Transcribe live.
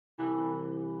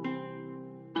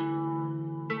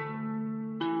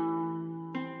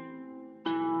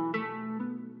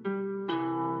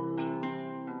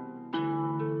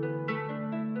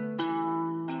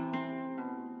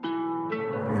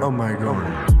Oh my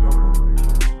god.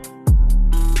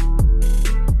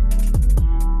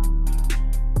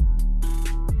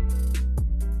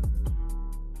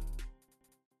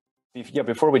 Yeah,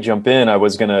 before we jump in,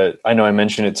 I know I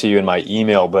mentioned it to you in my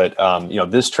email, but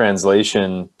this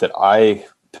translation that I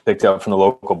picked up from the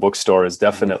local bookstore is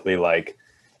definitely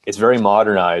it's very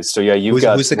modernized. So yeah,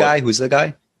 Who's the guy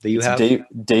that you have?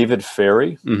 David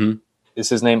Ferry is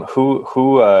his name. Who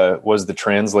was the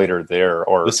translator there?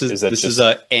 Or this is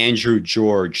Andrew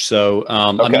George. So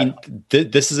okay. I mean,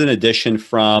 this is an edition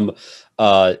from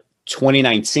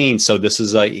 2019. So this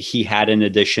is he had an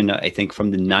edition, I think,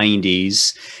 from the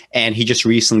 90s, and he just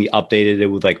recently updated it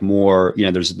with more,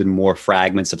 there's been more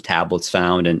fragments of tablets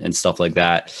found and stuff like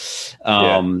that.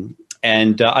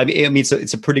 And I mean,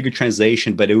 it's a pretty good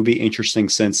translation, but it would be interesting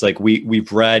since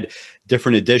we've read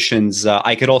different editions.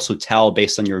 I could also tell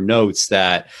based on your notes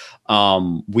that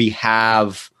we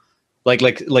have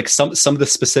some of the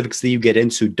specifics that you get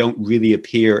into don't really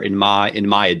appear in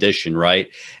my edition, right?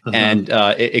 And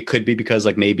it could be because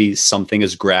maybe something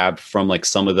is grabbed from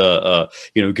some of the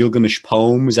Gilgamesh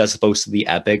poems as opposed to the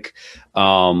epic.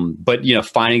 But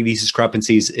finding these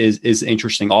discrepancies is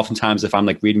interesting. Oftentimes, if I'm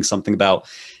reading something about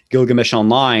Gilgamesh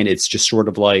online, it's just sort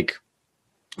of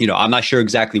I'm not sure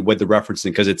exactly what the referencing,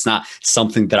 because it's not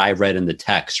something that I read in the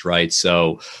text, right?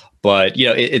 So. But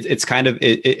it's kind of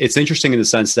it's interesting in the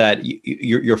sense that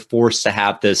you're forced to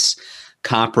have this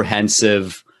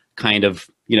comprehensive kind of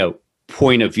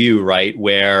point of view, right?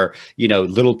 Where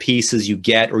little pieces you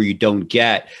get or you don't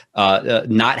get,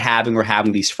 not having or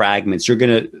having these fragments, you're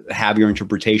going to have your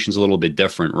interpretations a little bit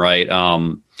different, right?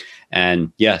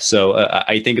 And yeah, so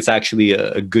I think it's actually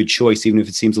a good choice, even if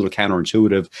it seems a little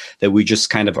counterintuitive, that we just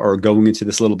kind of are going into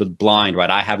this a little bit blind, right?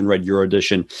 I haven't read your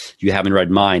edition, you haven't read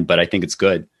mine, but I think it's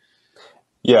good.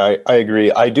 Yeah, I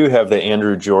agree. I do have the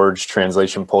Andrew George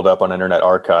translation pulled up on Internet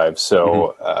Archive,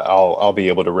 so I'll be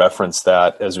able to reference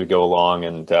that as we go along.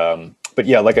 And but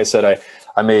yeah, like I said,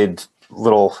 I made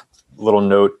little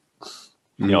note,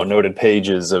 noted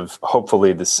pages of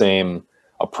hopefully the same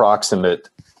approximate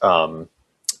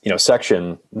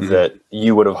section that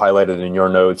you would have highlighted in your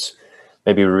notes.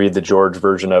 Maybe we read the George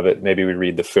version of it. Maybe we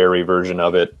read the Ferry version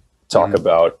of it. Talk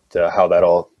about how that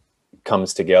all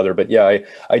comes together. But yeah,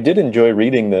 I did enjoy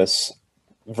reading this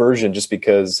version just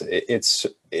because it's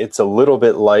a little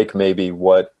bit like maybe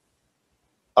what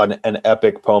an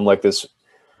epic poem like this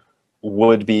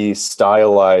would be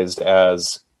stylized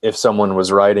as if someone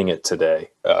was writing it today,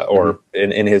 or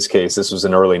in his case, this was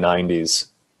an early 90s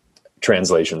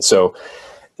translation. So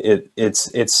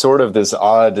it's sort of this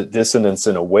odd dissonance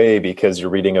in a way, because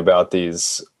you're reading about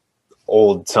these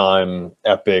old time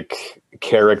epic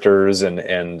characters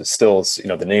and still,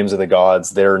 the names of the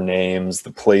gods, their names,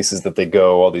 the places that they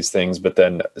go, all these things. But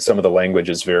then some of the language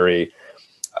is very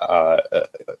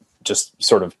just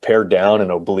sort of pared down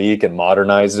and oblique and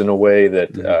modernized in a way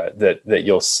that that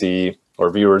you'll see,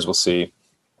 or viewers will see,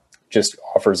 just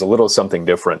offers a little something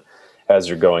different as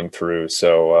you're going through.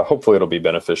 So hopefully it'll be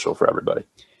beneficial for everybody.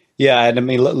 Yeah, and I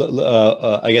mean,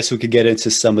 I guess we could get into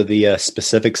some of the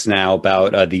specifics now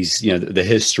about these, the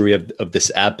history of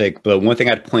this epic. But one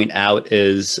thing I'd point out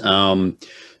is, I'm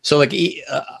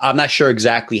not sure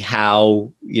exactly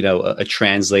how a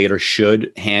translator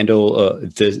should handle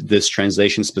this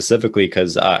translation specifically,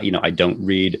 because I don't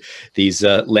read these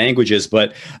languages,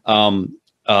 but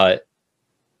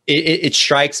it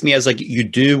strikes me as you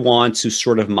do want to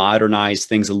sort of modernize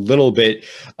things a little bit,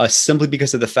 simply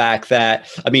because of the fact that,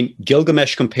 I mean,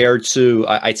 Gilgamesh compared to,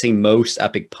 I'd say, most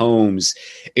epic poems,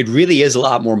 it really is a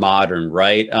lot more modern,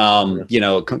 right?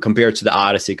 Compared to the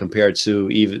Odyssey, compared to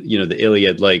even, the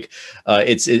Iliad,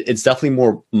 it's definitely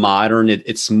more modern.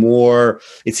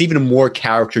 It's even more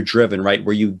character driven, right?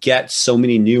 Where you get so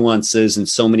many nuances and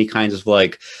so many kinds of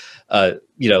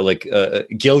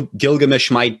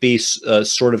Gilgamesh might be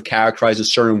sort of characterized a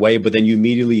certain way, but then you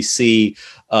immediately see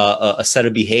a set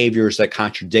of behaviors that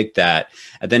contradict that.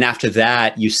 And then after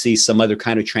that, you see some other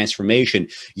kind of transformation.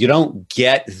 You don't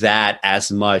get that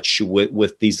as much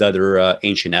with these other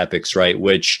ancient epics, right?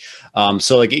 Which,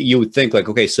 you would think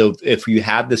okay, so if you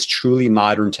have this truly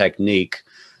modern technique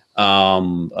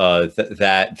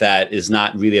that is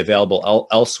not really available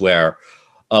elsewhere,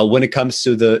 when it comes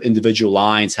to the individual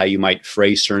lines, how you might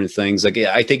phrase certain things,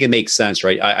 I think it makes sense,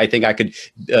 right? I think I could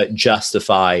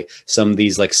justify some of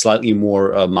these slightly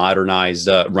more modernized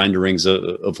renderings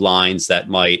of lines that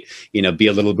might, be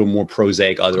a little bit more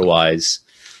prosaic otherwise.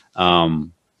 I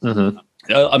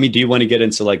mean, do you want to get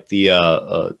into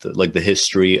the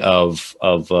history of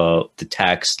the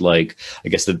text, I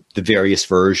guess the various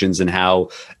versions and how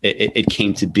it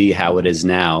came to be how it is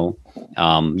now?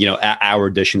 our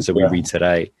editions that we read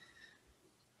today.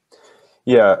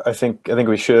 Yeah, I think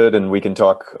we should, and we can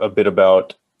talk a bit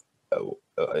about.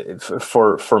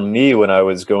 For me, when I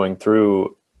was going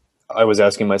through, I was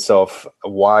asking myself,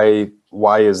 why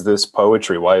is this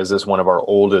poetry? Why is this one of our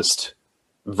oldest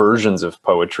versions of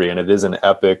poetry? And it is an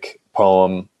epic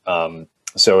poem,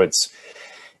 so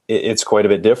it's quite a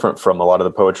bit different from a lot of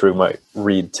the poetry we might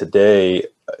read today,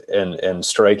 and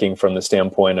striking from the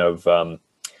standpoint of,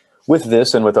 with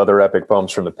this and with other epic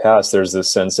poems from the past, there's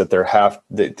this sense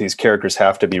that these characters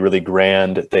have to be really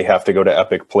grand. They have to go to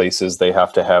epic places. They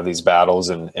have to have these battles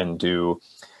and do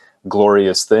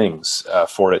glorious things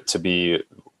for it to be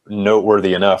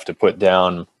noteworthy enough to put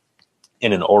down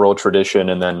in an oral tradition,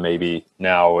 and then maybe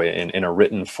now in a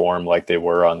written form like they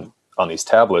were on these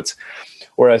tablets.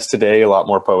 Whereas today, a lot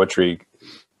more poetry,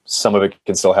 some of it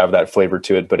can still have that flavor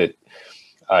to it, but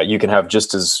you can have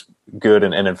just as good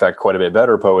and in fact quite a bit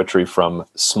better poetry from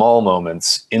small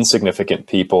moments, insignificant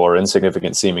people or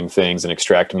insignificant seeming things, and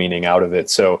extract meaning out of it.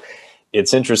 So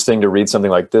it's interesting to read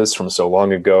something like this from so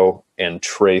long ago and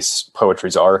trace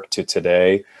poetry's arc to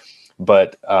today.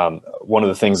 But one of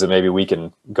the things that maybe we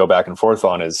can go back and forth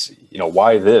on is,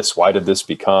 why this? Why did this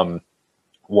become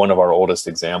one of our oldest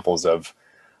examples of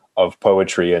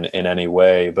poetry in any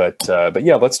way? But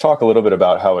yeah, let's talk a little bit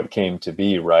about how it came to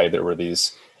be. Right, there were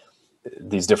these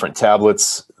different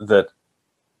tablets that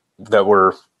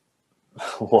were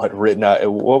written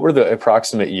out. What were the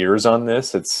approximate years on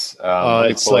this? It's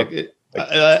like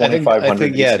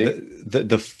 2500 yeah,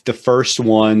 the first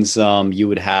ones, you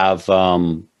would have,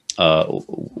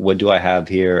 what do I have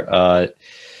here?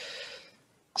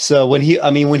 So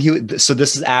so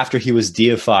this is after he was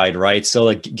deified, right? So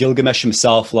like Gilgamesh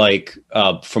himself,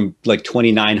 from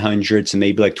 2900 to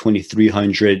maybe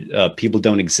 2300, people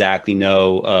don't exactly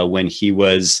know when he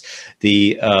was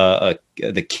the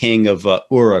king of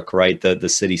Uruk, right? The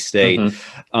city state.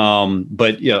 Mm-hmm.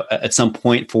 But at some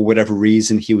point, for whatever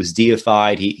reason, he was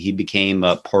deified. He became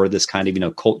part of this kind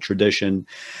of cult tradition.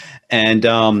 And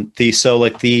so it's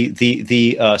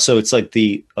like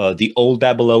the Old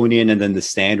Babylonian and then the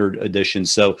Standard Edition.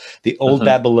 So the Old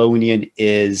Babylonian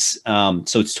is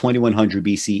so it's 2100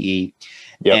 BCE.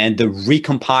 Yep. And the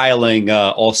recompiling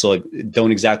also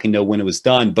don't exactly know when it was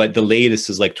done, but the latest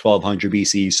is 1200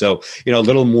 BCE. So a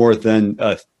little more than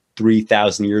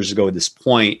 3,000 years ago at this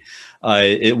point.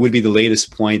 It would be the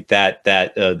latest point that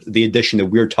the edition that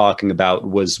we're talking about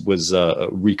was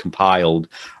recompiled,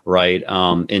 right?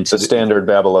 Into the Standard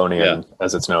Babylonian,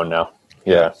 as it's known now.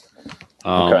 Yeah.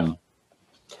 Okay.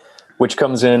 Which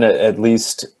comes in at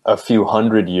least a few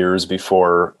hundred years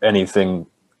before anything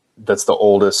that's the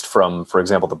oldest from, for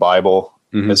example, the Bible,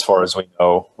 as far as we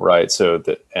know, right? So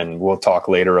and we'll talk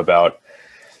later about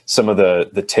some of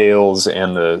the tales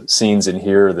and the scenes in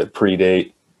here that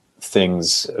predate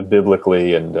things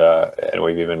biblically, and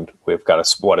we've got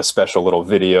a special little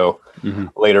video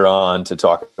later on to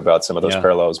talk about some of those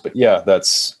parallels. But yeah,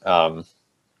 that's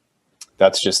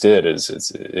just it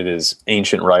is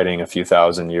ancient writing, a few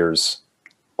thousand years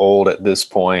old at this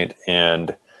point,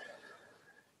 and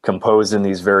composed in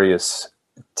these various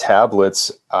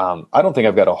tablets. I don't think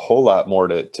I've got a whole lot more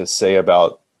to say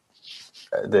about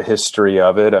the history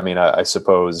of it. I mean, I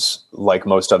suppose, like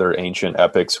most other ancient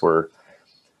epics, we're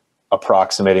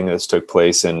approximating this took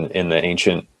place in the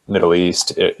ancient Middle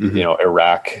East,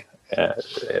 Iraq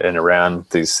and Iran,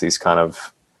 these kind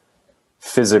of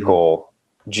physical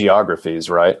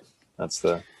geographies, right? That's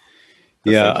the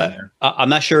I'm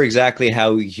not sure exactly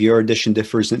how your edition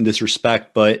differs in this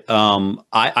respect, but I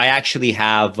actually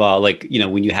have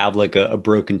when you have a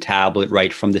broken tablet,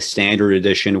 right, from the Standard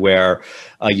Edition, where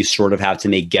you sort of have to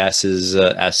make guesses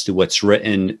as to what's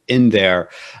written in there.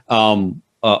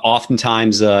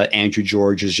 Oftentimes Andrew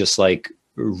George is just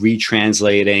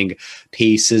retranslating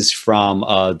pieces from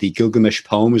the Gilgamesh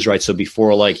poems, right? So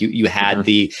before, you had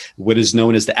the what is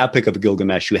known as the Epic of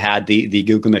Gilgamesh, you had the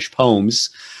Gilgamesh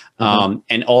poems.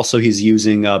 And also he's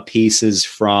using pieces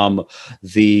from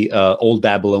the Old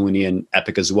Babylonian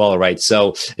epic as well, right?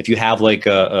 So if you have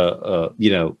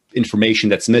information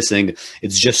that's missing,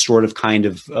 it's just sort of kind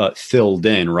of filled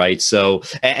in, right? So,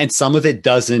 and some of it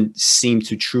doesn't seem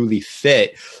to truly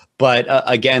fit. But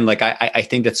again, I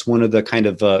think that's one of the kind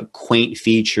of quaint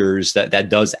features that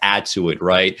does add to it,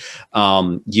 right?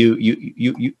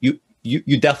 You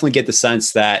definitely get the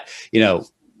sense that,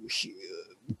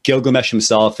 Gilgamesh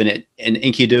himself and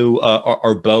Enkidu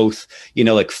are both,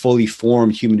 fully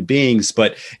formed human beings,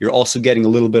 but you're also getting a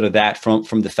little bit of that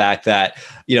from the fact that,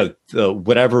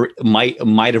 whatever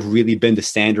might have really been the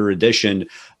Standard Edition,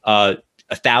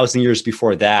 1,000 years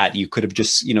before that, you could have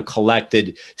just,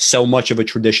 collected so much of a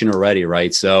tradition already,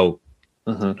 right? So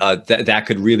that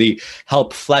could really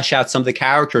help flesh out some of the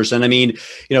characters. And I mean,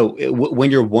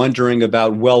 when you're wondering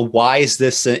about, well, why is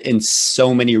this in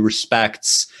so many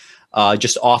respects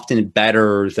just often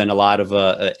better than a lot of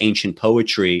ancient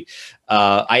poetry?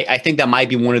 I think that might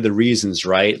be one of the reasons,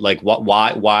 right? Like,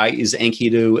 why is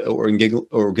Enkidu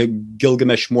or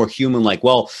Gilgamesh more human-like?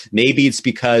 Well, maybe it's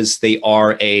because they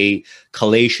are a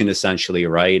collation, essentially,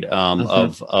 right?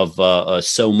 Of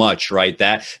so much, right?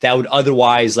 That would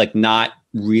otherwise like not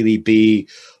really be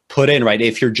put in, right?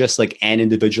 If you're just like an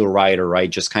individual writer, right?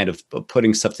 Just kind of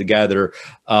putting stuff together,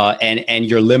 and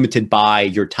you're limited by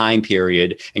your time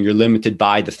period, and you're limited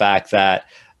by the fact that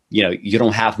you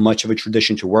don't have much of a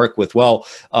tradition to work with. Well,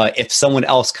 if someone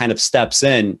else kind of steps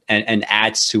in and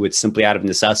adds to it simply out of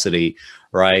necessity,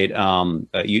 right?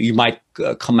 You might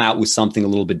come out with something a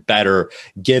little bit better,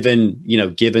 given the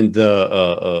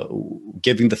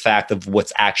fact of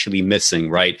what's actually missing,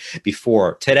 right?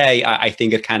 Before today, I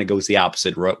think it kind of goes the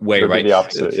opposite way, right? The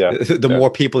opposite, yeah. The more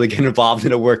people that get involved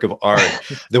in a work of art,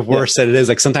 the worse that it is.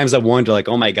 Like sometimes I wonder, like,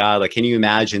 oh my God, like, can you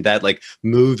imagine that? Like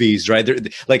movies, right?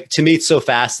 Like to me, it's so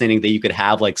fascinating that you could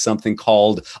have like something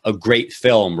called a great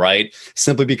film, right?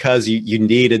 Simply because you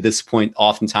need at this point,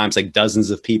 oftentimes like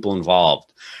dozens of people involved.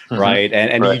 Right.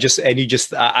 And right. I just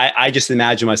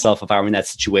imagine myself, if I were in that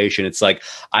situation, it's like,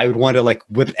 I would want to like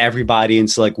whip everybody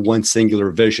into like one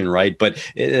singular vision. Right. But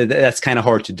that's kind of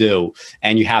hard to do.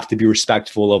 And you have to be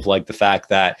respectful of like the fact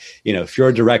that, if you're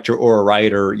a director or a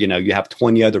writer, you have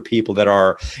 20 other people that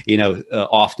are,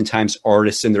 oftentimes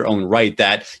artists in their own right,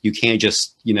 that you can't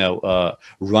just,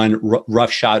 run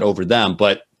roughshod over them.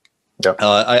 But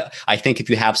I think if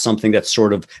you have something that's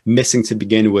sort of missing to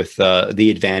begin with,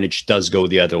 the advantage does go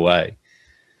the other way.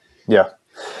 Yeah.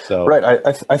 So right.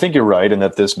 I think you're right in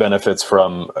that this benefits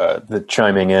from the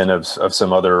chiming in of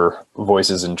some other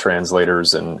voices and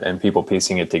translators and people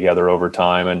piecing it together over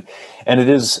time. And it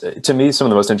is, to me, some of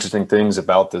the most interesting things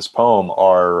about this poem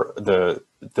are the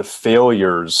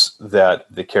failures that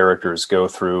the characters go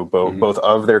through, both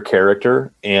of their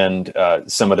character and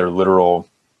some of their literal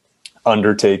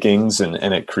undertakings, and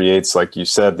it creates, like you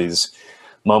said, these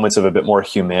moments of a bit more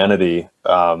humanity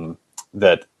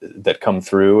that come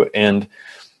through, and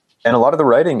a lot of the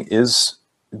writing is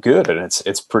good, and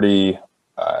it's pretty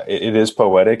it is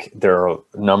poetic. There are a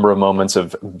number of moments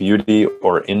of beauty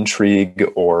or intrigue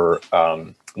or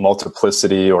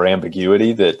multiplicity or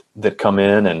ambiguity that come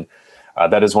in, and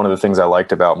that is one of the things I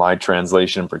liked about my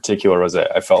translation in particular, was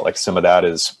that I felt like some of that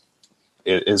is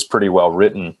pretty well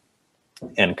written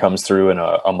and comes through in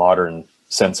a modern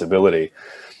sensibility.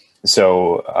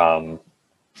 So,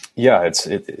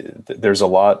 there's a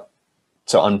lot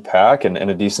to unpack and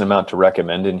a decent amount to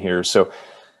recommend in here. So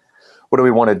what do we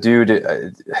want to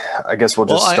do? I guess we'll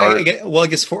just start. I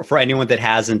guess for anyone that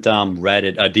hasn't read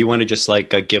it, do you want to just like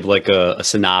give like a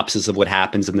synopsis of what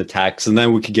happens in the text, and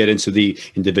then we could get into the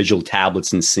individual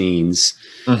tablets and scenes.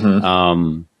 I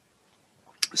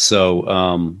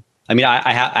mean,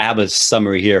 I have a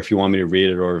summary here if you want me to read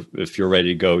it, or if you're ready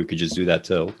to go, you could just do that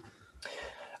too.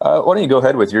 Why don't you go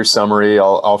ahead with your summary?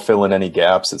 I'll fill in any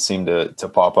gaps that seem to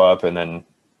pop up, and then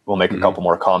we'll make a couple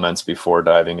more comments before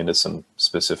diving into some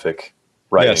specific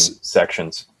writing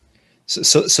sections.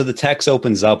 So the text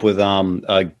opens up with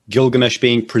Gilgamesh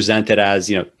being presented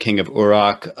as, king of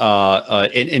Uruk,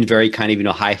 in very kind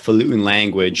of, highfalutin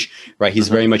language, right? He's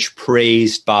very much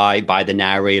praised by the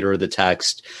narrator of the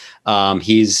text.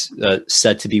 He's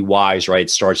said to be wise, right? It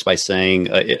starts by saying,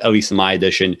 at least in my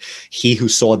edition, he who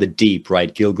saw the deep,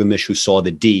 right? Gilgamesh who saw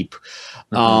the deep.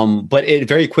 But it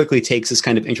very quickly takes this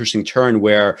kind of interesting turn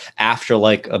where, after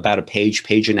like about a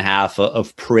page and a half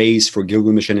of praise for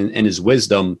Gilgamesh and his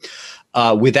wisdom,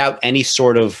 without any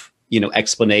sort of,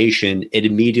 explanation, it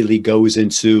immediately goes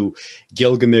into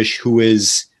Gilgamesh who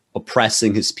is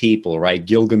oppressing his people, right?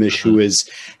 Gilgamesh who is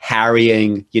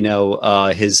harrying,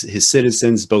 his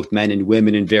citizens, both men and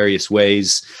women, in various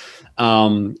ways.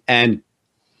 It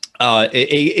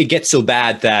gets so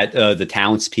bad that the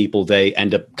townspeople, they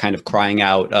end up kind of crying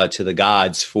out to the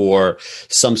gods for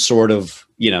some sort of,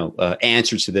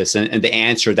 answer to this. And the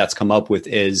answer that's come up with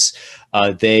is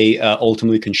they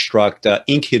ultimately construct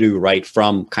Enkidu, right,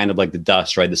 from kind of like the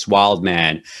dust, right? This wild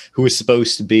man who is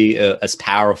supposed to be as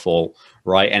powerful,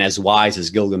 right, and as wise as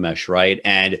Gilgamesh, right?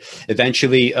 And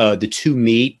eventually the two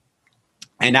meet.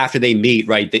 And after they meet,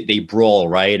 right, they brawl,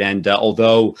 right? And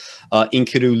although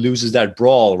Enkidu loses that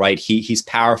brawl, right, he's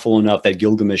powerful enough that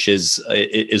Gilgamesh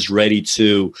is ready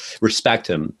to respect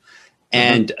him.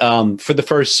 And for the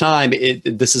first time,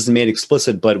 this isn't made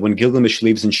explicit, but when Gilgamesh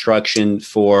leaves instruction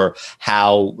for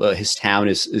how his town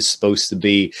is supposed to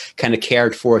be kind of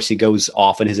cared for as he goes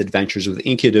off on his adventures with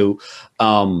Enkidu,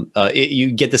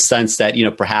 you get the sense that,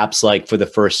 perhaps like for the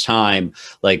first time,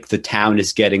 like the town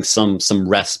is getting some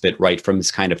respite, right, from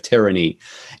this kind of tyranny.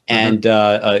 And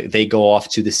they go off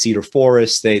to the cedar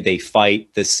forest. They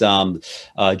fight this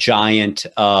giant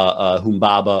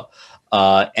Humbaba.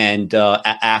 And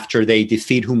after they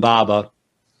defeat Humbaba,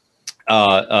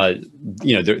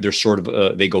 they're sort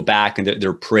of they go back and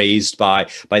they're praised by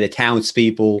the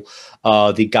townspeople.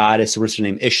 The goddess, what's her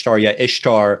name, Ishtar? Yeah,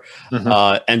 Ishtar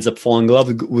ends up falling in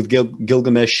love with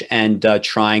Gilgamesh and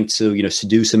trying to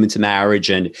seduce him into marriage.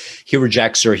 And he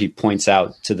rejects her. He points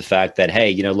out to the fact that,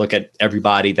 hey, look at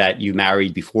everybody that you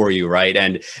married before you, right?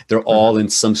 And they're all in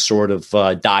some sort of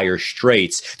dire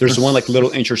straits. There's one like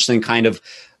little interesting kind of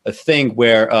a thing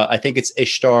where I think it's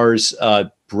Ishtar's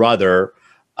brother.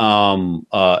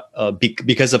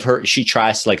 Because of her, she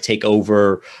tries to like take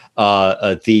over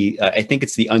I think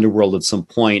it's the underworld at some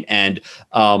point, and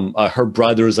her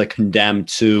brother is like condemned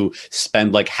to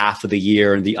spend like half of the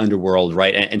year in the underworld,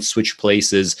 right, and switch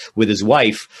places with his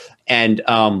wife. And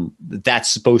that's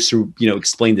supposed to,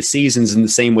 explain the seasons in the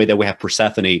same way that we have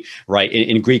Persephone, right,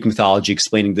 in Greek mythology,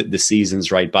 explaining the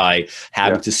seasons, right, by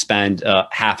having to spend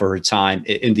half of her time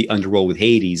in the underworld with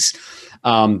Hades.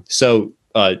 So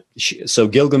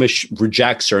Gilgamesh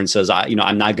rejects her and says,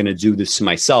 I'm not going to do this to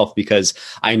myself because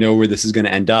I know where this is going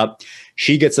to end up.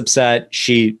 She gets upset.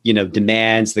 She,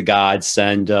 demands the gods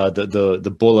send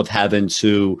the bull of heaven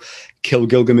to kill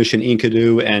Gilgamesh and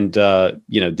Enkidu and,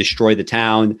 destroy the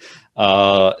town.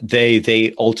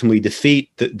 They ultimately defeat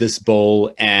this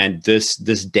bull, and this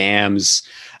damns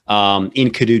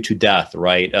Enkidu to death,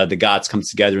 right? The gods come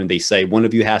together and they say, one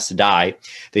of you has to die.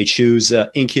 They choose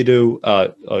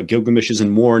Enkidu. Gilgamesh is in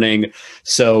mourning.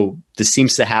 So this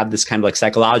seems to have this kind of like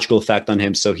psychological effect on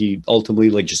him. So he ultimately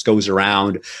like just goes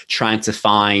around trying to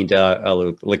find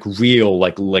like real,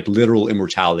 like literal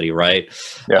immortality, right?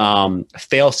 Yeah.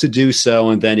 Fails to do so.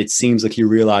 And then it seems like he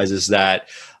realizes that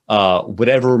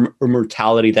whatever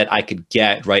immortality that I could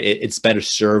get, right, it's better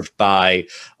served by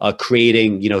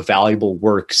creating, valuable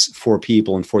works for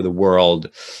people and for the world,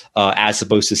 as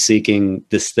opposed to seeking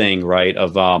this thing, right,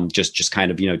 of just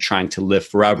kind of, trying to live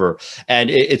forever. And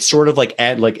it's sort of like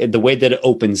the way that it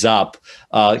opens up,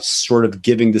 sort of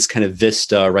giving this kind of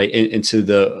vista, right, into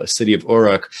the city of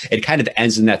Uruk. It kind of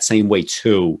ends in that same way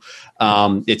too.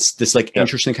 It's this like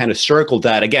interesting kind of circle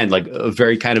that, again, like a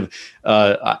very kind of,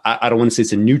 I don't want to say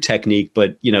it's a new technique,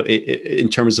 but, in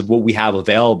terms of what we have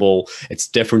available, it's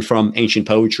different from ancient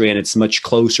poetry, and it's much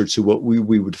closer to what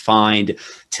we would find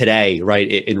today, right,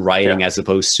 in writing, as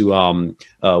opposed to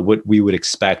what we would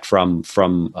expect from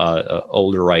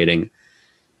older writing.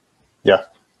 Yeah.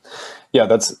 Yeah,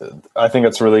 I think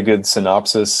that's a really good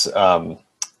synopsis.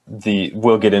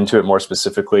 We'll get into it more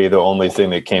specifically. The only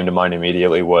thing that came to mind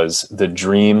immediately was the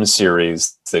dream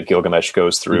series that Gilgamesh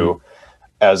goes through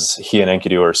as he and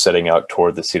Enkidu are setting out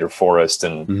toward the cedar forest,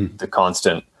 and the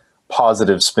constant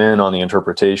positive spin on the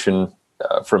interpretation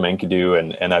from Enkidu,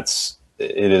 and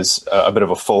it is a bit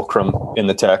of a fulcrum in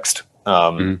the text.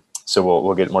 So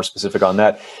we'll get more specific on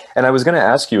that. And I was going to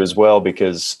ask you as well,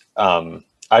 because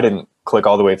I didn't click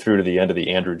all the way through to the end of the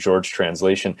Andrew George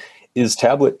translation. Is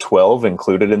tablet 12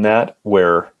 included in that,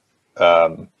 where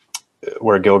Gilgamesh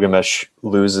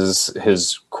loses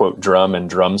his quote drum and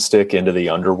drumstick into the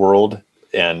underworld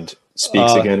and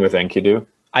speaks again with Enkidu?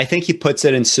 I think he puts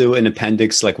it into an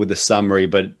appendix, like with a summary,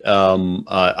 but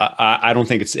I don't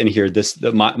think it's in here.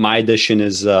 My edition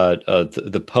is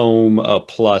the poem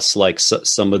plus like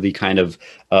some of the kind of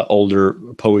older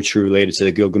poetry related to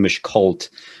the Gilgamesh cult.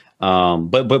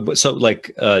 But so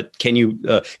like, can you,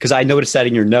 cause I noticed that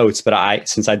in your notes, but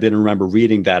since I didn't remember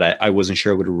reading that, I wasn't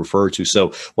sure what to refer to.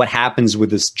 So what happens with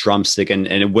this drumstick,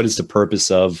 and what is the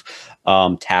purpose of,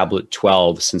 tablet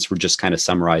 12, since we're just kind of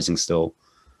summarizing still?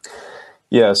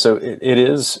 Yeah. So it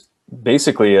is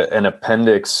basically an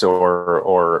appendix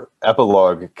or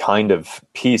epilogue kind of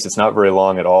piece. It's not very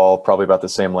long at all, probably about the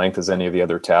same length as any of the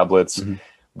other tablets,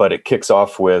 but it kicks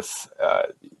off with,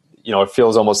 it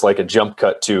feels almost like a jump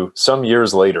cut to some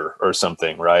years later or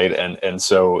something, right? And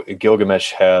so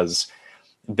Gilgamesh has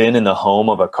been in the home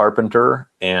of a carpenter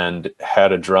and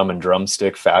had a drum and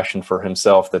drumstick fashioned for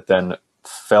himself that then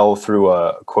fell through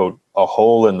a quote, a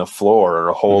hole in the floor or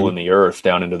a hole in the earth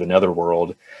down into the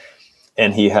netherworld.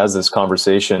 And he has this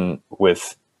conversation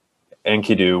with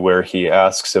Enkidu where he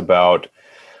asks about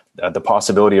the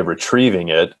possibility of retrieving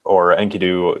it, or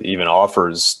Enkidu even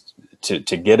offers to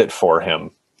get it for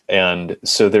him. And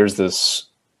so there's this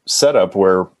setup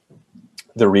where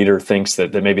the reader thinks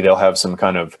that maybe they'll have some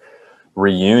kind of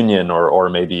reunion, or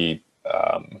maybe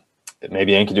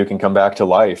maybe Enkidu can come back to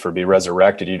life or be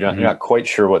resurrected. You're not quite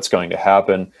sure what's going to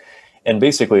happen. And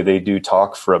basically they do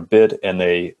talk for a bit, and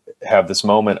they have this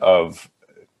moment of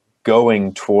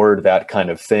going toward that kind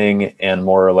of thing. And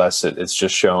more or less it's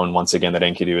just shown once again that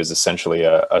Enkidu is essentially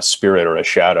a spirit or a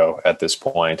shadow at this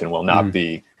point and will not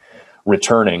be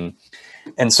returning.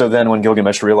 And so then when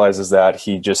Gilgamesh realizes that,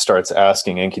 he just starts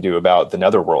asking Enkidu about the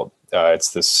netherworld.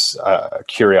 It's this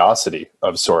curiosity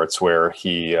of sorts where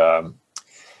he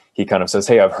kind of says,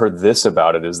 hey, I've heard this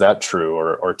about it. Is that true?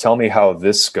 Or tell me how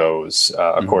this goes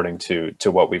according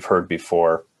to what we've heard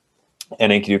before.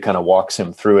 And Enkidu kind of walks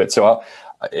him through it. So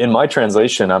in my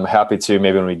translation, I'm happy to,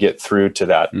 maybe when we get through to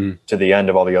that, to the end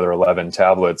of all the other 11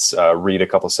 tablets, read a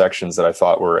couple sections that I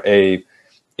thought were A,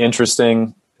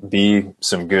 interesting, B,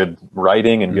 some good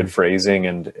writing and good phrasing,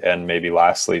 and maybe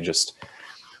lastly, just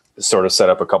sort of set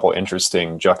up a couple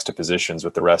interesting juxtapositions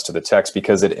with the rest of the text,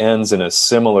 because it ends in a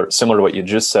similar to what you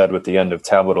just said with the end of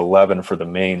tablet 11 for the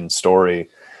main story,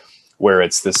 where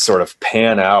it's this sort of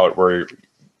pan out where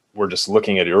we're just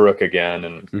looking at Uruk again,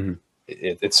 and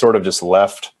it's sort of just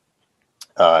left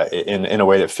in a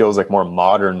way that feels like more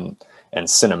modern and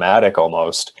cinematic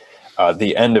almost.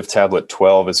 The end of tablet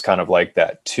 12 is kind of like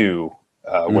that too,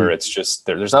 where it's just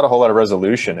there's not a whole lot of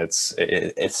resolution.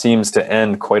 It seems to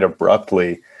end quite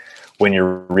abruptly when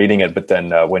you're reading it, but then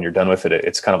when you're done with it,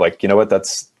 it's kind of like, you know what,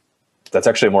 that's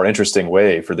actually a more interesting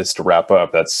way for this to wrap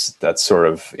up. That's sort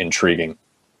of intriguing.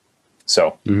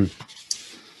 So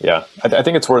yeah, I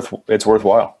think it's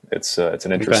worthwhile. It's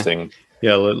an interesting. Okay.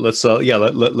 Yeah,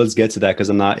 let's get to that,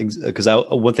 because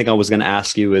one thing I was going to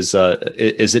ask you is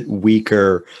it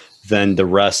weaker than the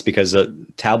rest? Because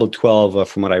tablet 12,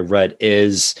 from what I read,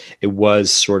 it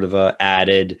was sort of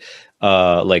added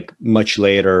like much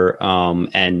later,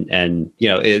 and you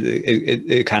know,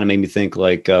 it kind of made me think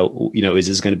like, you know, is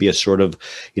this going to be a sort of,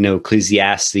 you know,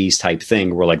 Ecclesiastes type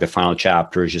thing where like the final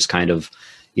chapter is just kind of,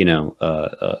 you know,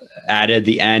 added at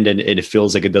the end, and it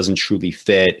feels like it doesn't truly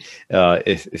fit.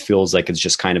 It feels like it's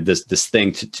just kind of this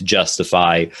thing to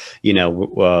justify, you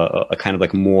know, a kind of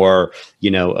like more,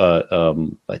 you know,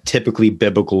 a typically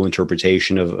biblical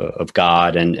interpretation of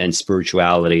God and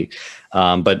spirituality.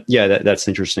 But yeah, that's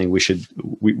interesting. We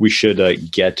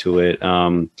should get to it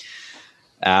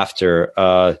after.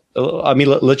 I mean,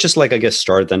 let's just like, I guess,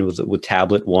 start then with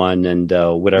tablet 1 and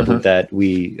whatever that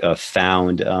we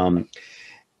found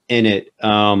in it.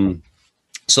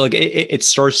 So like it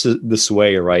starts this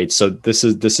way, right? So this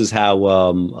is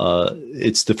how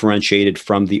it's differentiated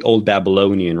from the Old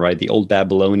Babylonian, right? The Old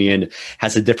Babylonian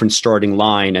has a different starting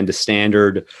line, and the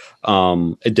standard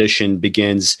edition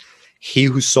begins, "He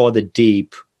who saw the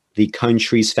deep, the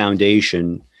country's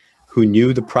foundation, who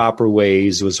knew the proper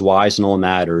ways, was wise in all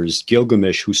matters.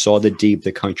 Gilgamesh, who saw the deep,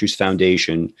 the country's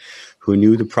foundation, who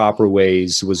knew the proper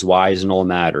ways, was wise in all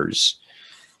matters.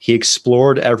 He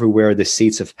explored everywhere the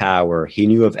seats of power. He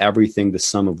knew of everything the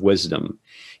sum of wisdom.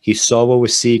 He saw what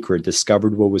was secret,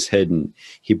 discovered what was hidden.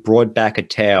 He brought back a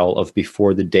tale of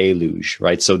before the deluge,"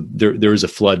 right? So there is a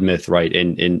flood myth, right,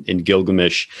 in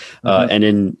Gilgamesh, and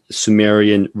in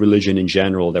Sumerian religion in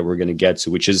general that we're going to get to,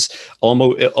 which is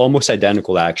almost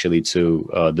identical actually to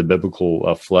the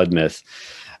biblical flood myth.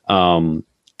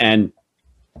 And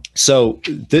so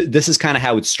this is kind of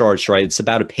how it starts, right? It's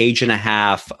about a page and a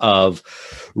half of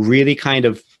really kind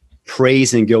of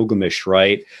praising Gilgamesh,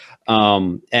 right?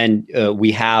 And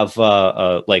we have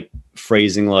like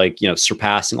phrasing like, you know,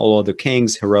 surpassing all other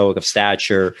kings, heroic of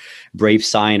stature, brave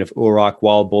scion of Uruk,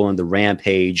 wild bull on the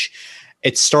rampage.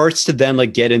 It starts to then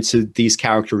like get into these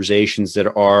characterizations that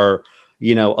are,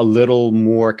 you know, a little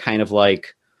more kind of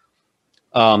like,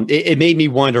 it made me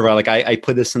wonder, like I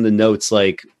put this in the notes,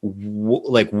 like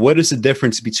what is the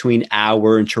difference between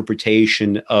our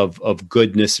interpretation of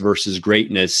goodness versus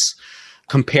greatness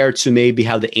compared to maybe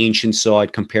how the ancients saw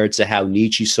it, compared to how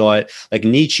Nietzsche saw it? Like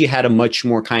Nietzsche had a much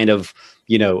more kind of,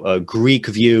 you know, a Greek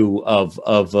view of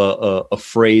a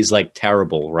phrase like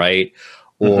terrible, right?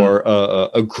 Or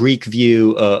a Greek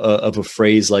view of a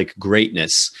phrase like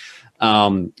greatness.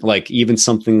 Like even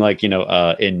something like, you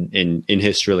know, in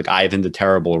history, like Ivan the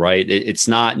Terrible, right? It's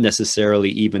not necessarily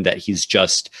even that he's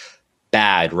just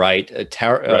bad, right?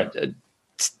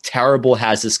 Terrible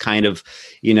has this kind of,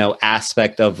 you know,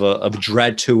 aspect of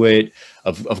dread to it,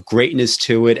 of greatness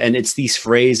to it. And it's these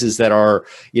phrases that are,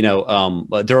 you know,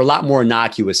 they're a lot more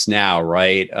innocuous now,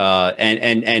 right?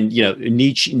 And you know,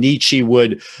 Nietzsche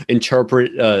would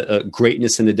interpret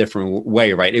greatness in a different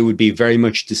way, right? It would be very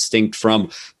much distinct from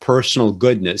personal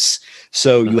goodness.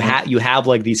 So you have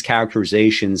like these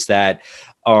characterizations that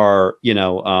are,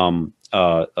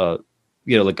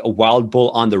 like a wild bull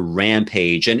on the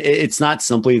rampage. And it's not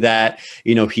simply that,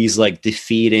 he's like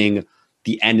defeating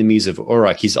the enemies of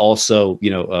Uruk. He's also,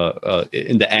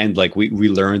 in the end, like we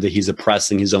learned that he's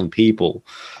oppressing his own people.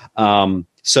 And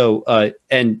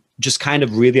just kind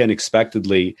of really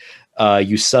unexpectedly,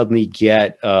 you suddenly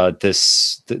get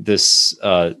this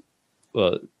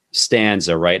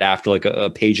stanza right after like a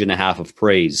page and a half of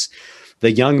praise.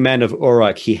 The young men of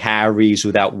Uruk he harries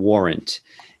without warrant.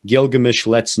 Gilgamesh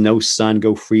lets no son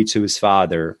go free to his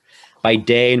father. By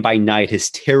day and by night, his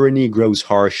tyranny grows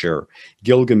harsher.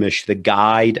 Gilgamesh, the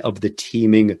guide of the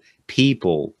teeming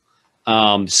people.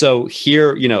 So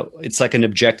here, it's like an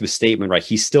objective statement, right?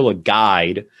 He's still a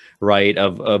guide, right,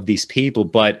 of these people,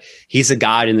 but he's a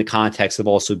guide in the context of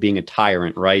also being a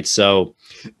tyrant, right? So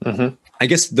I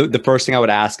guess the first thing I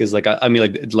would ask is like,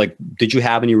 did you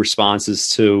have any responses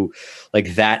to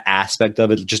like that aspect of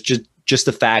it? Just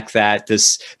the fact that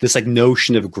this like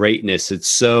notion of greatness, it's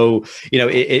so,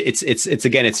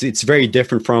 it's very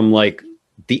different from like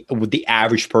the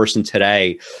average person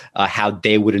today, how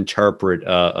they would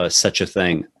interpret such a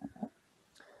thing.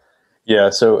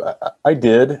 Yeah, so I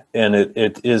did, and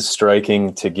it is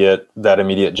striking to get that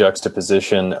immediate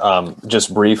juxtaposition.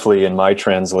 Just briefly in my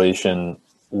translation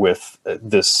with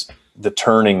the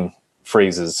turning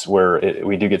phrases where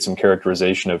we do get some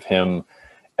characterization of him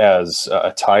as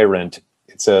a tyrant.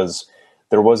 It says,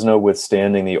 there was no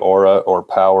withstanding the aura or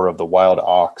power of the wild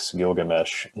ox,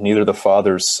 Gilgamesh, neither the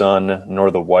father's son,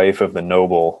 nor the wife of the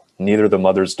noble, neither the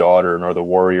mother's daughter, nor the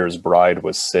warrior's bride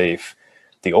was safe.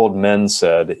 The old men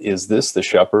said, is this the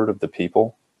shepherd of the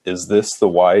people? Is this the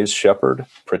wise shepherd,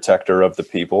 protector of the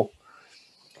people?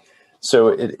 So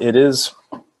it is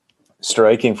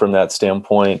striking from that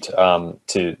standpoint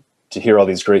to hear all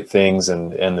these great things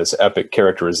and this epic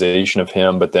characterization of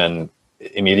him, but then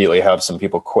immediately have some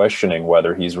people questioning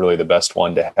whether he's really the best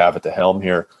one to have at the helm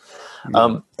here.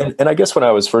 And I guess when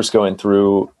I was first going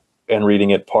through and reading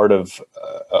it, part of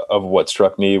what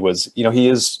struck me was, he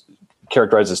is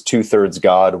characterized as 2/3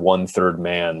 God, 1/3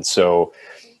 man. So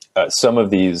some of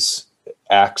these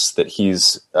acts that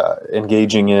he's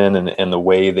engaging in and the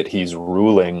way that he's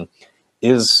ruling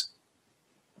is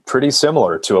pretty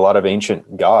similar to a lot of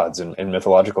ancient gods and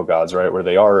mythological gods, right? Where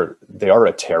they are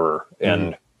a terror,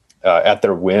 and at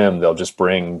their whim, they'll just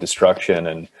bring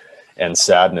destruction and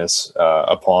sadness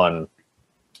upon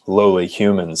lowly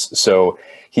humans. So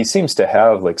he seems to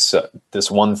have like this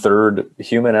 1/3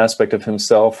 human aspect of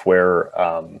himself where,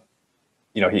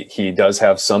 he does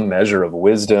have some measure of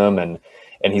wisdom, and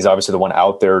he's obviously the one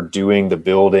out there doing the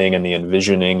building and the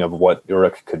envisioning of what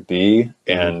Uruk could be.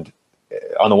 And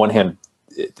on the one hand,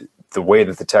 the way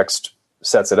that the text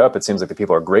sets it up, it seems like the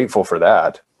people are grateful for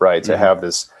that, right? To have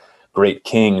this great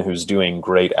king who's doing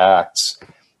great acts,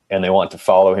 and they want to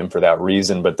follow him for that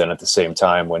reason. But then at the same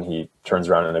time, when he turns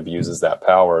around and abuses that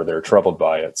power, they're troubled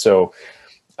by it. So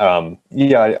I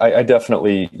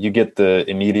definitely, you get the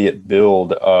immediate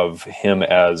build of him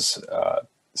as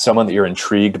someone that you're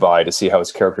intrigued by to see how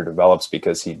his character develops,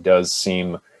 because he does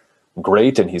seem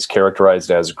great, and he's characterized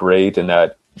as great in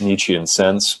that Nietzschean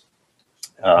sense.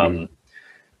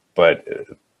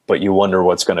 But you wonder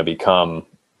what's going to become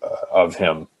of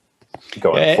him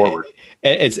going forward.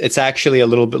 It's actually a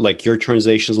little bit like your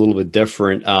translation is a little bit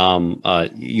different.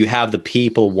 You have the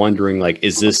people wondering, like,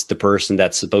 is this the person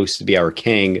that's supposed to be our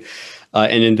king?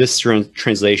 And in this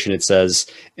translation, it says,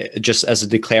 just as a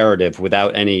declarative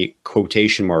without any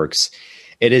quotation marks,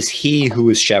 it is he who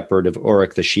is shepherd of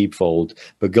Uruk the sheepfold,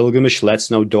 but Gilgamesh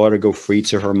lets no daughter go free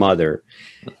to her mother.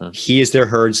 He is their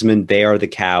herdsman, they are the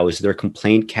cows, their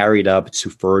complaint carried up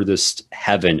to furthest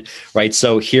heaven, right?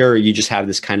 So here you just have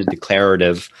this kind of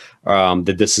declarative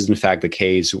that this is in fact the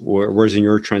case, whereas in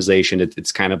your translation,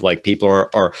 it's kind of like people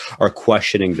are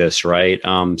questioning this, right?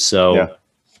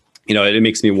 It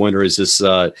makes me wonder, is this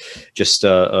just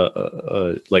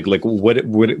like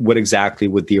what exactly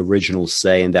would the original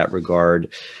say in that regard?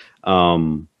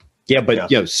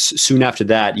 Soon after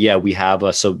that, we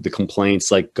have so the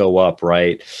complaints like go up,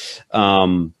 right? Let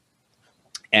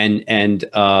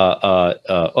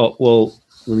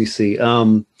me see.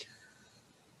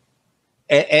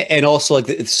 And also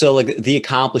the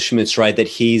accomplishments, right, that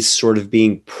he's sort of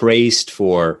being praised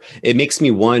for. It makes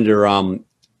me wonder,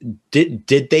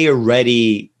 did they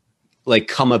already like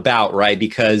come about, right?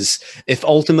 Because if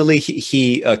ultimately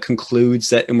he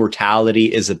concludes that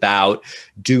immortality is about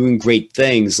doing great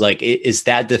things, like is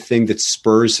that the thing that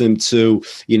spurs him to,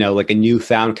 like a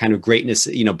newfound kind of greatness,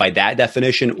 by that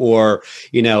definition, or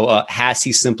has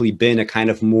he simply been a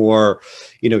kind of more,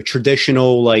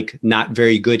 traditional, like not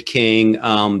very good king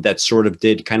that sort of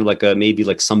did kind of like maybe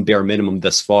like some bare minimum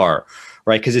thus far,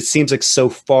 right? Because it seems like so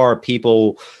far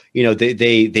people,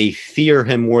 they fear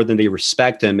him more than they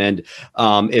respect him. And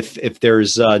if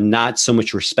there's not so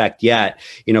much respect yet,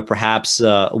 perhaps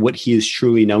what he is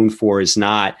truly known for is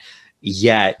not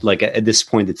yet, like at this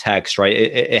point in the text, right?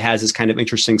 It has this kind of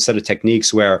interesting set of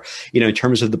techniques where, in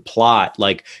terms of the plot,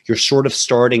 like you're sort of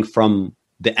starting from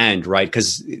the end, right?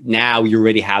 Because now you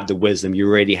already have the wisdom, you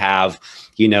already have,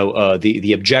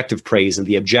 the objective praise and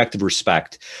the objective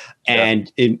respect.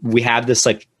 And we have this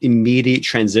like immediate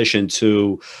transition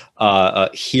to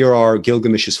here are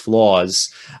Gilgamesh's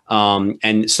flaws.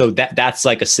 And so that's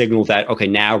like a signal that, okay,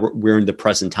 now we're in the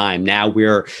present time. Now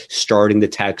we're starting the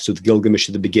text with Gilgamesh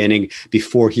at the beginning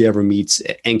before he ever meets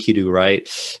Enkidu, right?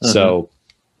 So,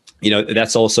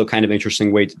 that's also kind of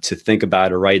interesting way to think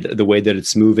about it, right? The way that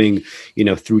it's moving,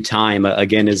 through time,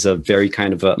 again, is a very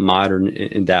kind of a modern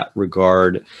in that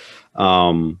regard.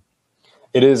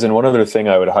 It is. And one other thing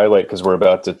I would highlight, because we're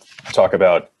about to talk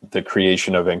about the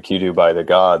creation of Enkidu by the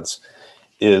gods,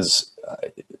 is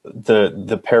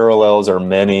the parallels are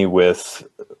many with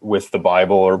the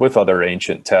Bible or with other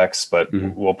ancient texts, but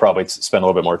we'll probably spend a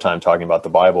little bit more time talking about the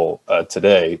Bible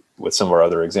today with some of our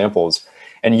other examples.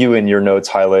 And you in your notes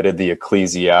highlighted the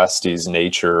Ecclesiastes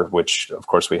nature, which of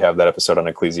course we have that episode on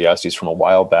Ecclesiastes from a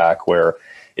while back, where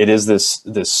it is this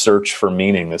search for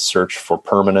meaning, this search for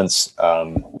permanence.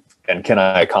 And can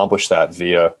I accomplish that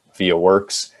via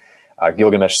works?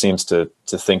 Gilgamesh seems to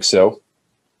think so.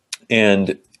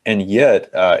 And yet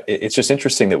it's just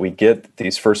interesting that we get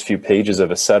these first few pages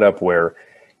of a setup where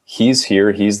he's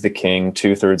here, he's the king,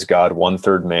 2/3 God,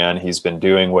 1/3 man. He's been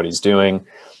doing what he's doing.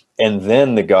 And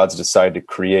then the gods decide to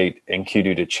create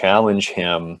Enkidu to challenge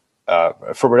him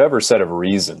for whatever set of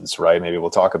reasons, right? Maybe we'll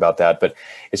talk about that. But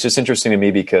it's just interesting to me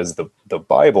because the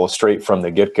Bible, straight from the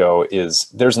get-go, is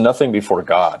there's nothing before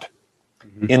God.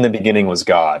 In the beginning was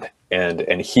God,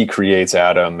 and he creates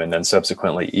Adam and then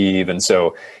subsequently Eve. And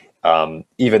so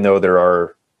even though there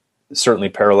are certainly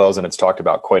parallels, and it's talked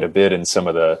about quite a bit in some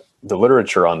of the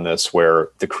literature on this, where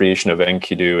the creation of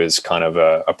Enkidu is kind of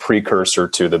a precursor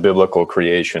to the biblical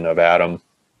creation of Adam.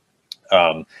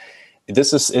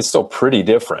 It's still pretty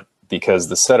different because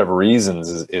the set of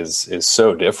reasons is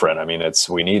so different. I mean,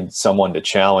 we need someone to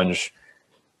challenge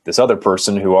this other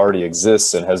person who already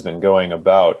exists and has been going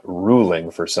about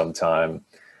ruling for some time.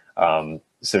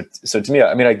 So to me,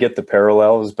 I mean, I get the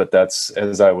parallels, but that's,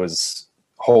 as I was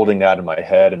holding that in my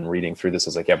head and reading through this, I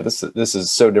was like, yeah, but this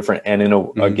is so different, and in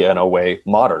a way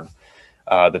modern,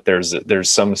 that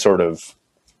there's some sort of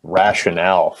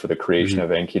rationale for the creation of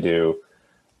Enkidu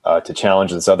to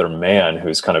challenge this other man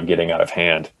who's kind of getting out of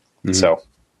hand. So,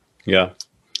 yeah.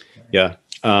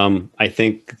 I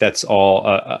think that's all.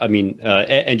 I mean,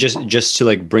 and just to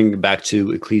like bring back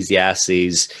to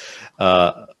Ecclesiastes,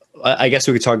 I guess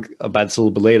we could talk about this a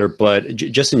little bit later, but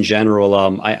just in general,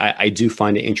 I do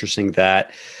find it interesting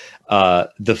that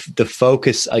the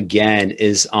focus again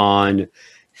is on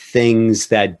things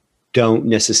that don't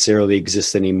necessarily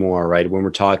exist anymore, right? When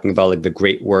we're talking about like the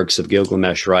great works of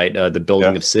Gilgamesh, right? The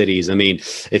building of cities. I mean,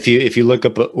 if you look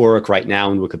up Uruk right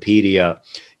now in Wikipedia,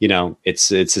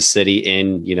 it's a city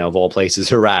in, of all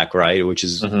places, Iraq, right? Which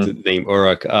is the name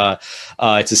Uruk.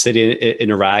 It's a city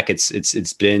in Iraq.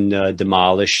 It's been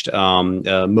demolished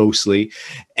mostly,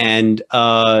 and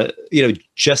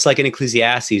just like in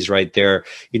Ecclesiastes, right? They're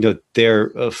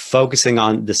focusing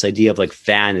on this idea of like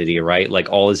vanity, right? Like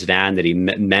all is vanity.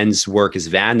 Men's work is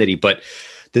vanity, but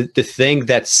the thing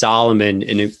that Solomon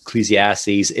in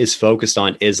Ecclesiastes is focused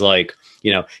on is like,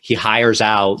 he hires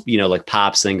out, like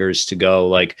pop singers to go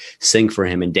like sing for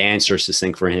him and dancers to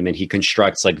sing for him. And he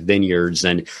constructs like vineyards,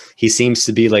 and he seems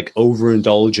to be like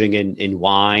overindulging in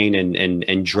wine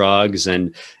and drugs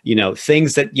and,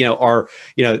 things that, are,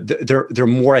 they're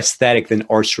more aesthetic than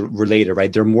arts related,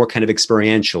 right? They're more kind of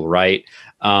experiential, right?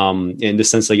 In the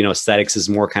sense that, aesthetics is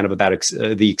more kind of about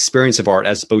the experience of art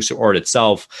as opposed to art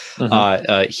itself.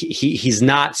 He's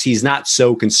not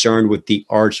so concerned with the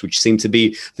arts, which seem to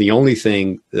be the only thing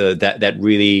that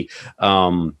really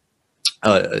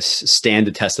stand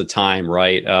the test of time,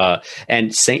 right?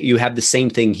 And you have the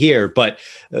same thing here, but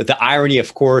the irony,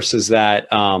 of course, is that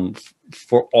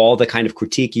for all the kind of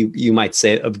critique you might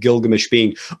say of Gilgamesh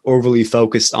being overly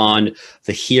focused on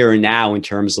the here and now in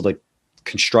terms of like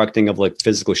constructing of like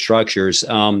physical structures,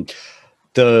 the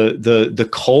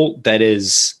cult that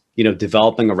is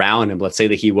developing around him, let's say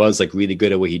that he was like really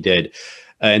good at what he did,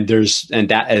 and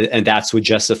that's what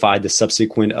justified the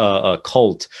subsequent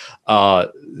cult.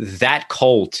 That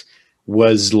cult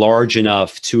was large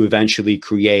enough to eventually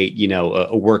create,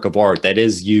 a work of art that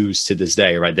is used to this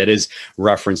day, right? That is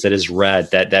referenced, that is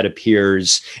read, that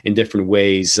appears in different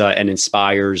ways and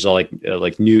inspires like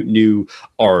new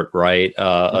art, right?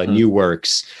 New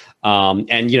works.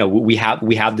 And we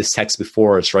have this text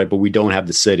before us, right? But we don't have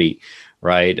the city.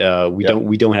 Right.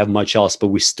 We don't have much else, but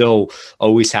we still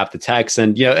always have the text.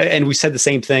 And, and we said the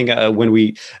same thing when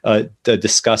we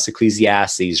discussed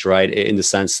Ecclesiastes, right? In the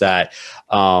sense that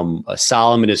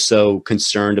Solomon is so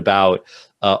concerned about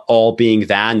all being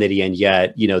vanity. And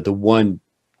yet, the one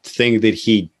thing that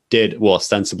he did, well,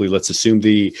 ostensibly, let's assume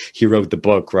he wrote the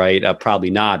book, right?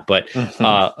 Probably not, but that's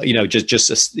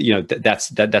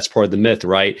part of the myth,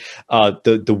 right?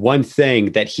 The one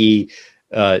thing that he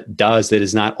does that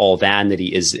is not all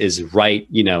vanity is write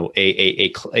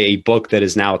a book that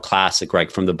is now a classic,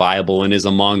 right, from the Bible, and is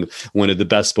among one of the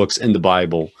best books in the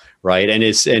Bible, right, and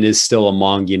is still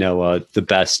among the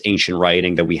best ancient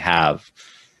writing that we have.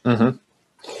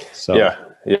 So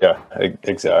yeah,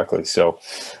 exactly. So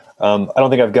I don't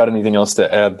think I've got anything else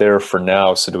to add there for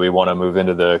now. So do we want to move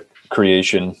into the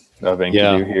creation of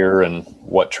Enkidu here and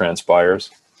what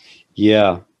transpires?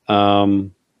 Yeah, I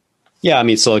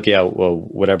mean, so well,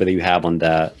 whatever that you have on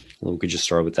that, we could just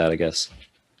start with that, I guess.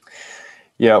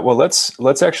 Yeah, well,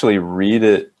 let's actually read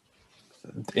it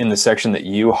in the section that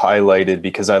you highlighted,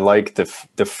 because I like the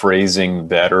phrasing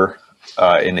better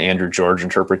in the Andrew George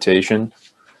interpretation.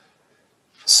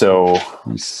 So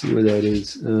let's see where that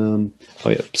is.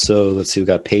 So let's see, we've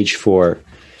got page 4.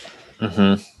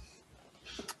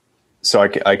 So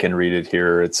I can read it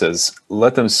here. It says,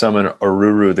 "Let them summon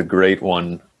Aruru, the Great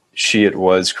One. She it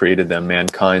was created them,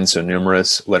 mankind so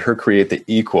numerous. Let her create the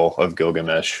equal of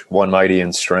Gilgamesh, one mighty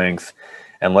in strength,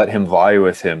 and let him vie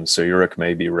with him, so Uruk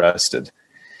may be rested.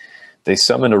 They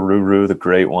summoned Aruru, the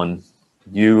Great One.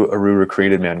 You, Aruru,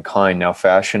 created mankind, now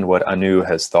fashion what Anu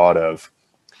has thought of."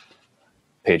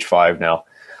 Page 5 now.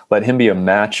 "Let him be a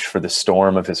match for the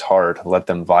storm of his heart. Let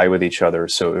them vie with each other,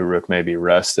 so Uruk may be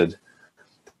rested.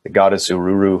 The goddess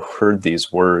Ururu heard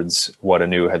these words. What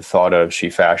Anu had thought of, she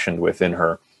fashioned within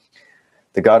her.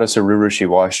 The goddess Aruru, she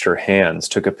washed her hands,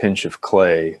 took a pinch of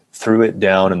clay, threw it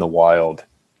down in the wild.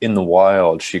 In the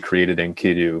wild, she created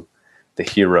Enkidu, the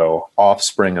hero,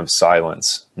 offspring of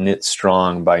silence, knit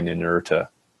strong by Ninurta."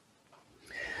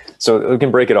 So we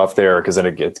can break it off there, because then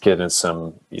it gets into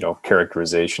some,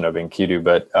 characterization of Enkidu.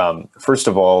 But first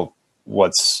of all,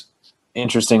 what's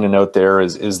interesting to note there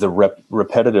is the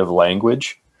repetitive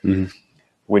language,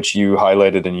 which you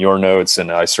highlighted in your notes,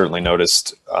 and I certainly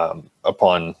noticed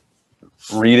upon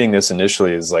reading this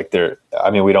initially, is like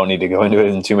we don't need to go into it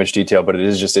in too much detail, but it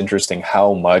is just interesting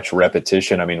how much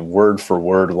repetition, word for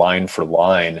word, line for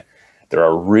line, there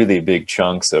are really big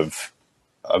chunks of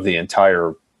the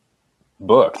entire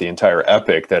book, the entire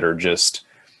epic, that are just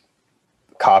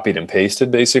copied and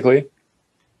pasted basically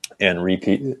and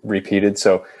repeated.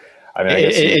 So I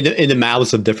guess in the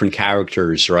mouths of different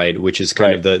characters, right? Which is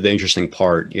kind of the interesting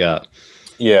part. Yeah.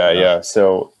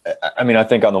 So, I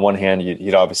think on the one hand,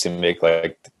 you'd obviously make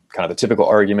like kind of the typical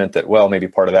argument that, well, maybe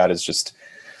part of that is just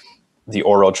the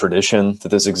oral tradition that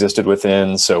this existed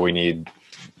within. So we need,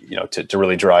 to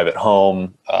really drive it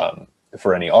home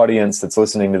for any audience that's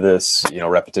listening to this,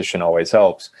 repetition always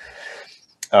helps.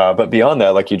 But beyond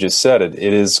that, like you just said, it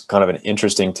is kind of an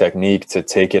interesting technique to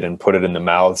take it and put it in the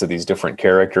mouths of these different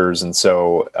characters. And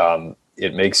so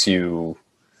it makes you,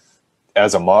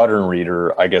 as a modern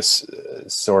reader, I guess,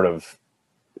 sort of,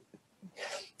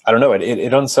 I don't know,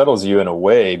 it unsettles you in a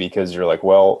way, because you're like,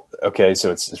 well, okay, so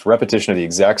it's repetition of the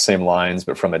exact same lines,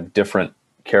 but from a different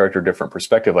character, different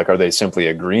perspective. Like, are they simply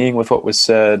agreeing with what was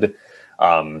said?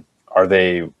 Are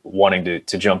they wanting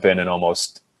to jump in and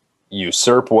almost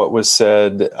usurp what was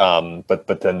said,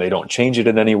 but then they don't change it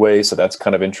in any way? So that's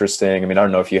kind of interesting. I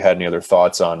don't know if you had any other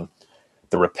thoughts on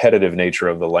the repetitive nature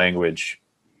of the language.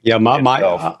 Yeah, my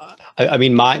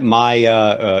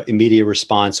immediate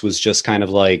response was just kind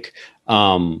of like,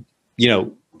 in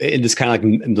this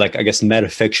kind of like I guess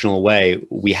metafictional way,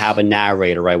 we have a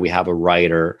narrator, right? We have a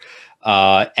writer,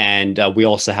 and we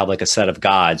also have like a set of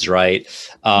gods, right?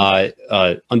 On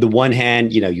the one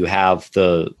hand, you have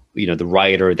the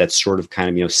writer that's sort of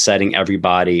kind of setting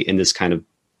everybody in this kind of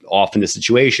off in the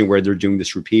situation where they're doing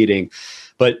this repeating.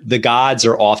 But the gods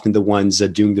are often the ones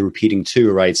doing the repeating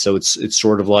too, right? So it's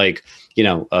sort of like,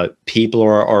 people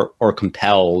are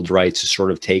compelled, right, to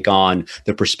sort of take on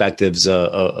the perspectives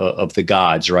of the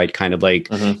gods, right? Kind of like,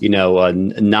 we're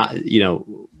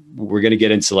going to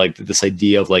get into like this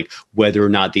idea of like whether or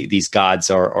not these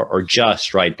gods are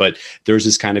just, right? But there's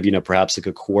this kind of, perhaps like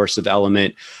a coercive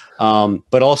element.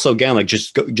 But also again, like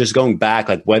just going back,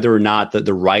 like whether or not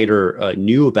the writer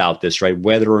knew about this, right?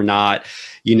 Whether or not,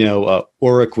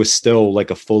 Uruk was still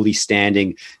like a fully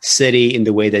standing city in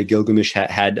the way that Gilgamesh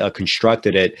had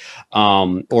constructed it,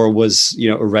 or was,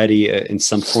 already in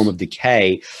some form of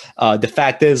decay. The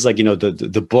fact is, like,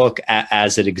 the book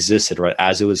as it existed, right,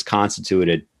 as it was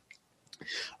constituted.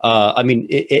 I mean,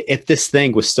 if this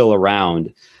thing was still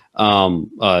around,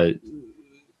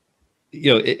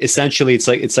 essentially it's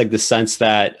like the sense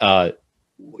that,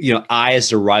 I,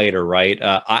 as a writer, right,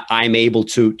 I'm able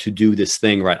to do this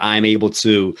thing, right? I'm able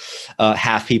to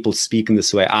have people speak in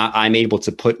this way. I'm able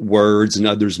to put words in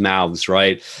others' mouths,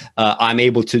 right? I'm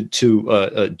able to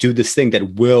do this thing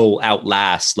that will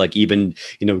outlast, like, even,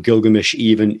 Gilgamesh,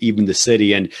 even the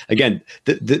city. And again,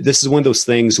 this is one of those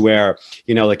things where,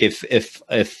 like if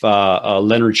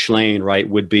Leonard Shlain, right,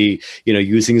 would be,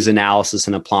 using his analysis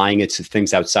and applying it to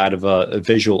things outside of a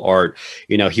visual art,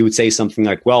 he would say something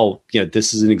like, well,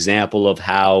 this is an example of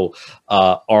how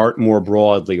art more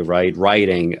broadly, right,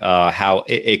 writing, how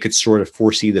it could sort of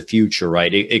foresee the future,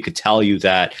 right? It could tell you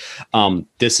that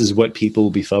this is what people will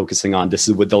be focusing on, this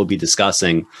is what they'll be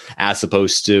discussing, as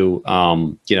opposed to,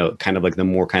 kind of like the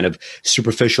more kind of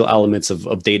superficial elements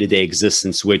of day-to-day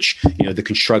existence, which, the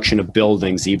construction of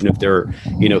buildings, even if they're,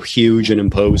 huge and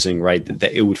imposing, right,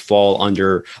 that it would fall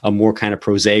under a more kind of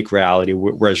prosaic reality,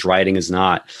 whereas writing is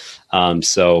not.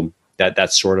 So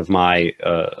that's sort of my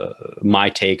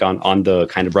take on the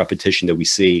kind of repetition that we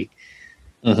see.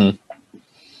 Mm-hmm.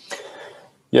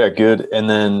 Yeah, good. And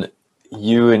then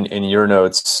you in your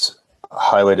notes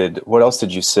highlighted, what else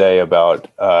did you say about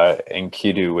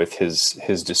Enkidu with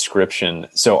his description?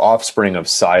 So offspring of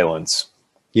silence.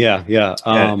 Yeah.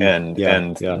 And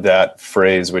that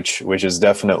phrase, which is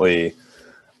definitely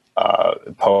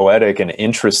poetic and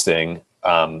interesting.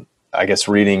 I guess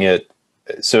reading it,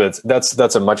 so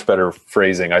that's a much better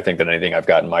phrasing, I think, than anything I've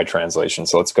got in my translation.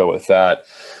 So let's go with that.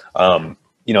 I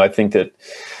think that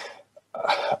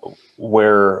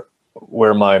where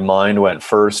my mind went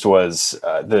first was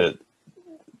the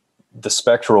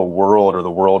spectral world, or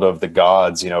the world of the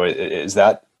gods. Is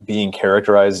that being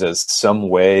characterized as some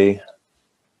way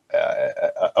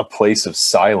a place of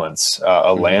silence,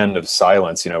 a land of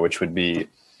silence? Which would be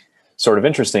sort of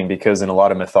interesting, because in a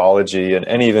lot of mythology,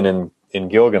 and even in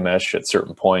Gilgamesh at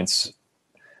certain points,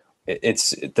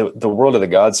 it's the world of the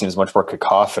gods seems much more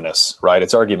cacophonous, right?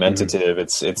 It's argumentative,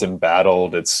 it's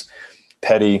embattled, it's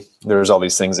petty. There's all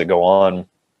these things that go on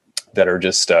that are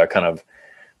just kind of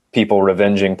people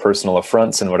revenging personal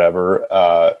affronts and whatever.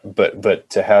 But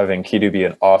to have Enkidu be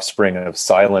an offspring of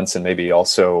silence, and maybe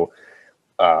also,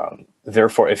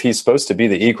 therefore, if he's supposed to be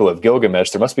the equal of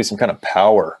Gilgamesh, there must be some kind of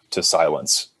power to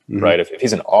silence, right? If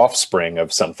he's an offspring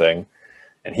of something,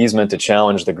 and he's meant to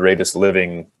challenge the greatest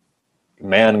living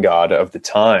man god of the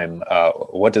time,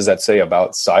 what does that say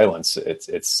about silence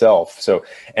itself? So,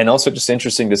 and also just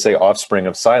interesting to say offspring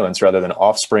of silence rather than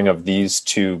offspring of these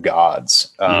two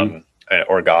gods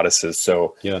or goddesses.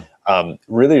 So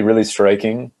really, really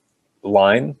striking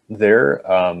line there.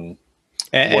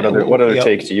 What other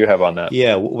takes do you have on that?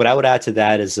 Yeah, what I would add to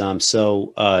that is,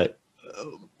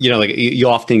 like you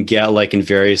often get, like, in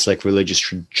various like religious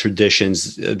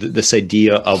traditions, this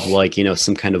idea of, like,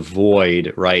 some kind of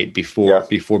void, right,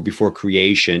 before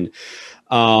creation.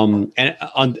 And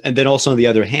then also on the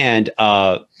other hand,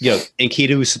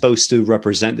 Enkidu is supposed to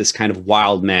represent this kind of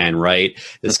wild man, right?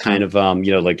 This kind of,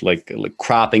 like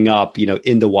cropping up,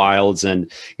 in the wilds, and,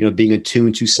 being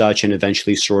attuned to such, and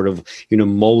eventually sort of,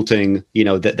 molting,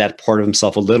 that part of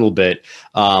himself a little bit,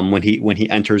 when he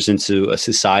enters into a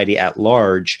society at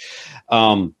large.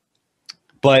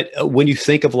 But when you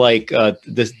think of, like,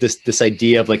 this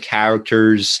idea of, like,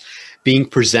 characters being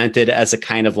presented as a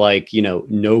kind of, like,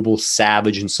 noble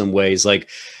savage in some ways, like,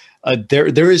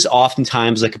 there is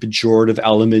oftentimes, like, a pejorative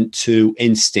element to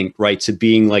instinct, right? To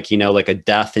being, like, like a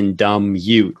deaf and dumb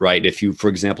mute, right? If you, for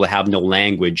example, have no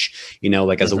language,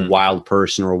 like as a wild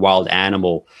person or a wild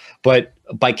animal. But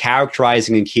by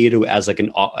characterizing Enkidu as, like,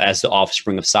 as the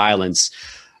offspring of silence,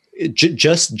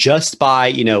 just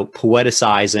by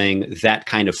poeticizing that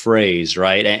kind of phrase,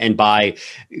 right, and by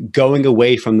going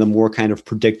away from the more kind of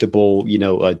predictable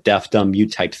deaf, dumb,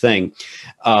 mute type thing,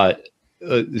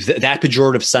 that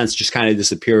pejorative sense just kind of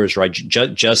disappears, right?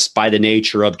 Just by the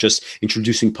nature of just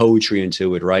introducing poetry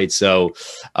into it, right? So,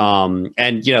 and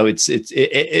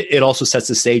it also sets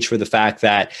the stage for the fact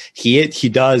that he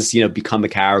does become a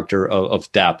character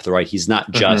of depth, right? He's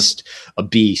not just a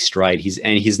beast, right?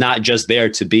 He's not just there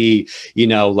to be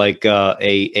like a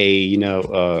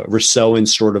Rousseauan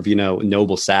sort of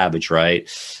noble savage, right?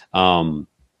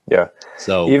 Yeah.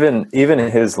 So even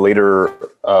in his later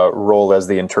role as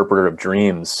the interpreter of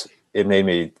dreams, it made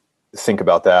me think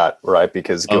about that, right?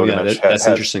 Because Gilgamesh that's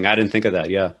interesting. I didn't think of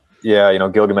that. Yeah. Yeah,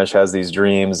 Gilgamesh has these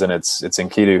dreams, and it's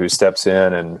Enkidu who steps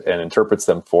in and interprets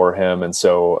them for him. And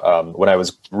so when I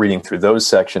was reading through those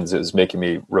sections, it was making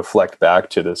me reflect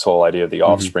back to this whole idea of the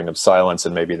offspring of silence,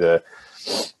 and maybe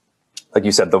like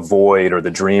you said, the void or the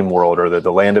dream world or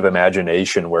the land of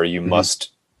imagination, where you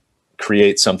must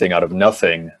create something out of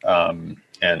nothing.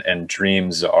 And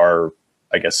dreams are,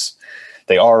 I guess,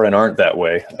 they are and aren't that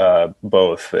way.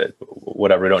 Both,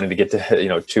 whatever. We don't need to get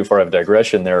to too far of a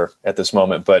digression there at this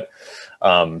moment. But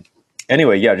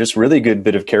anyway, yeah, just really good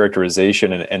bit of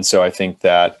characterization, and so I think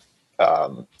that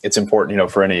it's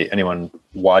important, for anyone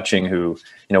watching who,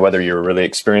 whether you're really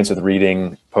experienced with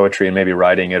reading poetry and maybe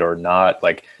writing it or not,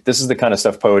 like this is the kind of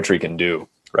stuff poetry can do,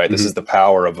 right? This is the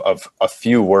power of a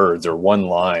few words or one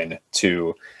line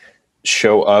to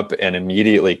show up and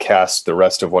immediately cast the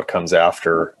rest of what comes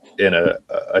after in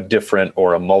a different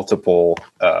or a multiple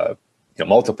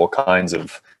kinds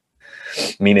of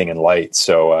meaning and light.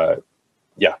 So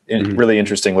really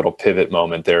interesting little pivot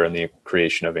moment there in the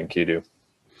creation of Enkidu.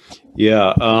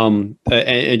 Yeah.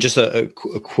 And just a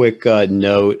quick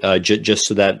note, just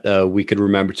so that we could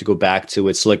remember to go back to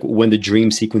it. So like when the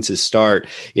dream sequences start,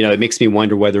 it makes me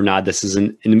wonder whether or not this is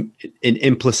an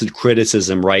implicit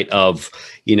criticism, right, of,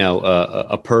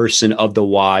 a person of the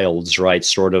wilds, right,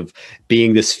 sort of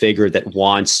being this figure that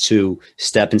wants to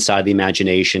step inside the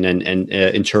imagination and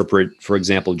interpret, for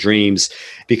example, dreams,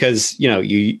 because,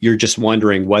 you're just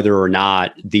wondering whether or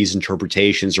not these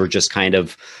interpretations are just kind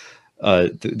of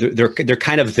they're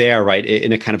kind of there, right,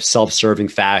 in a kind of self-serving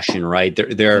fashion, right?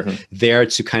 They're there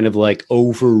to kind of like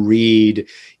overread,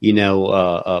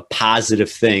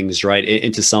 positive things, right,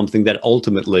 into something that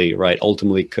ultimately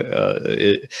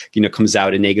comes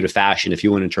out in negative fashion. If you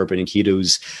want to interpret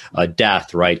Enkidu's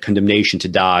death, right, condemnation to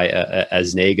die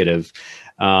as negative.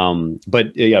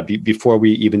 But before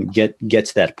we even get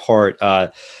to that part,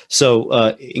 so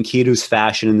Enkidu's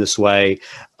fashioned in this way.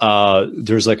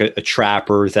 There's like a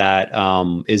trapper that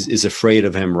is afraid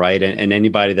of him, right? And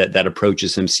anybody that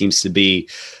approaches him seems to be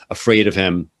afraid of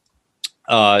him.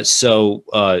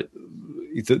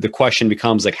 The question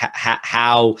becomes like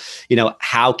how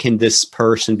can this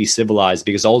person be civilized?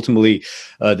 Because ultimately,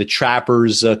 the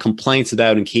trapper's complaints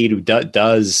about Enkidu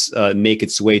does make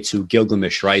its way to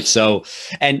Gilgamesh, right? So,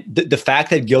 and the fact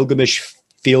that Gilgamesh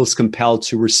feels compelled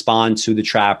to respond to the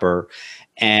trapper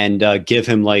and give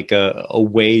him like a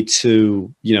way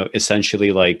to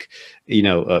essentially like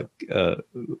either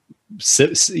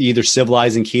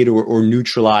civilize Enkidu or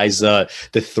neutralize the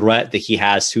threat that he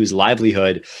has to his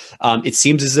livelihood. It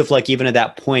seems as if like even at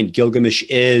that point, Gilgamesh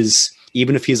is,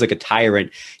 even if he's like a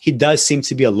tyrant, he does seem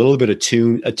to be a little bit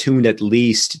attuned at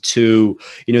least to,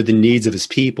 the needs of his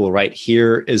people, right?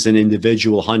 Here is an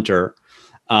individual hunter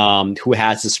who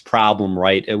has this problem,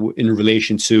 right, in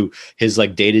relation to his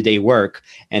like day-to-day work.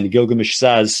 And Gilgamesh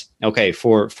says, okay,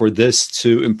 for this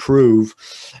to improve,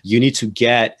 you need to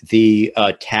get the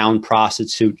town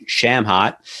prostitute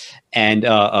Shamhat and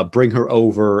bring her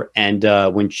over. And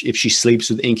if she sleeps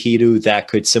with Enkidu, that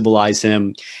could civilize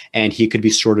him, and he could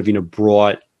be sort of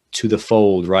brought to the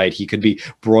fold, right? He could be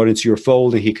brought into your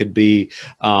fold, and he could be,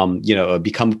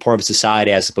 become a part of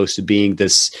society, as opposed to being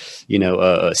this,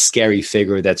 a scary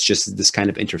figure that's just this kind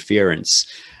of interference.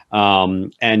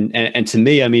 And to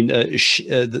me, I mean,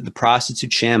 the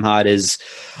prostitute Shamhat is,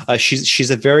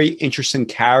 she's a very interesting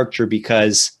character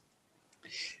because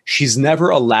she's never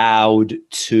allowed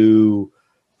to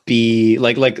be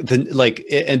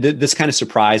and this kind of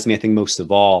surprised me, I think, most of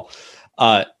all.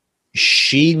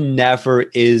 She never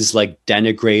is like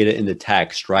denigrated in the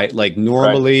text, right? Like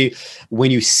normally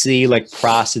when you see like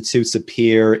prostitutes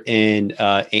appear in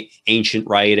ancient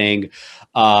writing,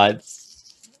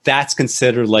 that's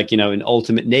considered like, an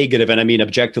ultimate negative. And I mean,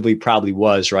 objectively probably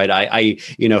was, right? I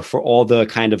for all the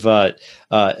kind of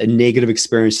negative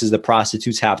experiences that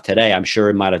prostitutes have today, I'm sure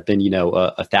it might have been,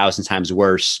 1,000 times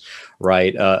worse,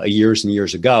 right? Years and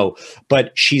years ago.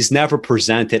 But she's never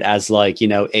presented as like,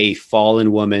 a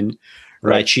fallen woman,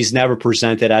 right? She's never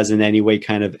presented as in any way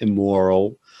kind of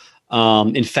immoral.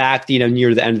 In fact,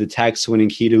 near the end of the text, when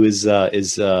Enkidu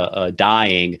is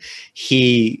dying,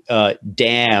 he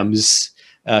damns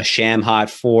Shamhat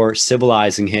for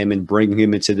civilizing him and bringing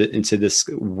him into this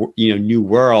new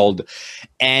world,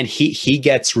 and he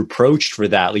gets reproached for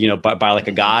that, by like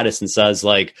a goddess, and says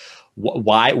like,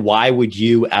 why would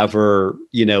you ever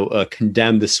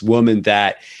condemn this woman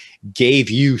that gave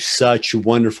you such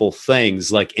wonderful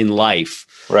things like in life.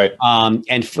 Right.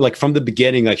 And from the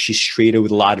beginning, like she's treated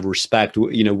with a lot of respect,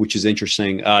 which is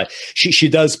interesting. She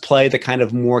does play the kind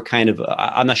of more kind of,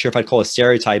 I'm not sure if I'd call it a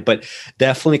stereotype, but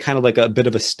definitely kind of like a bit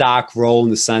of a stock role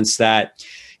in the sense that,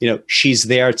 she's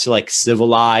there to like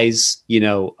civilize,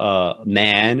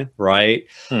 man, right?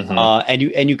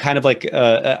 Mm-hmm. And you kind of like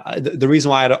the reason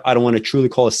why I don't want to truly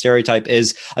call it a stereotype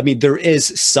is, I mean, there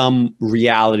is some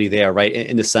reality there, right?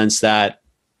 In the sense that,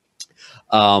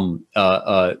 one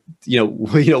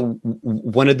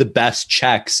of the best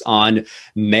checks on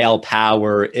male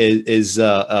power is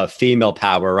female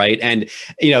power, right? And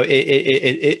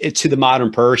it to the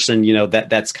modern person,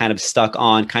 that's kind of stuck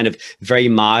on kind of very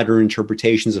modern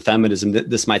interpretations of feminism.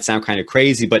 This might sound kind of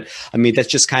crazy, but I mean that's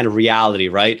just kind of reality,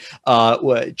 right?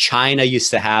 China used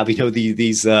to have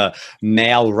these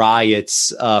male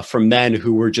riots from men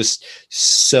who were just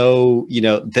so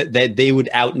that they would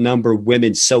outnumber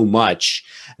women so much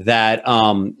that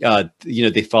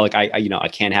they felt like I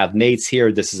can't have mates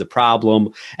here. This is a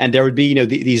problem, and there would be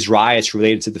these riots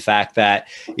related to the fact that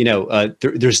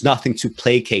there's nothing to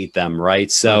placate them,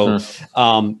 right? So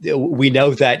we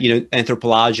know that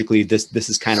anthropologically this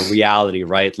is kind of reality,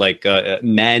 right? Like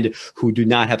men who do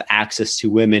not have access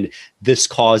to women, this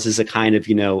causes a kind of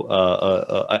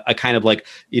a kind of like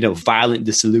violent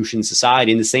dissolution in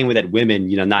society. In the same way that women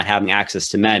not having access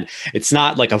to men, it's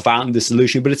not like a violent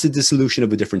dissolution, but it's a dissolution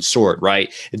of a different sort,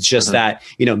 right? It's just that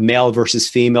male versus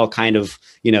female kind of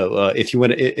if you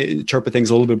want to interpret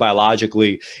things a little bit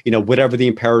biologically, whatever the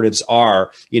imperatives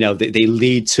are, they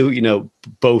lead to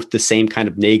both the same kind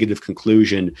of negative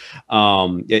conclusion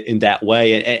in that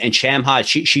way. And Shamhat,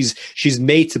 she's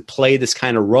made to play this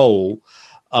kind of role.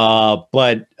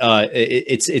 But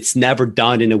it's never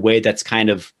done in a way that's kind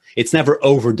of, it's never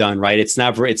overdone, right? It's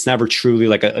never truly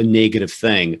like a negative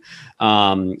thing.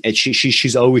 And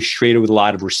she's always treated with a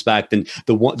lot of respect. And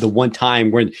the one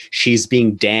time when she's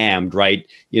being damned, right?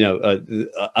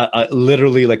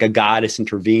 Literally like a goddess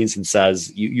intervenes and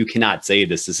says, you cannot say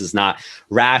this. This is not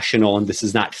rational and this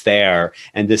is not fair.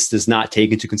 And this does not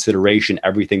take into consideration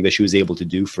everything that she was able to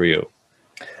do for you.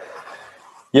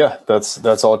 Yeah,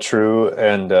 that's all true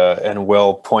and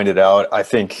well pointed out. I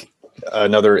think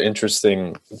another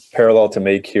interesting parallel to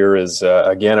make here is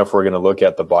again, if we're going to look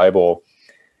at the Bible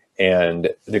and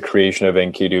the creation of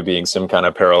Enkidu being some kind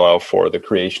of parallel for the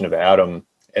creation of Adam,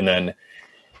 and then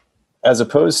as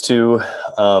opposed to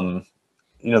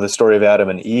the story of Adam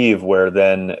and Eve, where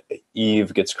then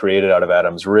Eve gets created out of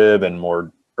Adam's rib and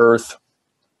more earth.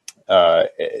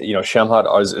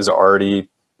 Shamhat is already.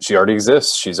 She already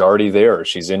exists. She's already there.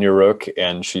 She's in Uruk,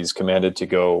 and she's commanded to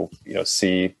go,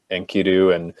 see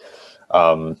Enkidu and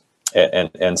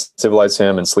civilize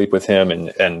him and sleep with him.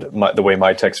 And the way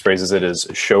my text phrases it is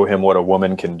show him what a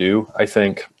woman can do, I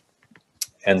think.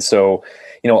 And so,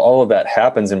 all of that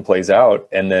happens and plays out.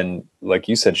 And then, like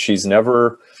you said, she's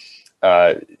never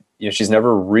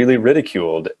really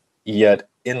ridiculed. Yet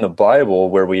in the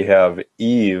Bible, where we have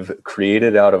Eve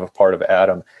created out of a part of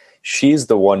Adam, she's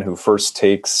the one who first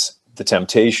takes the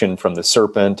temptation from the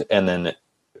serpent, and then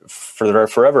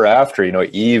forever after,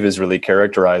 Eve is really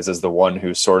characterized as the one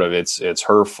who sort of it's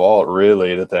her fault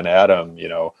really that then Adam,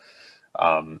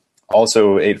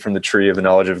 also ate from the tree of the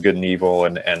knowledge of good and evil,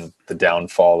 and the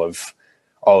downfall of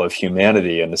all of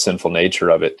humanity and the sinful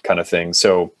nature of it, kind of thing.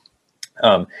 So,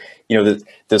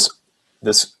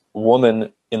 this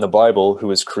woman in the Bible who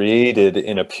was created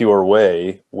in a pure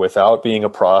way without being a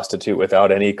prostitute,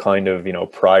 without any kind of,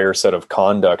 prior set of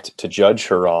conduct to judge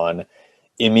her on,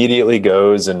 immediately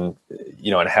goes and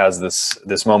has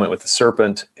this moment with the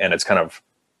serpent, and it's kind of,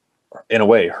 in a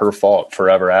way, her fault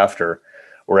forever after.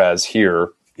 Whereas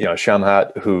here,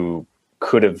 Shamhat, who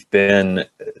could have been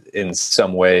in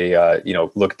some way,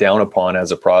 looked down upon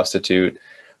as a prostitute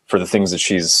for the things that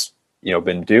she's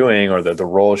been doing, or the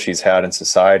role she's had in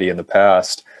society in the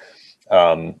past,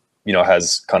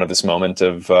 has kind of this moment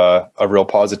of a real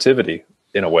positivity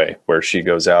in a way, where she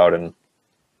goes out and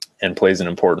plays an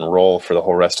important role for the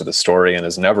whole rest of the story and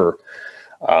is never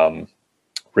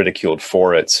ridiculed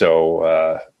for it.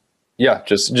 So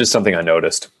just something I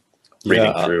noticed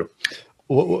reading through.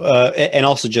 And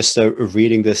also just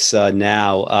reading this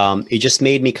now, it just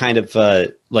made me kind of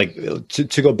like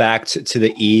to go back to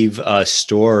the Eve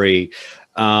story.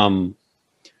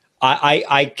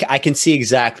 I can see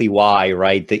exactly why,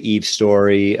 right? The Eve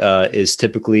story is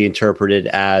typically interpreted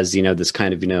as, this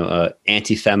kind of,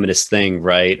 anti-feminist thing,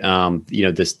 right?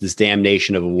 This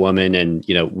damnation of a woman and,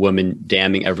 woman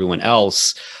damning everyone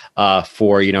else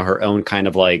for, her own kind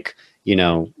of like,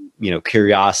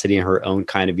 curiosity and her own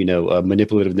kind of,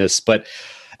 manipulativeness. But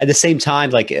at the same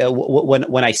time, like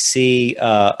when I see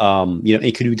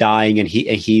Enkidu dying and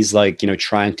he's like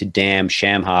trying to damn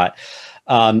Shamhat,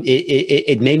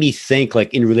 it made me think,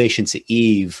 like, in relation to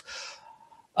Eve,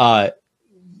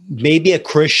 maybe a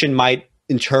Christian might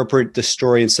interpret the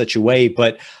story in such a way,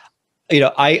 but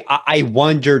I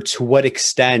wonder to what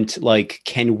extent, like,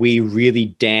 can we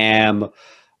really damn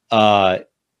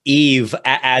Eve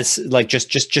as like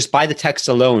just by the text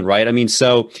alone, right? I mean,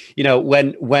 so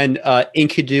when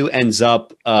Enkidu ends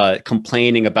up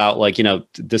complaining about, like,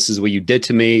 this is what you did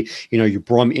to me, you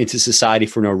brought me into society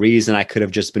for no reason. I could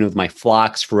have just been with my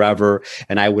flocks forever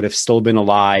and I would have still been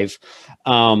alive.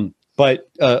 But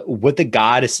what the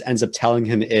goddess ends up telling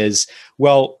him is,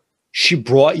 well, she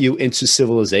brought you into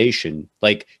civilization,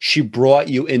 like she brought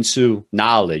you into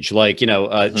knowledge, like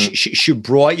she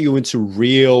brought you into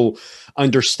real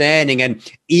understanding. And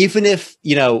even if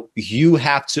you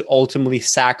have to ultimately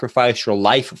sacrifice your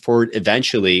life for it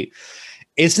eventually,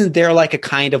 isn't there like a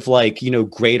kind of like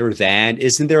greater than,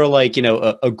 isn't there like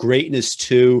a greatness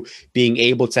to being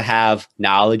able to have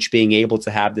knowledge, being able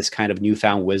to have this kind of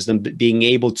newfound wisdom, being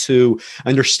able to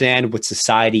understand what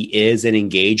society is and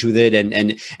engage with it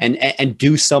and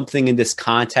do something in this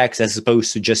context, as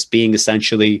opposed to just being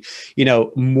essentially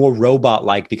more robot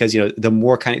like? Because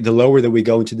the lower that we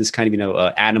go into this kind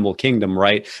of animal kingdom,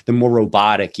 right, the more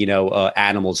robotic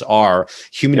animals are.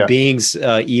 Human beings,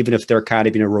 even if they're kind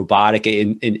of robotic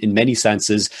in many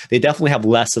senses, they definitely have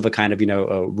less of a kind of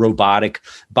a robotic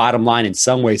bottom line, in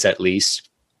some ways at least.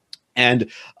 And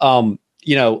I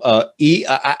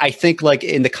think, like,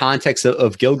 in the context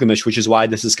of Gilgamesh, which is why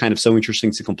this is kind of so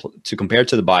interesting to compare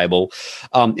to the Bible,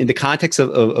 in the context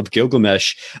of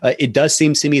Gilgamesh, it does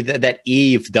seem to me that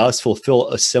Eve does fulfill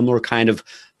a similar kind of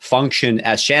function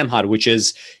as Shamhat, which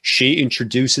is she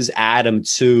introduces Adam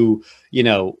to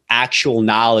actual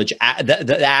knowledge,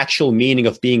 the actual meaning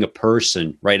of being a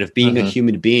person, right? Of being a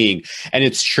human being. And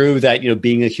it's true that,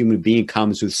 being a human being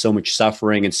comes with so much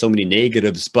suffering and so many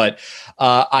negatives. But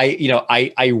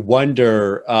I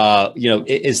wonder,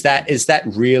 is that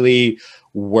really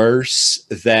worse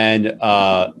than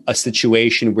a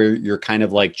situation where you're kind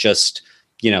of like just,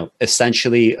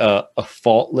 essentially a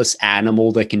faultless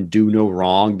animal that can do no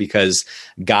wrong because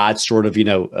God sort of,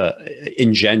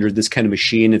 engendered this kind of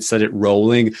machine and set it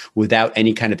rolling without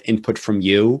any kind of input from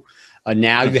you?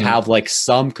 Now you have like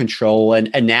some control,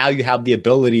 and now you have the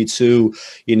ability to,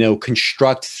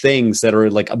 construct things that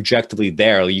are like objectively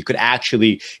there. You could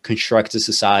actually construct a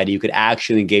society. You could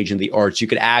actually engage in the arts. You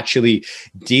could actually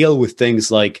deal with things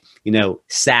like,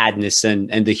 sadness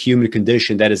and the human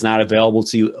condition that is not available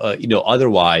to you,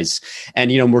 otherwise.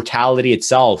 And, mortality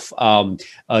itself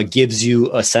gives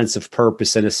you a sense of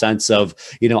purpose and a sense of,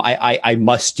 I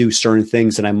must do certain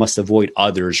things and I must avoid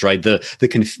others, right?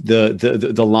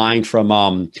 The line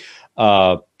from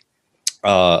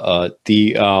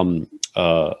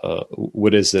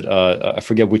what is it? I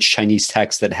forget which Chinese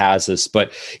text that has this,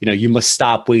 but you must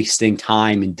stop wasting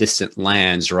time in distant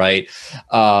lands, right?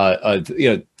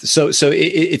 So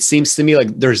it seems to me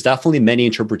like there's definitely many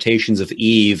interpretations of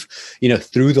Eve,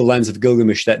 through the lens of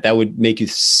Gilgamesh that would make it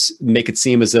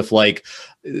seem as if like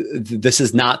this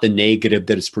is not the negative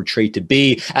that it's portrayed to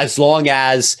be, as long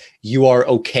as you are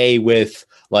okay with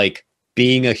like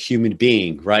being a human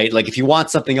being, right? Like if you want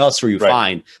something else for you,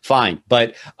 right, fine.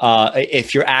 But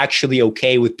if you're actually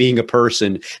okay with being a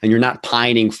person and you're not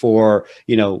pining for,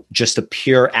 just a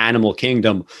pure animal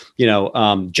kingdom,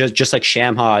 just like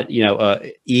Shamhat,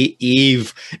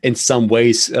 Eve in some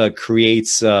ways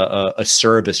creates a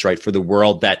service, right, for the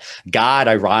world that God,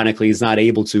 ironically, is not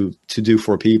able to do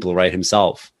for people, right,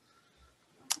 himself.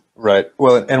 Right.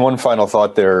 Well, and one final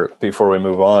thought there before we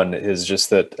move on is just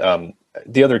that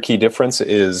the other key difference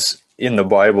is in the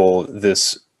Bible,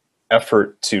 this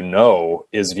effort to know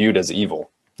is viewed as evil.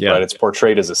 Yeah. Right? It's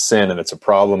portrayed as a sin and it's a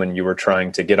problem, and you were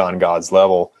trying to get on God's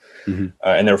level,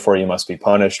 and therefore you must be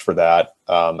punished for that.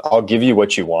 I'll give you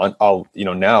what you want.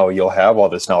 Now you'll have all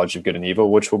this knowledge of good and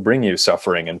evil, which will bring you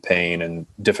suffering and pain and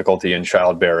difficulty in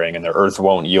childbearing, and the earth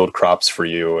won't yield crops for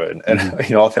you, and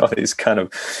all these kind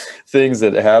of things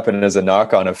that happen as a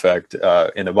knock-on effect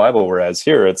in the Bible. Whereas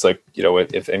here, it's like,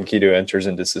 if Enkidu enters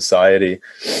into society,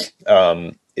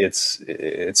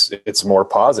 it's more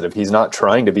positive. He's not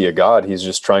trying to be a god. He's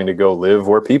just trying to go live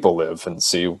where people live and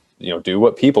see, do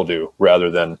what people do, rather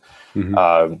than,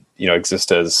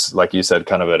 exist as, like you said,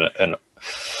 kind of an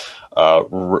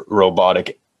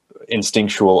robotic,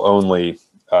 instinctual only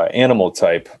animal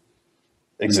type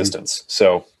existence.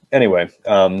 So anyway,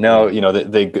 now,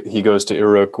 he goes to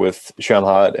Uruk with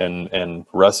Shamhat and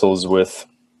wrestles with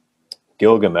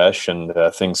Gilgamesh, and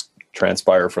things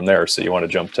transpire from there. So you want to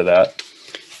jump to that?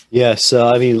 Yeah. So,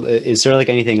 I mean, is there like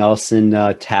anything else in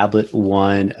tablet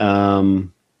one?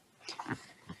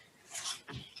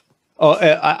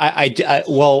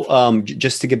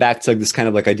 Just to get back to like this kind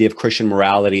of like idea of Christian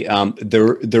morality,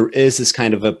 there is this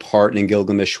kind of a part in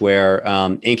Gilgamesh where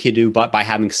Enkidu, by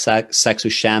having sex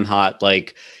with Shamhat,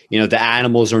 like, you know, the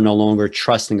animals are no longer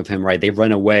trusting of him, right? They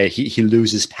run away. He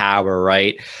loses power,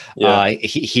 right? Yeah.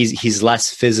 He's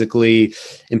less physically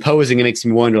imposing. It makes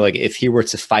me wonder, like, if he were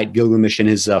to fight Gilgamesh in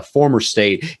his former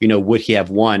state, you know, would he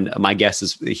have won? My guess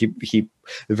is he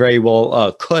very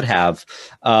well could have,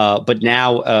 but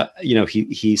now you know,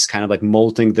 he's kind of like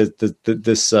molting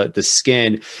the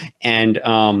skin, and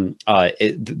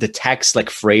the text like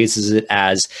phrases it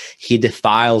as he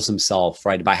defiles himself,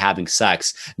 right, by having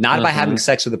sex, not by having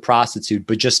sex with a prostitute,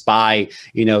 but just by,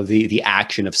 you know, the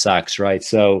action of sex, right?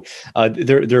 So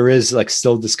there is like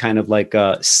still this kind of like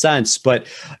sense, but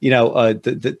you know,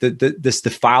 this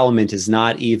defilement is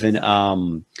not even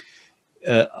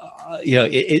you know,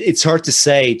 it's hard to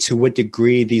say to what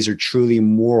degree these are truly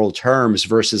moral terms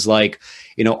versus like,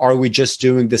 you know, are we just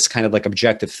doing this kind of like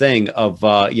objective thing of,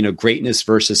 you know, greatness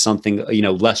versus something, you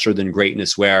know, lesser than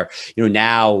greatness, where, you know,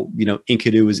 now, you know,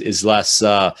 Enkidu is less,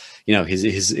 you know,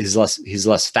 he's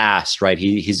less fast, right?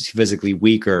 He's physically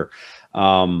weaker.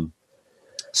 And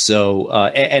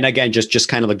again, just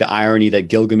kind of like the irony that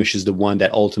Gilgamesh is the one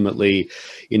that ultimately,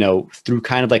 you know, through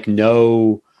kind of like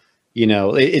no, you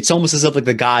know, it's almost as if like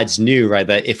the gods knew, right,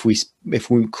 that if we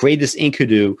create this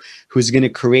Enkidu who's going to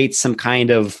create some kind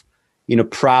of, you know,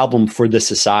 problem for the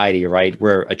society, right,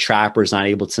 where a trapper is not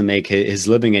able to make his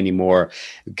living anymore,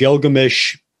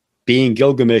 Gilgamesh, being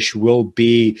Gilgamesh, will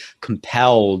be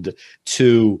compelled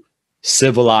to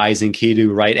civilize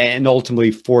Enkidu, right, and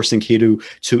ultimately force Enkidu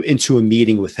into a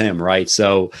meeting with him, right?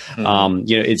 So, you know,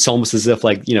 it's almost as if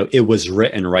like, you know, it was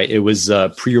written, right? It was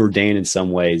preordained in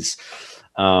some ways.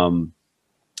 And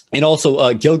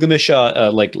also Gilgamesh,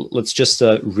 like, let's just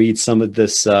read some of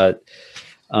this stuff.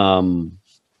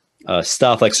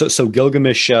 Like, so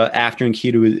Gilgamesh, after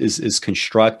Enkidu is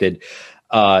constructed,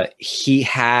 he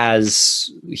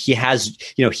has,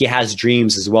 you know, he has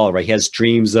dreams as well, right? He has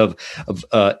dreams of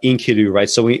Enkidu, right?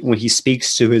 So when he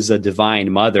speaks to his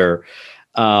divine mother,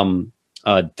 this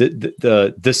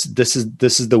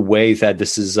is the way that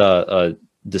this is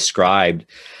described.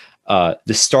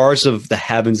 The stars of the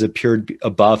heavens appeared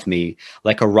above me.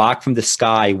 Like a rock from the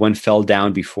sky, one fell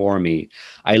down before me.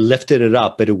 I lifted it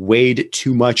up, but it weighed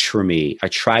too much for me. I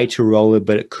tried to roll it,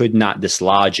 but it could not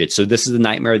dislodge it. So this is the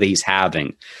nightmare that he's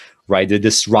having, right? That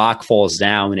this rock falls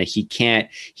down and he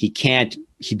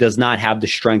does not have the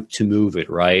strength to move it,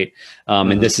 right?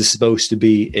 And this is supposed to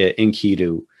be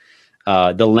Enkidu.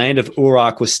 The land of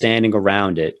Uruk was standing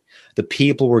around it. The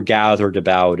people were gathered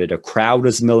about it. A crowd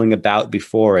was milling about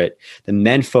before it. The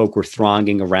menfolk were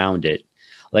thronging around it.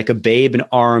 Like a babe in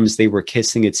arms, they were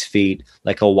kissing its feet.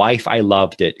 Like a wife, I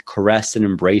loved it, caressed and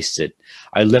embraced it.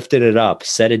 I lifted it up,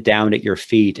 set it down at your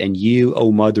feet, and you, O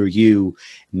mother, you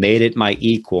made it my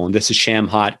equal. And this is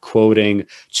Shamhat quoting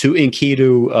to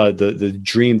Enkidu the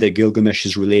dream that Gilgamesh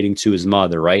is relating to his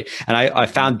mother, right? And I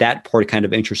found that part kind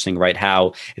of interesting, right?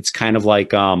 How it's kind of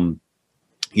like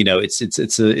you know, it's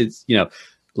you know,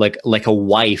 like a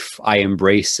wife, I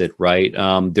embrace it, right?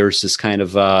 There's this kind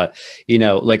of you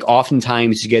know, like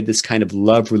oftentimes you get this kind of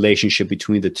love relationship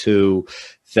between the two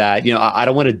that, you know, I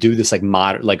don't want to do this like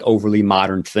modern, like overly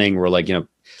modern thing where, like, you know,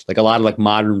 like a lot of like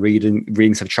modern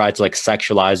readings have tried to like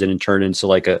sexualize it and turn it into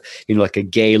like a, you know, like a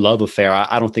gay love affair.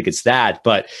 I don't think it's that,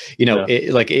 but you know,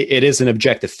 it is an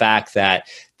objective fact that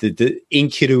the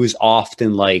Enkidu is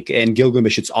often like, and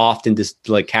Gilgamesh, it's often just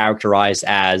like characterized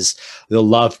as the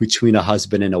love between a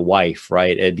husband and a wife,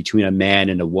 right? And between a man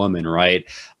and a woman, right?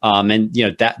 And you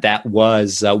know, that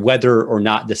was whether or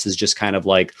not this is just kind of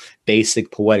like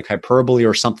basic poetic hyperbole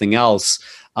or something else.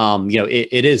 You know,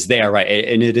 it is there, right?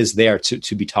 And it is there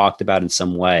to be talked about in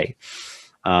some way.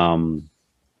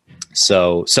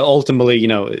 So ultimately, you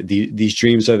know, these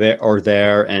dreams are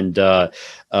there, and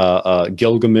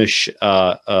Gilgamesh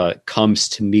comes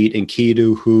to meet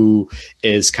Enkidu, who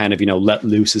is kind of, you know, let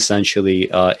loose essentially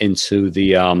into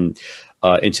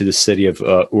the city of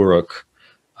Uruk.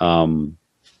 I'm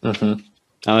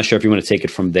not sure if you want to take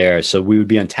it from there. So we would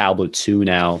be on tablet 2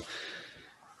 now.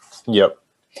 Yep.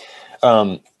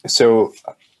 So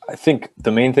I think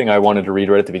the main thing I wanted to read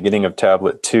right at the beginning of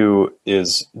tablet 2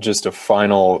 is just a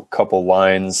final couple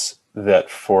lines that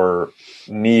for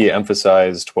me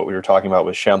emphasized what we were talking about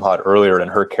with Shamhat earlier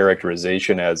and her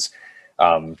characterization as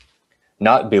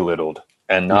not belittled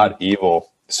and not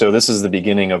evil. So this is the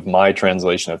beginning of my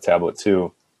translation of tablet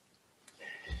 2.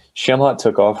 Shamhat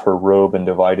took off her robe and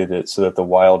divided it so that the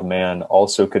wild man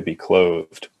also could be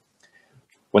clothed.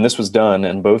 When this was done,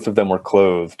 and both of them were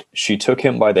clothed, she took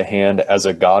him by the hand as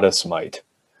a goddess might,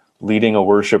 leading a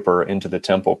worshiper into the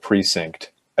temple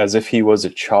precinct. As if he was a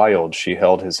child, she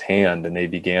held his hand, and they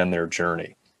began their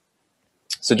journey.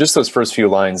 So just those first few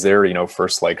lines there,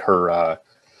 first like her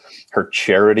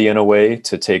charity in a way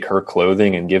to take her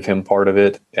clothing and give him part of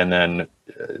it, and then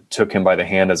took him by the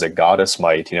hand as a goddess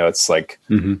might. It's like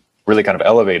really kind of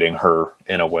elevating her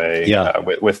in a way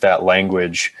with that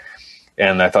language.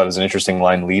 And I thought it was an interesting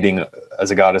line, leading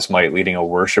as a goddess might, leading a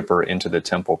worshiper into the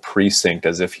temple precinct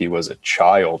as if he was a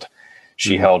child.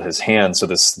 She held his hand. So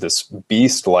this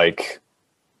beast-like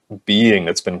being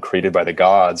that's been created by the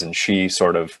gods, and she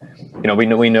sort of,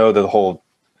 we know that the whole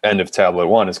end of Tablet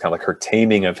 1 is kind of like her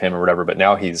taming of him or whatever, but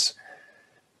now he's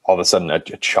all of a sudden a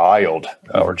child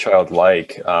or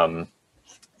childlike, and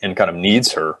kind of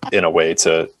needs her in a way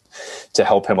to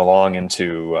help him along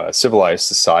into civilized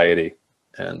society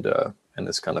and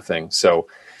this kind of thing. So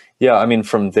yeah, I mean,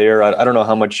 from there, I don't know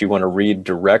how much you want to read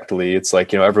directly. It's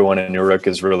like, everyone in Uruk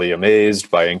is really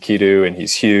amazed by Enkidu, and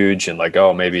he's huge, and like,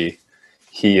 oh, maybe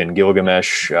he and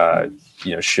Gilgamesh,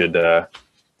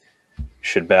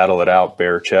 should battle it out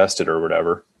bare-chested or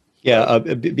whatever. Yeah.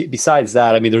 Besides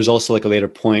that, I mean, there's also like a later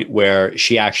point where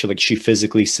she actually, she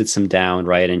physically sits him down,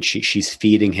 right, and she's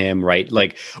feeding him, right,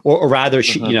 like, or rather,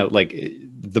 she, like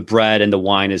the bread and the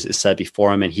wine is set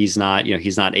before him, and he's not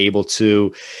able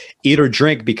to eat or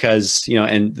drink because,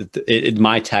 and in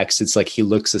my text, it's like he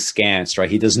looks askance, right?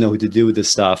 He doesn't know what to do with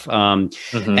this stuff. And,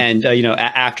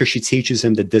 after she teaches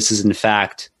him that this is in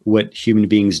fact what human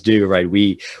beings do, right?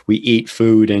 We eat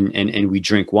food and we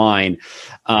drink wine.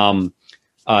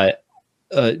 Near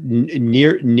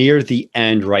the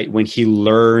end, right, when he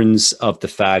learns of the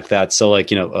fact that, so like,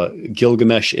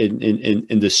 Gilgamesh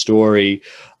in the story,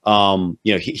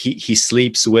 he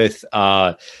sleeps with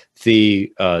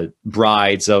the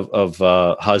brides of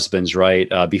husbands,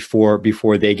 right,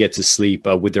 before they get to sleep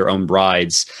with their own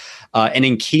brides, and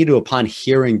Enkidu, upon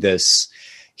hearing this,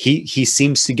 he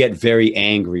seems to get very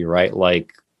angry, right,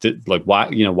 like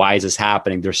why is this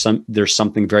happening? There's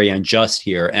something very unjust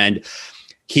here, and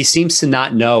he seems to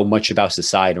not know much about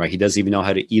society, right? He doesn't even know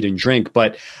how to eat and drink,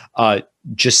 but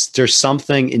just there's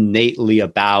something innately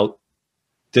about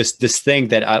this thing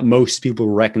that most people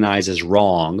recognize as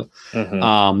wrong,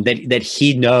 that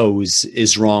he knows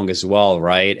is wrong as well,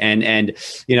 right? And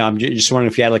I'm just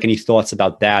wondering if you had like any thoughts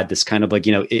about that. This kind of like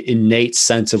innate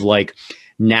sense of like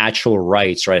natural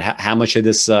rights, right? How much of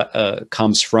this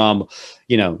comes from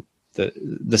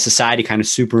the society kind of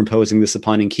superimposing this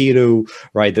upon Enkidu,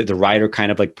 right? The writer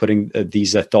kind of like putting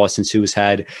these thoughts into his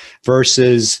head,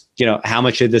 versus, how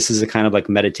much of this is a kind of like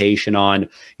meditation on,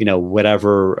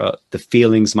 whatever the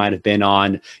feelings might have been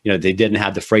on, they didn't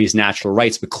have the phrase natural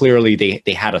rights, but clearly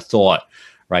they had a thought,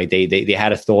 right? They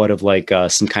had a thought of like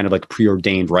some kind of like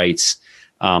preordained rights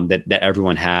that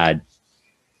everyone had.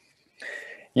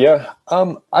 Yeah,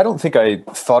 I don't think I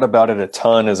thought about it a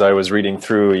ton as I was reading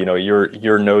through.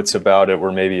 Your notes about it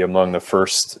were maybe among the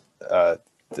first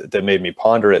that made me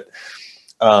ponder it.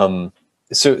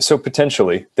 So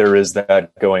potentially there is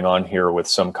that going on here with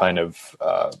some kind of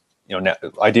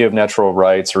idea of natural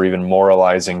rights, or even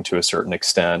moralizing to a certain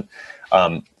extent.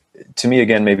 To me,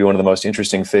 again, maybe one of the most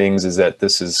interesting things is that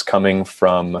this is coming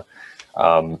from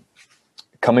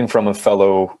a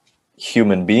fellow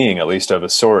human being, at least of a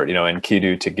sort.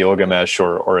 Enkidu to Gilgamesh,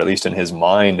 or at least in his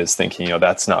mind, is thinking,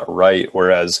 that's not right.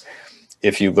 Whereas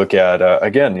if you look at,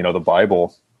 again, the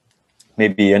Bible,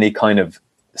 maybe any kind of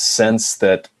sense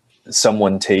that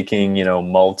someone taking,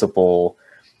 multiple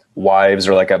wives,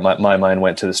 or like my mind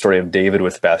went to the story of David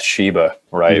with Bathsheba,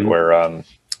 right? Where,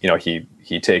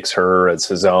 he takes her as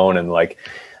his own, and like,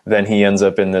 then he ends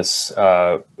up in this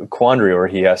quandary where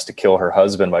he has to kill her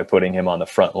husband by putting him on the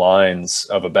front lines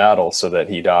of a battle so that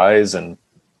he dies, and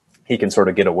he can sort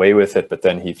of get away with it, but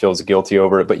then he feels guilty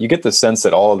over it. But you get the sense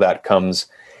that all of that comes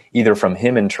either from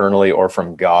him internally or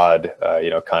from God,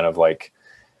 kind of like,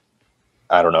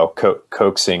 I don't know,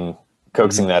 coaxing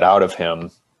that out of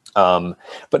him.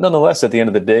 But nonetheless, at the end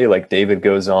of the day, like, David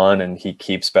goes on and he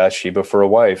keeps Bathsheba for a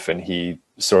wife, and he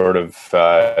sort of,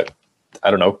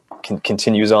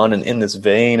 continues on in this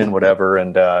vein and whatever.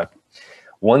 And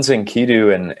once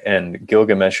Enkidu and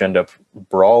Gilgamesh end up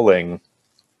brawling,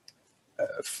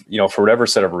 for whatever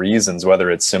set of reasons, whether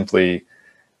it's simply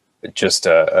just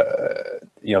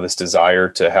this desire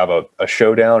to have a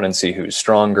showdown and see who's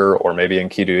stronger, or maybe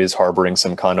Enkidu is harboring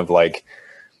some kind of like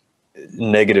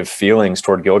negative feelings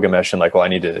toward Gilgamesh, and like, well, I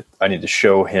need to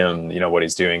show him, what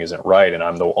he's doing isn't right, and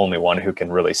I'm the only one who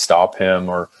can really stop him,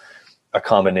 or a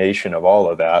combination of all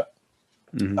of that.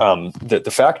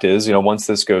 The fact is, once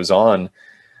this goes on,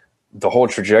 the whole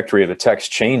trajectory of the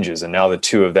text changes, and now the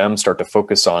two of them start to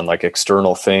focus on like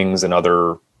external things and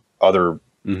other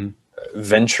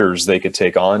ventures they could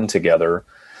take on together.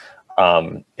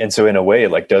 And so in a way,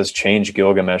 it like does change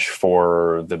Gilgamesh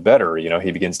for the better.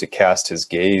 He begins to cast his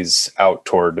gaze out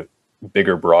toward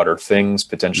bigger, broader things.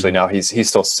 Potentially now he's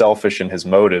still selfish in his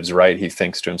motives, right? He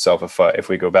thinks to himself, if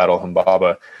we go battle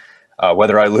Humbaba,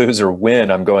 whether I lose or win,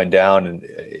 I'm going down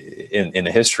in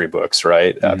the history books,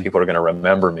 right? People are going to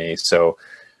remember me. So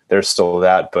there's still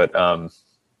that, but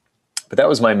that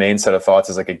was my main set of thoughts.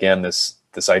 Is like, again, this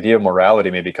idea of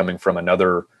morality maybe coming from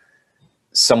another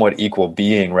somewhat equal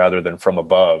being rather than from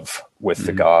above with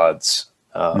the gods.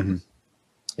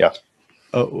 Yeah.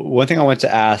 One thing I want to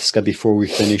ask before we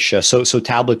finish. So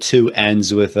Tablet 2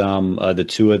 ends with the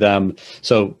two of them.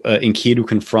 So Enkidu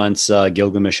confronts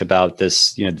Gilgamesh about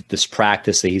this, this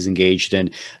practice that he's engaged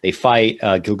in. They fight.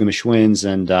 Gilgamesh wins,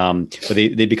 and but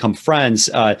they become friends.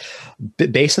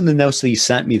 Based on the notes that you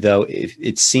sent me, though,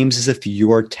 it seems as if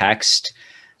your text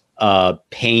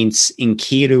paints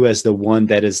Enkidu as the one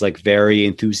that is like very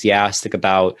enthusiastic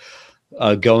about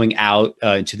going out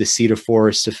into the cedar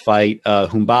forest to fight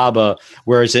Humbaba,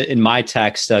 whereas in my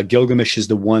text, Gilgamesh is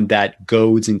the one that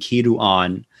goads Enkidu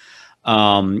on,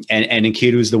 and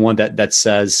Enkidu is the one that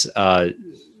says,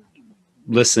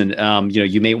 "Listen,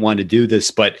 you may want to do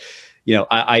this, but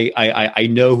I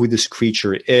know who this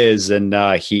creature is, and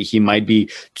he might be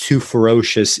too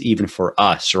ferocious even for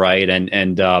us, right?"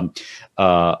 And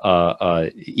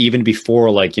even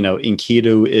before, like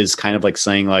Enkidu is kind of like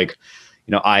saying like,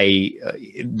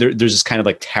 there's this kind of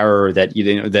like terror that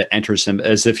that enters him,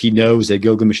 as if he knows that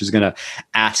Gilgamesh is going to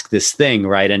ask this thing,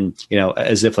 right? And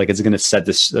as if like it's going to set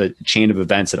this chain of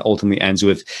events that ultimately ends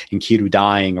with Enkidu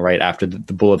dying right after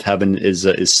the bull of heaven is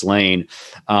slain.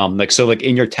 So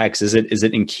in your text, is it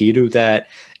Enkidu that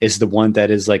is the one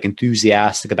that is like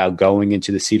enthusiastic about going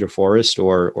into the cedar forest,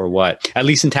 or what? At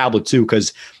least in Tablet 2,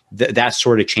 because that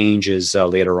sort of changes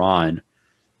later on.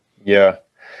 Yeah.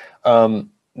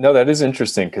 No, that is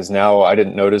interesting, because now I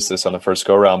didn't notice this on the first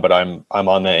go round, but I'm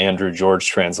on the Andrew George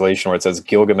translation where it says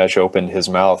Gilgamesh opened his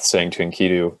mouth saying to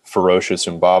Enkidu, "Ferocious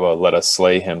Humbaba, let us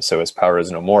slay him so his power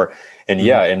is no more." And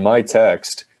yeah, in my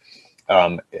text,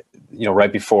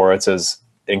 right before it says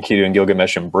Enkidu and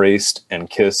Gilgamesh embraced and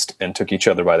kissed and took each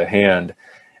other by the hand,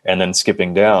 and then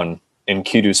skipping down,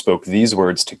 Enkidu spoke these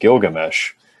words to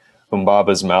Gilgamesh: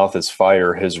 "Humbaba's mouth is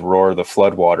fire, his roar the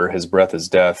floodwater, his breath is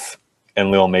death.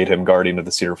 Enlil made him guardian of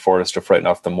the cedar forest to frighten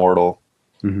off the mortal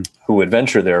who would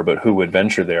venture there, but who would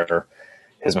venture there?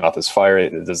 His mouth is fire."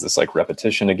 It does this like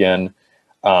repetition again.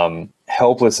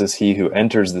 "Helpless is he who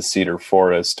enters the cedar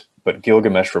forest, but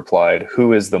Gilgamesh replied,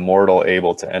 who is the mortal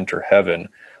able to enter heaven?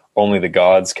 Only the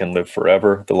gods can live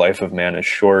forever. The life of man is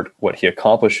short. What he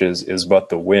accomplishes is but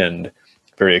the wind."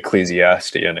 Very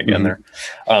Ecclesiastian again there.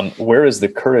 "Where is the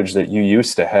courage that you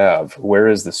used to have? Where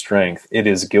is the strength? It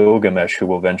is Gilgamesh who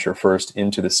will venture first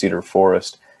into the cedar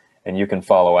forest, and you can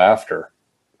follow after,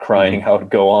 crying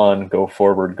out, 'Go on, go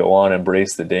forward, go on,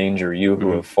 embrace the danger. You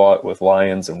who have fought with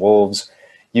lions and wolves,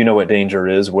 you know what danger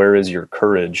is. Where is your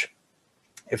courage?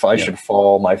 If I should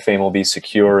fall, my fame will be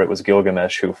secure. It was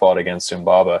Gilgamesh who fought against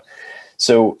Humbaba."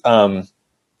 So,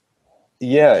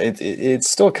 it's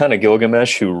still kind of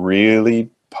Gilgamesh who really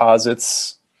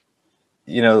posits,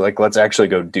 like, let's actually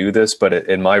go do this. But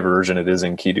in my version, it is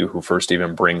Enkidu who first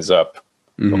even brings up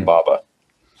Humbaba.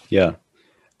 Yeah.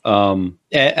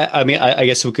 I mean, I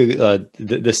guess we could,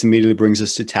 this immediately brings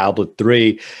us to Tablet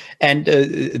 3. And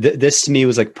this to me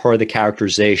was like part of the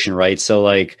characterization, right? So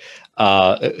like,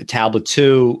 Tablet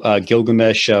 2,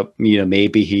 Gilgamesh,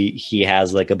 maybe he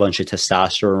has like a bunch of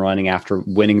testosterone running after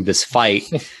winning this fight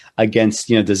against,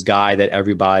 this guy that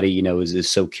everybody, is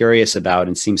so curious about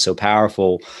and seems so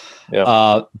powerful.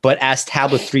 Yeah. But as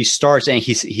Tablet 3 starts, and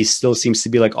he still seems to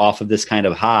be like off of this kind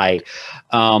of high,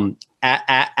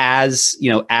 as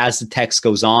the text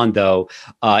goes on, though,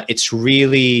 it's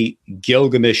really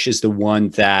Gilgamesh is the one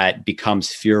that becomes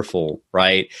fearful,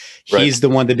 right? He's the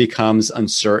one that becomes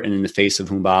uncertain in the face of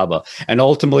Humbaba, and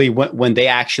ultimately, when they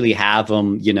actually have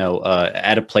him,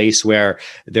 at a place where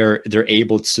they're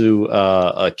able to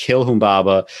kill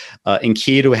Humbaba,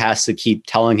 Enkidu has to keep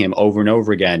telling him over and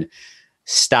over again,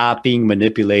 stop being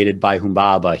manipulated by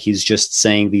Humbaba. He's just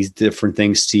saying these different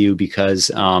things to you because,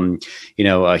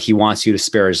 he wants you to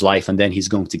spare his life, and then he's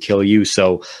going to kill you.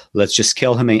 So let's just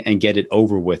kill him and get it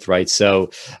over with. Right. So,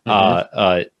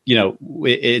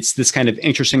 it's this kind of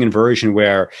interesting inversion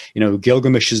where,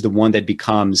 Gilgamesh is the one that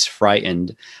becomes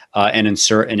frightened, and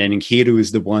Enkidu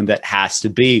is the one that has to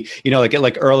be,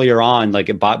 like earlier on, like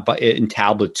in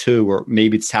tablet 2, or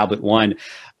maybe it's tablet 1,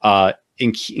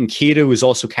 Enkidu is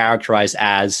also characterized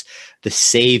as the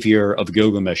savior of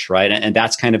Gilgamesh, right? And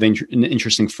that's kind of an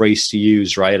interesting phrase to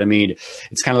use, right? I mean,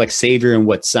 it's kind of like savior in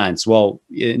what sense? Well,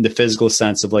 in the physical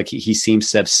sense of like he seems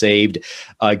to have saved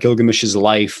Gilgamesh's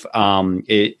life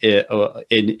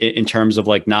in terms of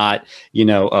like not,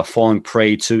 falling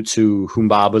prey to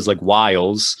Humbaba's like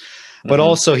wiles. But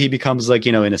also he becomes like,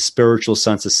 in a spiritual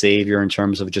sense, a savior in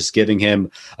terms of just giving him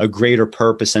a greater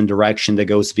purpose and direction that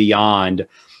goes beyond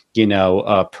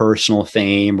personal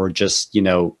fame or just,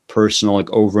 personal like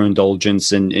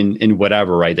overindulgence in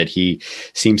whatever, right, that he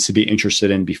seems to be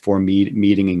interested in before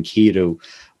meeting Enkidu.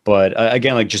 But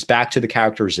again, like just back to the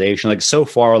characterization, like so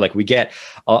far, like we get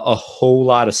a whole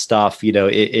lot of stuff,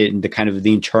 in the kind of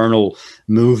the internal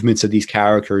movements of these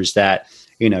characters that,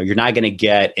 you're not going to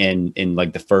get in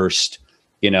like the first,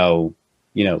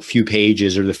 few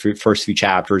pages or the first few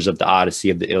chapters of the Odyssey,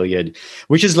 of the Iliad,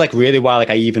 which is like really why, like,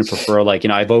 I even prefer, like,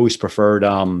 I've always preferred,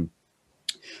 the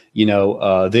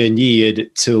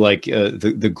Aeneid to like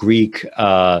the Greek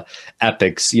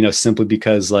epics, simply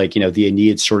because like, the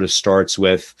Aeneid sort of starts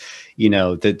with,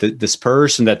 this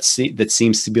person that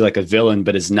seems to be like a villain,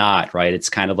 but is not, right. It's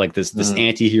kind of like this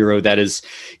anti-hero that is,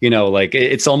 like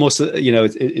it's almost,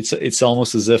 it's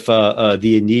almost as if the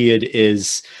Aeneid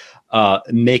is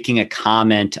making a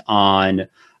comment on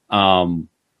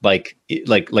like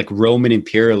Roman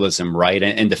imperialism, right?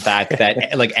 And the fact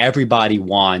that like everybody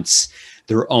wants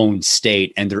their own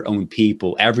state and their own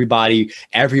people. Everybody,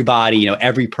 every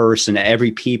person,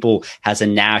 every people has a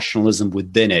nationalism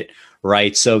within it,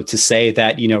 right? So to say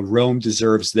that, Rome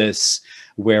deserves this,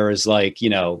 whereas like,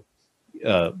 the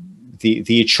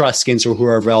Etruscans or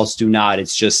whoever else do not,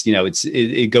 it's just,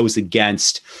 it goes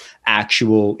against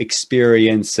actual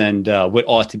experience and what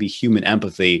ought to be human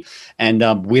empathy,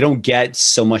 and we don't get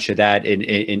so much of that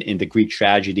in the Greek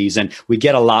tragedies, and we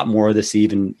get a lot more of this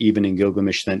even in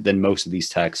Gilgamesh than most of these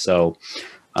texts. So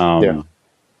I'm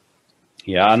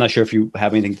not sure if you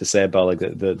have anything to say about like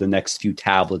the next few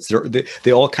tablets.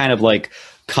 They all kind of like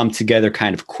come together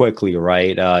kind of quickly,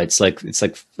 right? It's like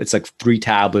 3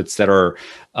 tablets that are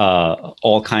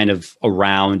all kind of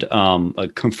around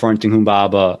confronting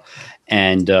Humbaba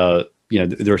and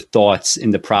their thoughts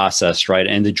in the process, right,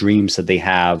 and the dreams that they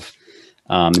have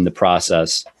in the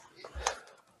process.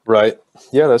 Right.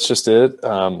 Yeah, that's just it.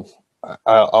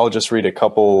 I'll just read a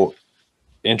couple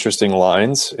interesting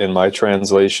lines in my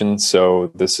translation.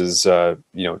 So this is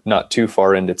not too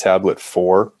far into tablet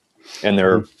 4, and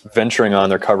they're venturing on.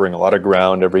 They're covering a lot of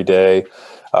ground every day.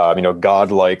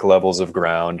 Godlike levels of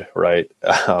ground, right?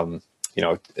 And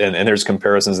there's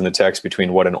comparisons in the text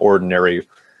between what an ordinary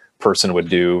person would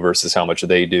do versus how much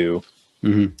they do.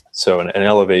 So an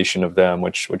elevation of them,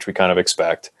 which we kind of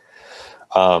expect.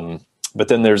 But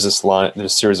then there's this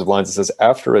series of lines that says,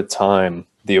 after a time,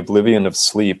 the oblivion of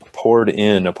sleep poured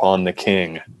in upon the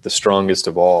king, the strongest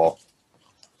of all.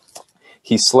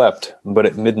 He slept, but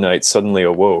at midnight suddenly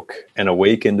awoke, and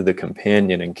awakened the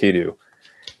companion Enkidu.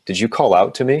 Did you call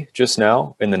out to me just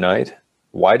now in the night?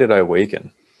 Why did I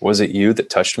awaken? Was it you that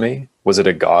touched me? Was it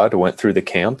a god who went through the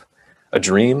camp? A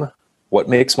dream? What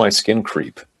makes my skin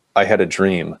creep? I had a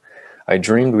dream. I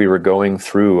dreamed we were going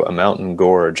through a mountain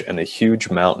gorge, and a huge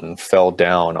mountain fell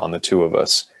down on the 2 of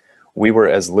us. We were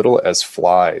as little as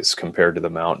flies compared to the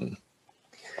mountain.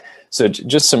 So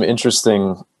just some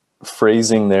interesting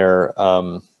phrasing there,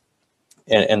 and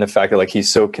the fact that like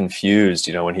he's so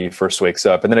confused, when he first wakes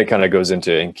up, and then it kind of goes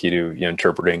into Enkidu,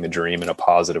 interpreting the dream in a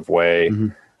positive way,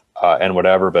 and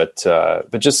whatever. But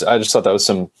I just thought that was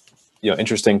some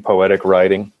interesting poetic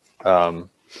writing,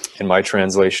 in my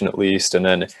translation at least. And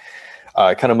then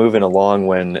kind of moving along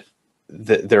when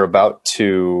they're about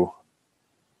to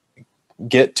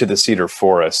get to the cedar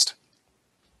forest,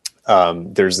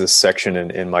 there's this section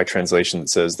in my translation that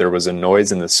says, there was a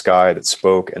noise in the sky that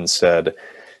spoke and said,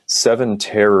 7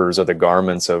 terrors are the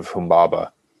garments of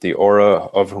Humbaba. The aura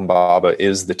of Humbaba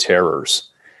is the terrors.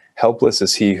 Helpless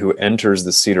is he who enters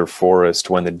the cedar forest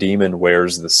when the demon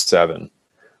wears the 7.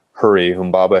 Hurry,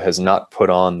 Humbaba has not put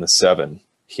on the 7.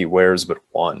 He wears but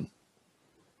 1.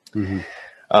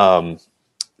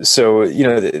 So,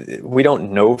 we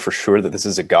don't know for sure that this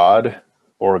is a god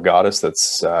or a goddess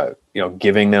that's,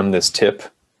 giving them this tip,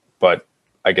 but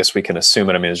I guess we can assume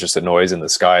it. I mean, it's just a noise in the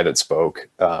sky that spoke.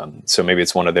 So maybe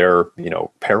it's one of their,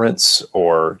 parents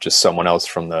or just someone else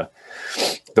from the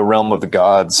realm of the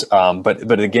gods.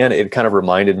 But again, it kind of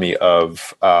reminded me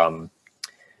of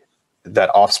that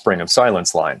offspring of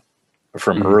silence line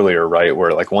from earlier, right?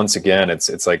 Where like, once again,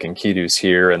 it's like Enkidu's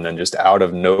here, and then just out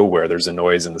of nowhere, there's a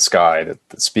noise in the sky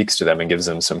that speaks to them and gives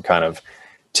them some kind of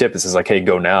tip. This is like, hey,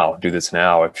 go now, do this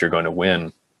now if you're going to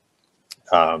win.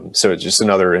 So it's just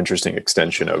another interesting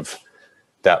extension of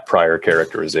that prior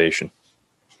characterization.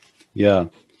 Yeah.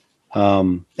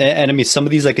 And I mean, some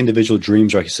of these like individual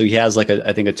dreams, right? So he has like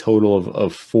I think a total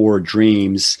of 4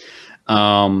 dreams.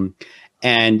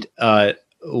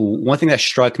 One thing that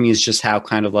struck me is just how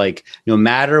kind of like, no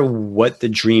matter what the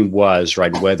dream was,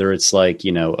 right, whether it's like,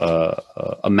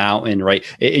 a mountain, right,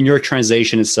 in your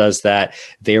translation, it says that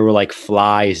they were like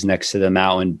flies next to the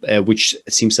mountain, which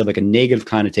seems to have like a negative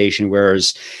connotation.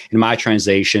 Whereas in my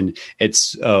translation,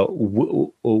 it's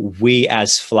we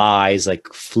as flies like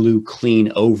flew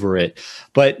clean over it.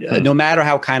 But no matter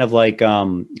how kind of like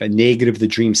negative the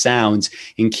dream sounds,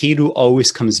 Enkidu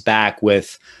always comes back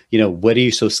with, what are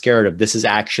you so scared of? This is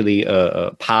actually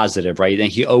a positive, right?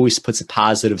 And he always puts a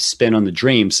positive spin on the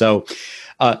dream. So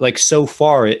like so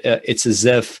far, it's as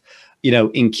if,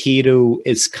 Enkidu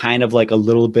is kind of like a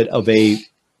little bit of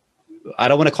I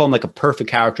don't want to call him like a perfect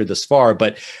character this far,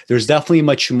 but there's definitely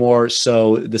much more.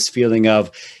 So this feeling of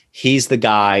he's the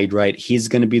guide, right? He's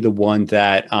going to be the one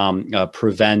that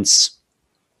prevents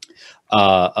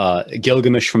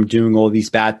Gilgamesh from doing all these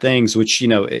bad things, which,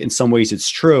 in some ways it's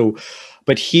true.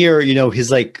 But here,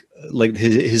 his like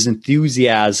his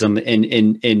enthusiasm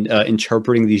in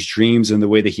interpreting these dreams and the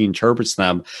way that he interprets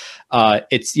them,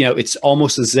 it's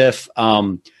almost as if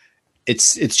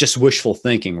it's just wishful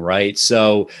thinking, right?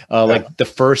 So like the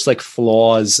first like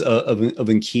flaws of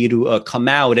Enkidu come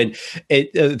out, and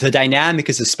the dynamic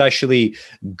is especially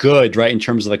good, right, in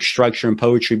terms of like structure and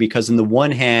poetry, because on the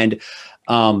one hand,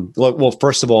 well,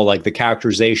 first of all, like the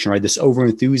characterization, right? This over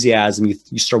enthusiasm,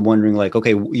 you start wondering like,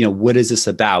 okay, what is this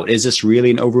about? Is this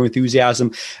really an over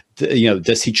enthusiasm?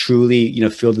 Does he truly,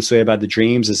 feel this way about the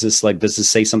dreams? Is this like, does this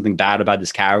say something bad about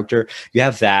this character? You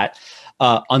have that.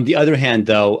 On the other hand,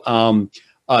 though,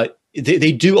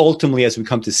 they do ultimately, as we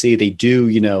come to see, they do,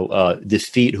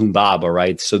 defeat Humbaba,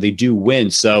 right? So they do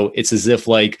win. So it's as if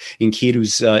like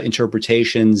Enkidu's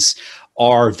interpretations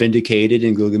are vindicated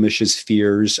and Gilgamesh's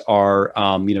fears are,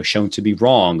 shown to be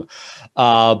wrong.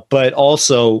 But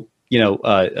also,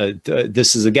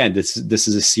 this is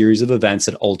a series of events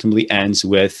that ultimately ends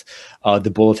with the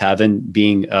Bull of Heaven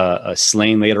being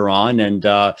slain later on, and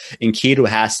Enkidu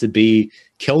has to be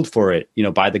killed for it,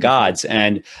 by the gods.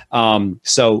 And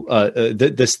this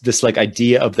like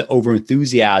idea of the over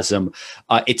enthusiasm,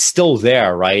 it's still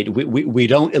there, right? We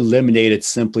don't eliminate it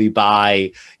simply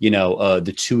by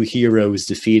the 2 heroes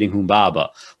defeating Humbaba.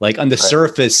 Like on the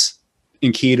surface,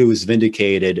 Enkidu is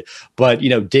vindicated, but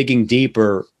digging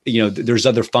deeper, there's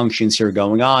other functions here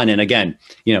going on, and again,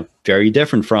 very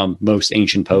different from most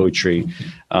ancient poetry.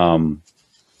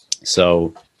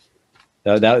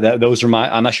 Those are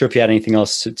my. I'm not sure if you had anything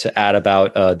else to add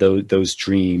about those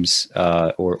dreams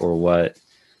or what.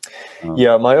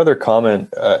 Yeah, my other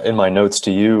comment in my notes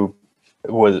to you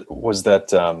was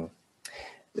that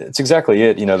it's exactly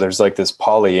it. There's like this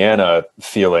Pollyanna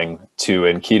feeling to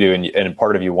Enkidu, and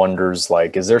part of you wonders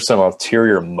like, is there some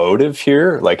ulterior motive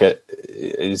here? Like,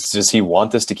 does he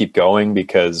want this to keep going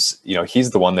because he's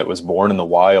the one that was born in the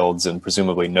wilds and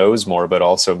presumably knows more, but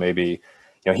also maybe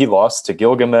he lost to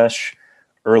Gilgamesh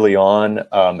early on,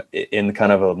 in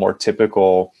kind of a more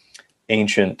typical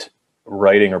ancient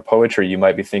writing or poetry. You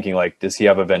might be thinking like, does he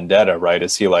have a vendetta, right?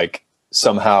 Is he like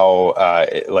somehow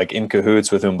like in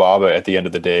cahoots with Humbaba at the end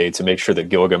of the day to make sure that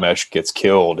Gilgamesh gets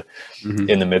killed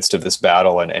in the midst of this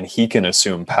battle, and he can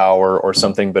assume power or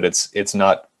something? But it's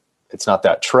not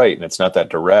that trite, and it's not that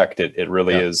direct. It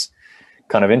really is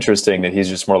kind of interesting that he's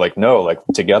just more like, no, like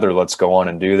together, let's go on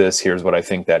and do this. Here's what I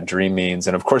think that dream means.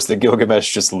 And of course the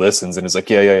Gilgamesh just listens and is like,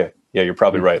 yeah, you're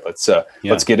probably right. Let's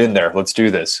get in there. Let's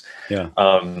do this. Yeah.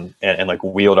 And like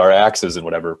wield our axes and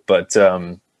whatever. But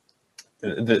the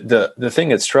thing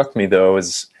that struck me though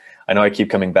is, I know I keep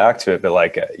coming back to it, but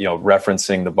like,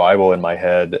 referencing the Bible in my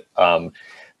head,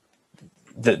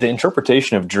 the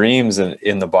interpretation of dreams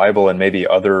in the Bible and maybe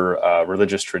other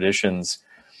religious traditions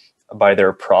by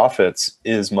their prophets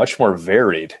is much more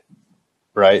varied,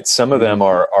 right? Some of them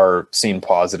are seen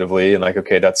positively and like,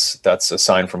 okay, that's a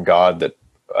sign from God that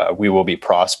we will be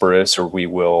prosperous, or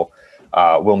we'll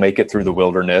make it through the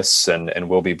wilderness and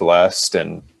we'll be blessed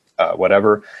and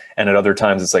whatever. And at other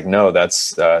times it's like, no,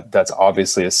 that's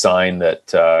obviously a sign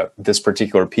that this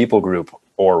particular people group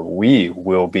or we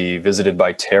will be visited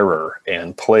by terror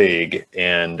and plague,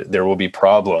 and there will be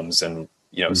problems, and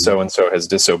so and so has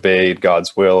disobeyed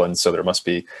God's will, and so there must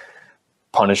be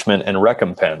punishment and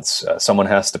recompense. Someone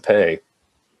has to pay.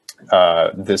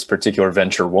 This particular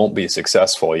venture won't be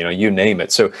successful. You name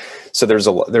it. So there's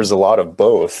a lot of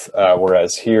both.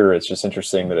 Whereas here, it's just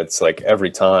interesting that it's like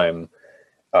every time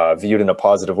viewed in a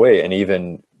positive way, and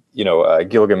even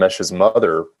Gilgamesh's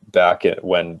mother,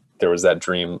 when there was that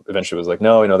dream, eventually was like,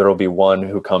 no, there will be one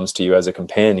who comes to you as a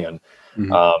companion,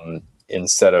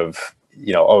 instead of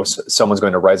someone's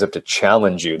going to rise up to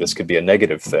challenge you. This could be a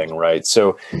negative thing, right?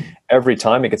 So every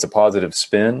time it gets a positive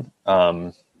spin,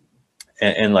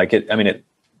 and like it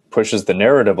pushes the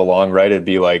narrative along, right? It'd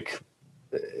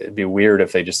be weird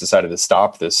if they just decided to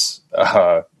stop this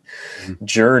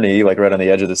journey, like right on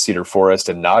the edge of the cedar forest,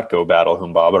 and not go battle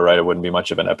Humbaba, right? It wouldn't be much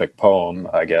of an epic poem,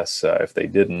 I guess, if they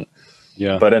didn't.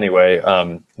 Yeah. But anyway,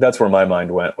 that's where my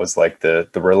mind went, was like the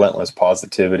relentless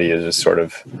positivity is just sort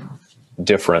of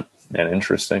different and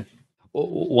interesting.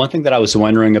 One thing that I was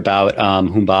wondering about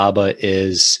Humbaba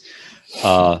is,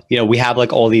 we have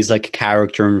like all these like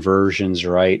character inversions,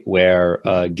 right? Where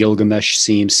Gilgamesh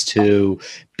seems to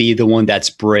be the one that's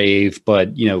brave,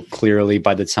 but clearly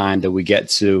by the time that we get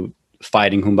to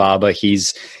fighting Humbaba,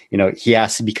 he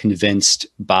has to be convinced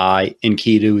by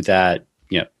Enkidu that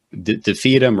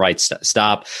defeat him, right?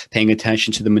 Stop paying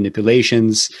attention to the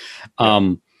manipulations.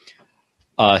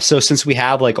 So since we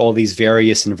have like all these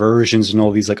various inversions and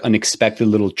all these like unexpected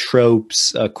little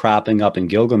tropes cropping up in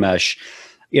Gilgamesh,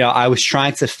 I was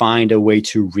trying to find a way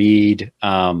to read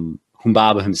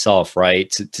Humbaba himself,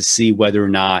 right? To see whether or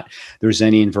not there's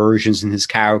any inversions in his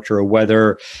character, or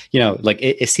whether,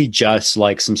 is he just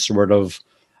like some sort of,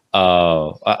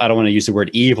 I don't want to use the word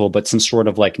evil, but some sort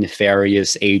of like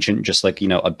nefarious agent, just like,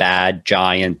 a bad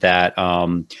giant that,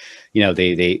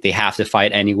 they have to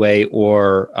fight anyway,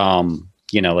 or,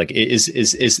 like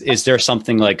is there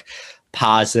something like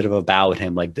positive about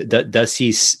him? Like, does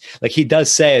he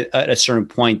does say at a certain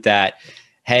point that,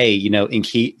 hey,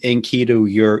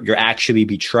 Enkidu, you're actually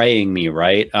betraying me,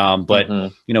 right? But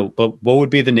but what would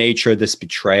be the nature of this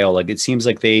betrayal? Like, it seems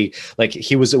like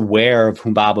he was aware of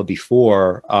Humbaba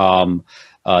before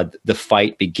the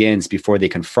fight begins, before they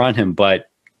confront him, but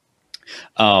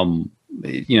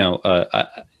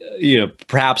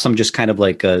perhaps I'm just kind of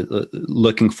like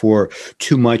looking for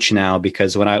too much now,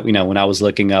 because when I was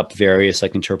looking up various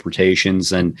like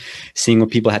interpretations and seeing what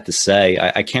people had to say,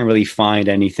 I can't really find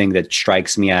anything that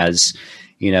strikes me as,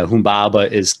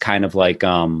 Humbaba is kind of like,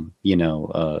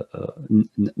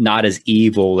 not as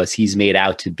evil as he's made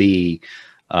out to be.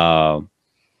 The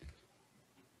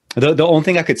only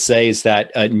thing I could say is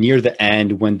that near the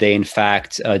end, when they in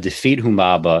fact defeat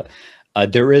Humbaba,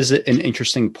 there is an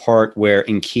interesting part where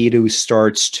Enkidu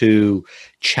starts to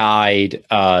chide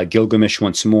Gilgamesh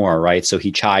once more, right? So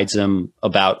he chides him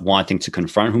about wanting to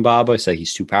confront Humbaba, so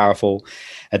he's too powerful.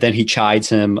 And then he chides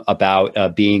him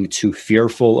about being too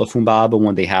fearful of Humbaba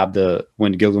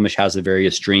when Gilgamesh has the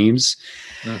various dreams.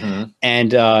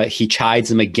 And he chides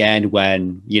him again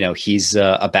when, he's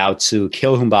about to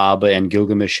kill Humbaba, and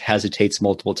Gilgamesh hesitates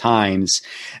multiple times.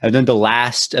 And then the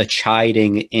last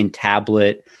chiding in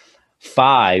Tablet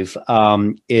 5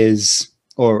 is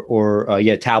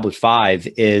Tablet 5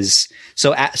 is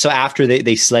so after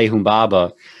they slay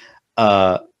Humbaba,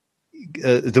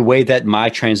 the way that my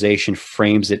translation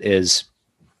frames it is,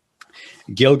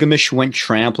 Gilgamesh went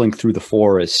trampling through the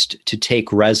forest to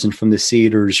take resin from the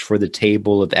cedars for the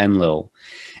table of Enlil.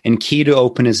 Enkidu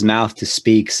opened his mouth to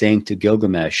speak, saying to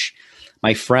Gilgamesh,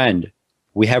 "My friend,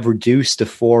 we have reduced the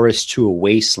forest to a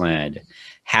wasteland.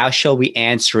 How shall we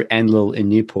answer Enlil in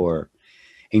Nippur?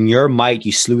 In your might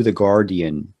you slew the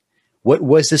guardian. What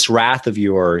was this wrath of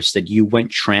yours that you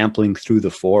went trampling through the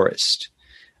forest?"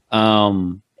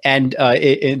 In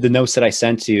the notes that I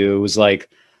sent to you, it was like,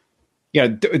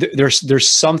 there's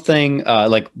something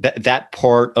like that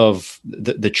part of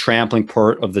the trampling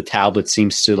part of the tablet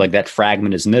seems to, like, that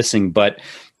fragment is missing, but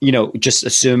just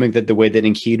assuming that the way that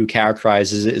Enkidu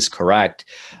characterizes it is correct,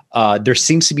 there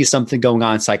seems to be something going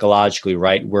on psychologically,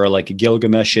 right? Where like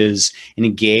Gilgamesh is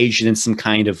engaged in some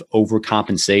kind of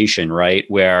overcompensation, right?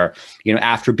 Where,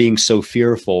 after being so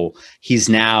fearful, he's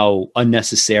now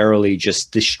unnecessarily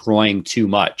just destroying too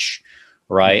much,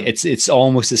 right? It's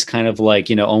almost this kind of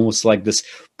like, almost like this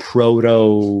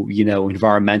proto,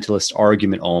 environmentalist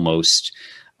argument almost.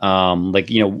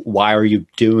 Why are you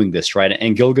doing this, right?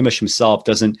 And Gilgamesh himself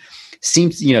doesn't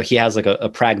seem, he has like a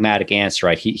pragmatic answer,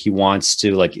 right? He wants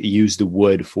to like use the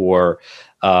wood for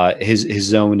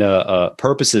his own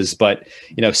purposes. But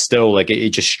still, like it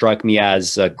just struck me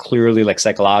as clearly, like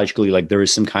psychologically, like there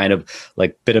is some kind of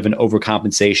like bit of an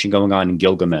overcompensation going on in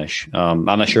Gilgamesh. I'm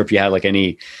not sure if you had like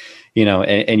any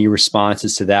any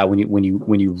responses to that when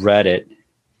you read it.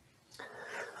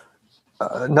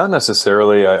 Not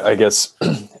necessarily. I guess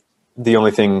the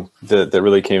only thing that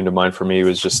really came to mind for me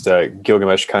was just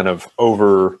Gilgamesh kind of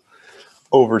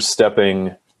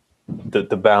overstepping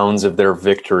the bounds of their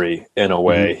victory in a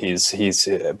way. Mm-hmm. He's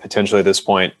potentially at this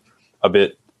point a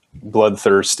bit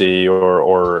bloodthirsty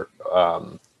or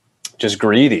just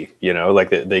greedy. Like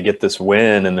they get this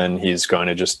win, and then he's going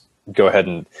to just go ahead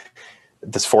and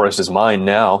this forest is mine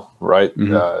now, right?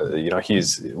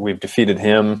 Mm-hmm. We've defeated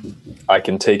him. I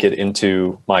can take it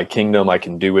into my kingdom. I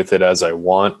can do with it as I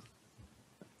want.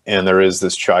 And there is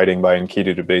this chiding by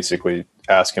Enkidu to basically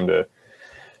ask him to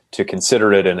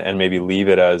consider it and maybe leave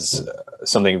it as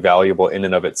something valuable in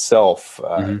and of itself.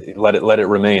 Let it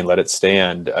remain, let it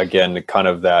stand. Again, kind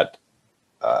of that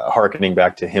hearkening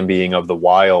back to him being of the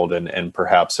wild and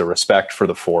perhaps a respect for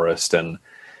the forest. And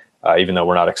even though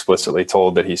we're not explicitly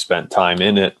told that he spent time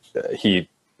in it, he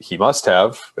must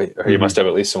have, or he must have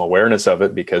at least some awareness of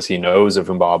it, because he knows of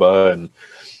Humbaba and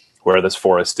where this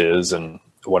forest is and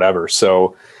whatever.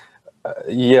 So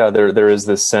there is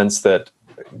this sense that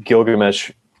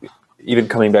Gilgamesh, even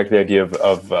coming back to the idea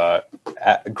of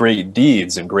great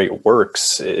deeds and great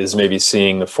works, is maybe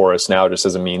seeing the forest now just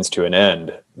as a means to an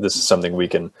end. This is something we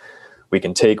can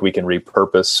take, we can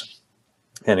repurpose.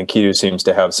 And Enkidu seems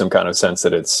to have some kind of sense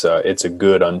that it's a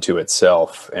good unto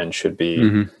itself and should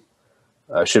be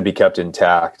kept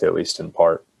intact, at least in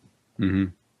part. Mm-hmm.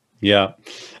 Yeah.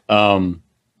 I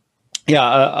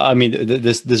mean,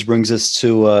 this brings us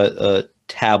to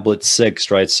tablet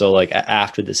 6, right? So like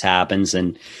after this happens,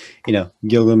 and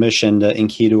Gilgamesh and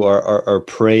Enkidu are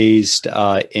praised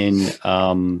in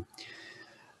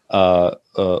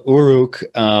Uruk,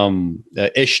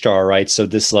 Ishtar, right? So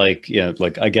this like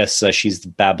I guess she's the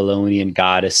Babylonian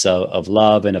goddess of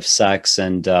love and of sex,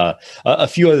 and a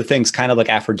few other things, kind of like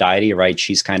Aphrodite, right?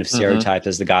 She's kind of stereotyped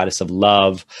as the goddess of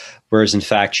love, whereas in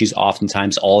fact she's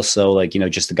oftentimes also like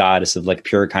just the goddess of like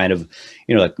pure kind of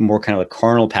like more kind of like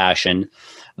carnal passion.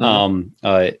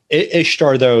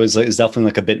 Ishtar though is definitely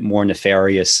like a bit more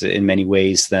nefarious in many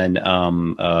ways than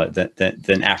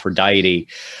Aphrodite.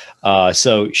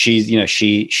 So she's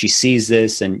she sees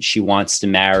this and she wants to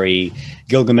marry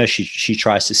Gilgamesh. She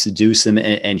tries to seduce him,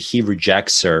 and he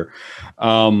rejects her.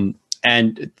 And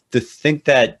the thing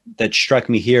that struck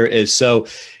me here is, so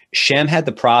Shamhat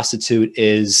the prostitute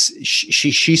is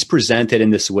she's presented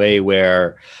in this way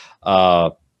where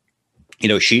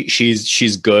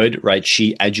she's good, right?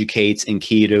 She educates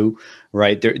Enkidu,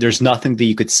 right? There's nothing that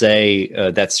you could say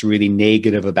that's really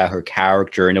negative about her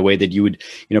character in a way that you would,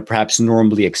 perhaps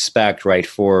normally expect, right,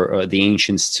 for the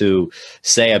ancients to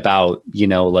say about,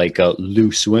 like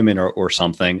loose women or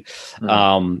something.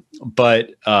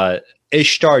 But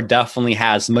Ishtar definitely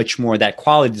has much more of that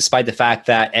quality, despite the fact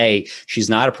that A, she's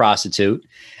not a prostitute,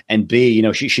 and B,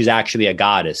 she's actually a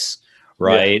goddess.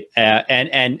 Right. Yeah.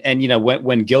 And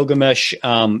when Gilgamesh,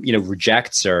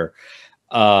 rejects her,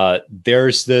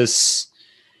 there's this,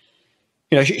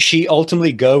 she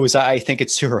ultimately goes, I think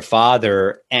it's to her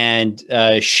father. And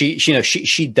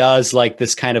she does like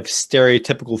this kind of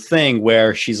stereotypical thing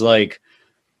where she's like,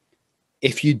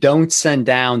 if you don't send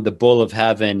down the bull of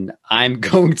heaven, I'm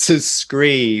going to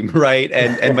scream. Right.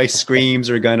 And my screams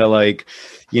are going to like,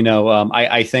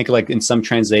 I think like in some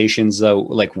translations,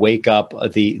 like wake up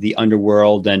the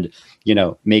underworld and,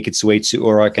 make its way to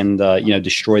Uruk and,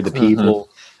 destroy the people.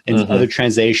 In other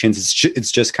translations,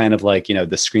 it's just kind of like,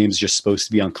 the scream's just supposed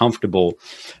to be uncomfortable.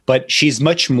 But she's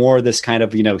much more this kind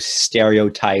of,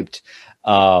 stereotyped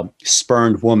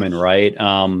spurned woman, right?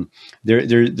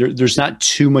 There's not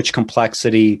too much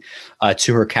complexity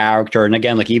to her character, and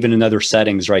again, like even in other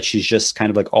settings, right? She's just kind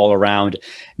of like all around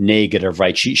negative,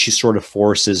 right? She sort of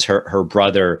forces her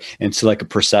brother into like a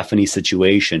Persephone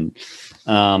situation,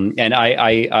 and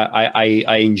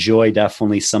I enjoy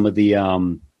definitely some of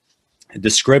the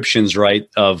descriptions, right,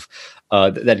 of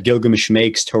that Gilgamesh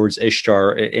makes towards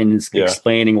Ishtar in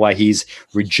explaining why he's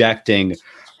rejecting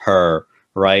her.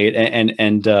 Right.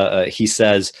 And he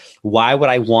says, why would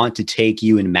I want to take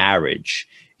you in marriage?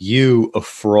 You, a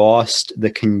frost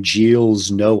that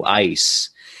congeals no ice,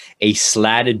 a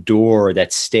slatted door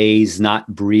that stays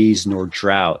not breeze nor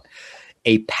drought,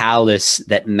 a palace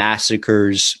that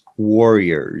massacres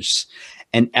warriors,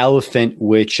 an elephant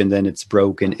which, and then it's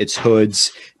broken, its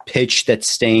hoods, pitch that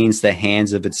stains the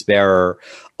hands of its bearer,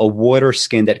 a water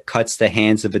skin that cuts the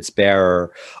hands of its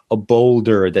bearer, a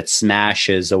boulder that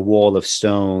smashes a wall of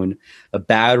stone, a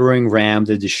battering ram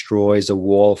that destroys a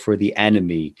wall for the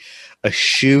enemy, a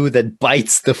shoe that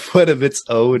bites the foot of its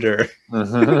owner.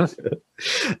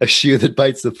 A shoe that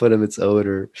bites the foot of its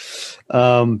owner.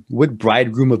 What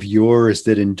bridegroom of yours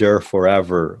did endure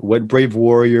forever? What brave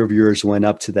warrior of yours went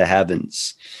up to the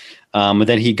heavens? And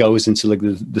then he goes into like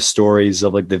the stories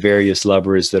of like the various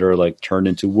lovers that are like turned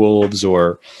into wolves,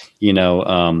 or, you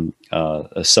know,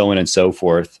 so on and so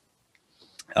forth.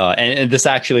 And this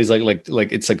actually is like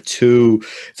it's like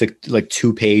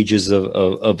two pages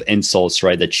of insults,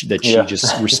 right? That she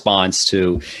just responds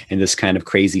to in this kind of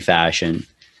crazy fashion.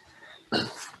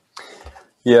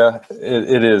 Yeah,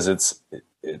 it is.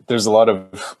 There's a lot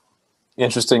of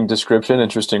interesting description,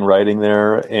 interesting writing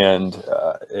there, and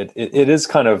it is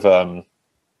kind of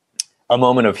a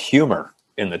moment of humor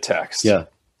in the text. Yeah,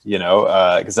 you know,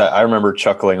 because I remember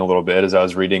chuckling a little bit as I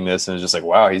was reading this, and it's just like,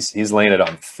 wow, he's laying it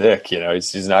on thick. You know,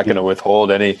 he's not going to withhold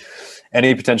any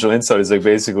potential insult. He's like,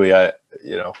 basically, I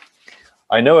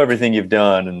know everything you've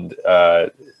done, and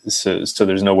so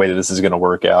there's no way that this is going to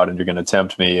work out, and you're going to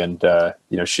tempt me. And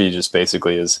she just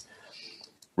basically is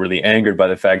really angered by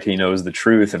the fact he knows the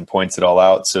truth and points it all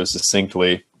out so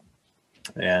succinctly,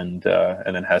 and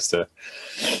then has to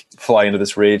fly into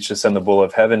this rage to send the bull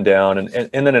of heaven down. And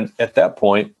then at that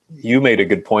point, you made a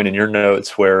good point in your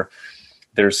notes where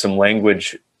there's some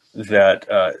language that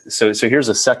so here's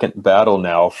a second battle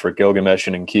now for Gilgamesh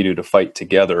and Enkidu to fight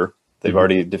together. They've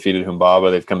already defeated Humbaba.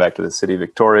 They've come back to the city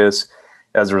victorious.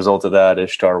 As a result of that,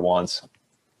 Ishtar wants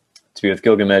to be with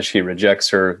Gilgamesh. He rejects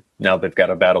her. Now they've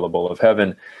got a battle of the bull of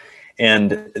heaven.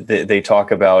 And they talk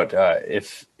about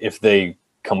if they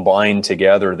combine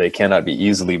together, they cannot be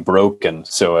easily broken.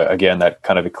 So again, that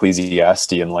kind of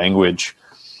Ecclesiastian language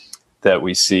that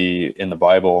we see in the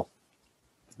Bible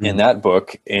in that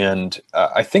book. And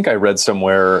I think I read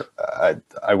somewhere,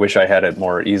 I wish I had it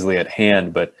more easily at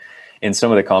hand, but in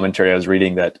some of the commentary I was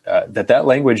reading that that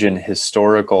language in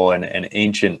historical and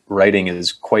ancient writing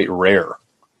is quite rare.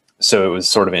 So it was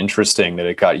sort of interesting that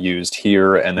it got used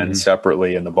here and then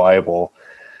separately in the Bible.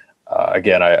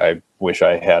 Again, I wish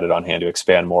I had it on hand to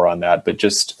expand more on that, but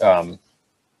just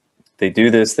they do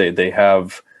this. They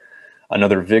have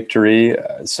another victory,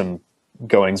 some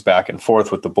goings back and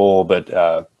forth with the bull, but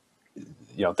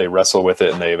they wrestle with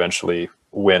it and they eventually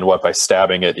win. By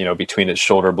stabbing it, between its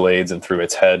shoulder blades and through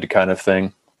its head, kind of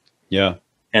thing. Yeah,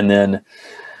 and then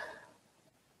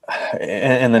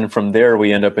from there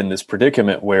we end up in this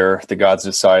predicament where the gods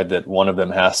decide that one of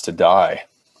them has to die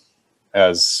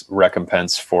as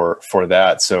recompense for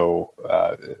that. So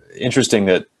interesting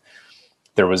that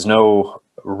there was no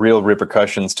real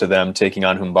repercussions to them taking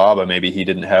on Humbaba. Maybe he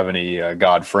didn't have any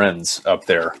god friends up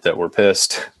there that were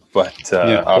pissed. But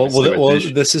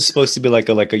this is supposed to be like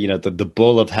a the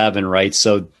bull of heaven, right?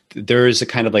 So there is a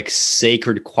kind of like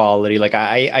sacred quality. Like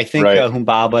I think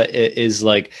Humbaba is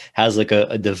like has like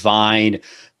a divine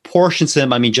portion to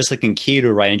him. I mean, just like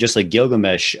Enkidu, right, and just like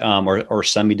Gilgamesh, or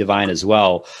semi-divine as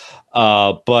well.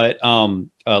 But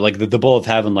like the bull of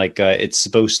heaven, like it's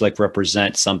supposed to like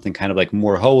represent something kind of like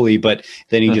more holy. But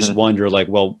then you just wonder, like,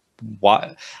 well,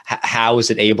 how is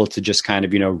it able to just kind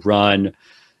of run,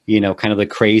 kind of like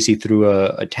crazy through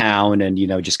a town and,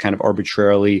 just kind of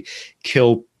arbitrarily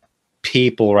kill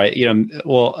people, right?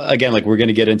 Well, again, like we're going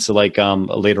to get into like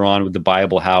later on with the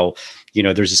Bible, how,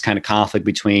 there's this kind of conflict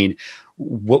between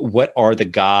what are the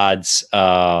gods,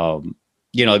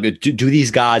 do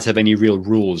these gods have any real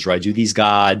rules, right? Do these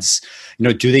gods,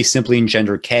 do they simply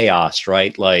engender chaos,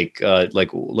 right? Like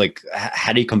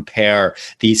how do you compare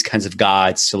these kinds of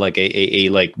gods to like a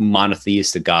like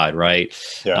monotheistic god, right?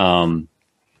 Yeah.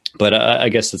 But I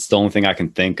guess that's the only thing I can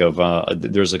think of.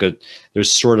 There's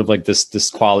sort of like this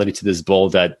quality to this bull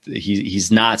that he's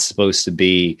not supposed to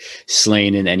be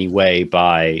slain in any way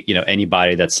by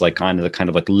anybody that's like kind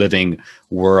of like living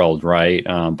world, right?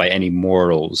 By any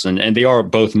mortals, and they are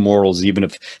both mortals, even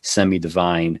if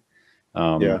semi-divine.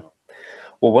 Yeah.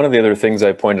 Well, one of the other things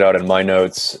I pointed out in my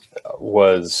notes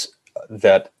was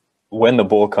that when the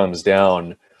bull comes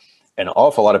down, an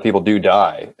awful lot of people do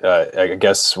die. I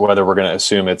guess whether we're going to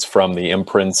assume it's from the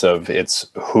imprints of its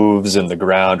hooves in the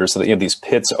ground or something, these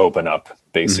pits open up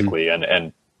basically,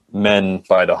 and men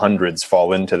by the hundreds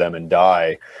fall into them and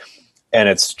die. And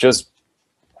it's just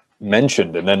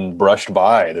mentioned and then brushed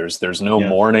by. There's no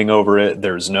mourning over it.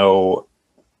 There's no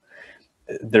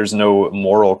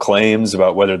moral claims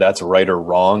about whether that's right or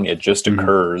wrong. It just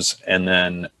occurs. And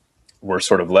then we're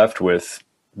sort of left with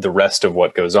the rest of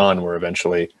what goes on, where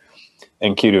eventually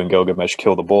Enkidu and Gilgamesh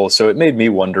kill the bull. So it made me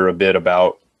wonder a bit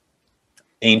about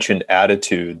ancient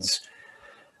attitudes,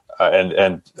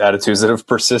 and attitudes that have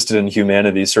persisted in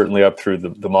humanity, certainly up through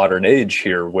the modern age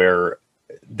here, where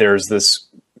there's this,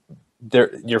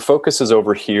 your focus is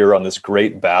over here on this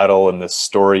great battle and this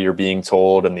story you're being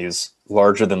told and these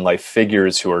larger than life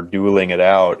figures who are dueling it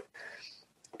out,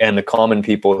 and the common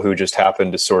people who just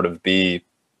happen to sort of be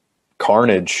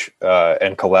carnage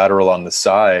and collateral on the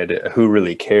side. Who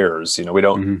really cares? You know, we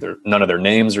don't, none of their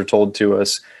names are told to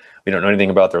us. We don't know anything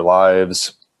about their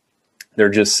lives. They're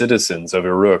just citizens of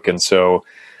Uruk. And so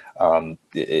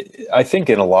I think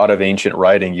in a lot of ancient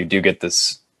writing, you do get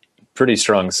this pretty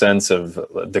strong sense of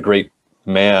the great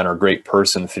man or great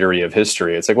person theory of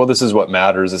history. It's like, well, this is what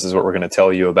matters. This is what we're going to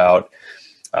tell you about.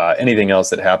 Anything else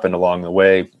that happened along the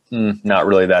way, not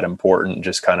really that important,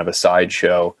 just kind of a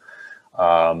sideshow.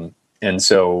 And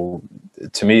so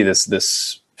to me,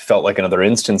 this felt like another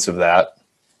instance of that.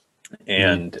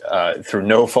 And through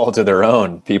no fault of their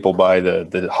own, people by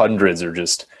the hundreds are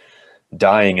just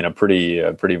dying in a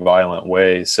pretty violent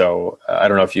way. So I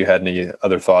don't know if you had any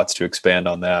other thoughts to expand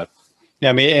on that. Yeah,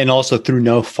 I mean, and also through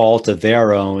no fault of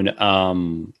their own,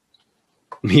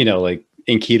 you know, like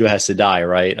Enkidu has to die,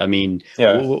 right? I mean,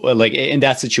 like in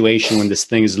that situation, when this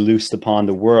thing is loosed upon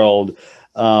the world,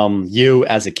 you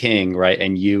as a king, right,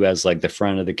 and you as like the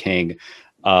friend of the king,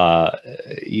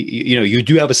 you know, you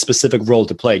do have a specific role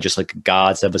to play, just like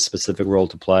gods have a specific role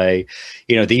to play.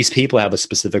 You know, these people have a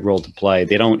specific role to play.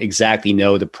 They don't exactly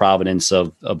know the provenance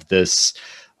of this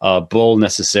bull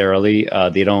necessarily.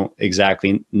 They don't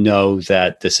exactly know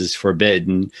that this is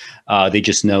forbidden. They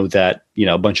just know that, you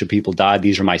know, a bunch of people died.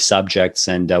 These are my subjects,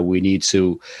 and we need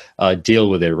to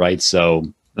deal with it, right?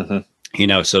 So. You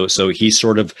know, so he's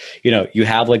sort of, you know, you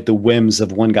have like the whims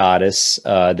of one goddess,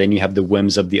 then you have the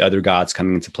whims of the other gods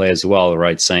coming into play as well,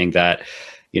 right? Saying that,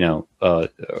 you know,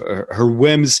 her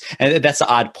whims, and that's the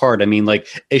odd part. I mean, like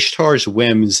Ishtar's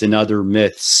whims in other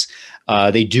myths,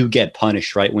 they do get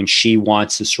punished, right? When she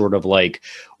wants to sort of like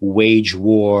wage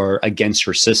war against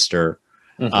her sister.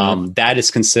 That is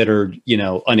considered, you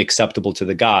know, unacceptable to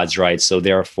the gods, right? So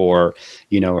therefore,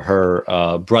 you know,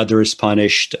 her brother is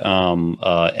punished,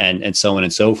 and so on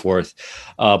and so forth.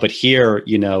 But here,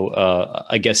 you know,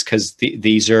 I guess because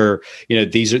these are, you know,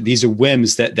 these are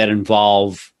whims that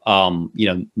involve, you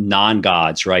know,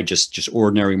 non-gods, right? Just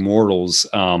ordinary mortals.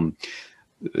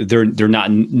 They're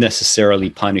not necessarily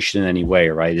punished in any way,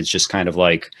 right? It's just kind of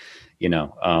like, you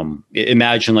know,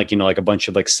 imagine like, you know, like a bunch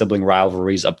of like sibling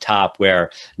rivalries up top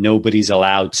where nobody's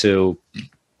allowed to,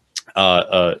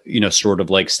 you know, sort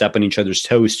of like step on each other's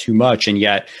toes too much. And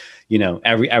yet, you know,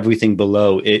 everything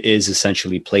below it is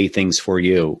essentially playthings for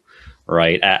you,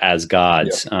 right? As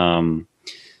gods.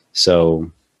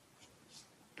 So,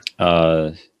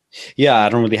 yeah, I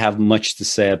don't really have much to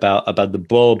say about the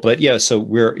bull, but yeah, so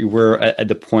we're at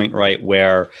the point, right,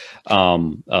 where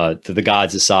the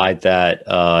gods decide that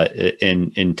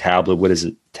in tablet, what is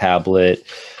it, tablet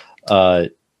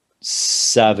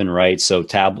 7, right? So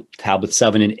tablet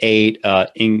 7 and 8,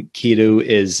 Enkidu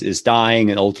is dying,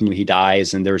 and ultimately he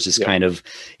dies, and there's this kind of,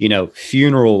 you know,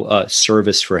 funeral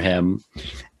service for him.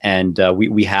 And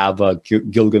we have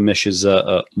Gilgamesh's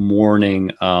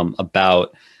mourning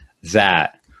about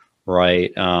that.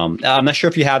 Right. I'm not sure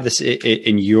if you have this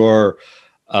in your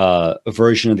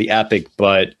version of the epic,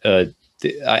 but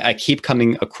I keep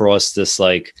coming across this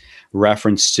like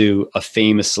reference to a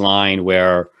famous line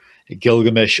where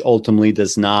Gilgamesh ultimately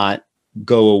does not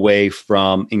go away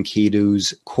from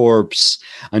Enkidu's corpse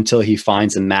until he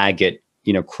finds a maggot,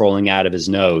 you know, crawling out of his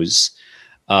nose.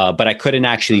 But I couldn't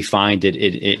actually find it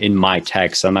in my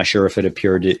text. I'm not sure if it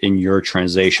appeared in your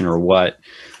translation or what.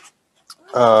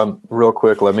 Real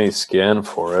quick, let me scan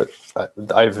for it.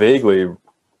 I vaguely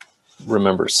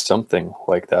remember something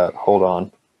like that. Hold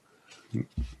on.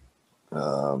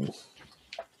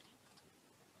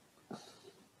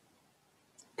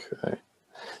 Okay.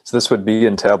 So this would be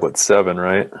in tablet 7,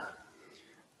 right?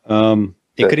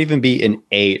 It could even be in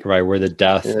 8, right, where the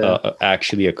death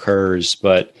actually occurs.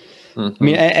 But I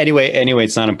mean, anyway,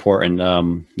 it's not important.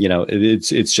 You know,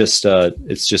 it's just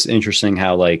interesting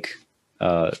how like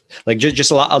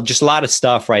just a lot of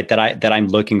stuff, right, that I'm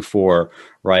looking for,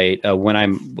 right, when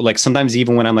I'm like, sometimes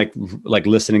even when I'm like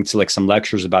listening to like some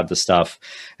lectures about this stuff,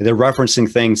 they're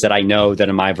referencing things that I know that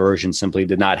in my version simply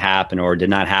did not happen, or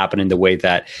did not happen in the way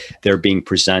that they're being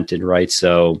presented, right?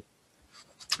 So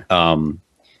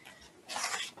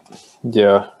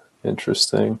yeah,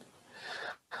 interesting.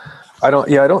 I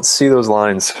don't see those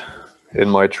lines in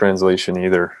my translation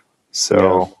either.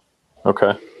 So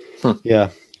okay.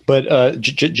 Yeah. But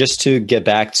just to get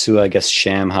back to, I guess,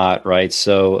 Shamhat, right?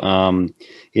 So,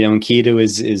 Enkidu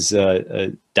is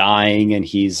dying, and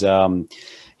he's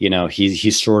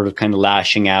sort of kind of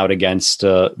lashing out against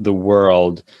the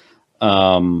world,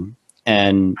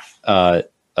 and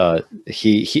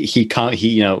he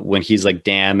when he's like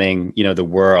damning the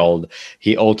world,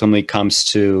 he ultimately comes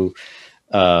to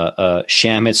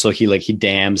Shamhat. So he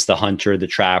damns the hunter, the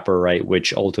trapper, right?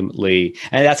 Which ultimately,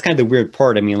 and that's kind of the weird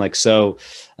part. The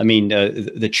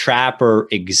trapper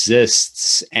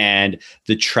exists, and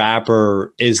the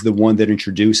trapper is the one that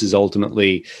introduces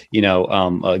ultimately,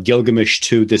 Gilgamesh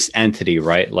to this entity,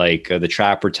 right? Like the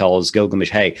trapper tells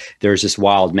Gilgamesh, "Hey, there's this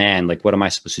wild man. Like, what am I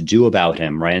supposed to do about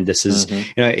him?" Right? And this is,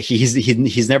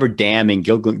 he's never damning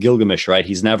Gilgamesh, right?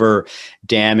 He's never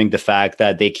damning the fact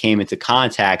that they came into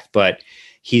contact, but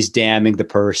he's damning the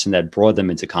person that brought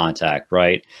them into contact,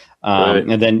 right? Right.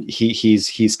 And then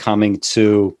he's coming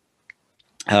to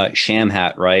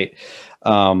Shamhat, right?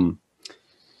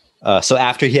 So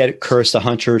after he had cursed the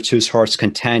hunter to his heart's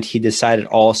content, he decided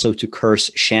also to curse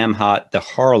Shamhat the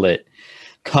harlot.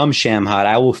 "Come, Shamhat,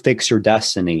 I will fix your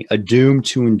destiny, a doom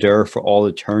to endure for all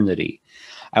eternity.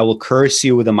 I will curse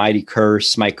you with a mighty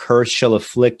curse. My curse shall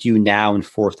afflict you now and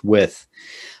forthwith.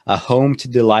 A home to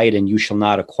delight in you shall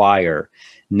not acquire,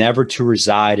 never to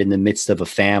reside in the midst of a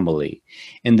family.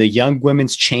 In the young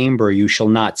women's chamber you shall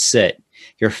not sit.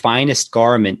 Your finest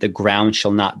garment the ground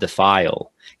shall not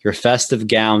defile. Your festive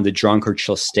gown the drunkard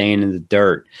shall stain in the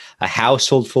dirt. A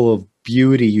household full of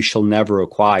beauty you shall never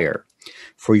acquire.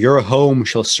 For your home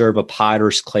shall serve a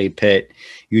potter's clay pit.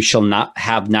 You shall not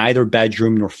have neither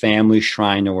bedroom nor family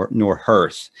shrine nor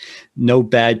hearth. No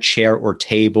bed, chair, or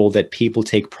table that people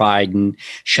take pride in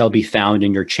shall be found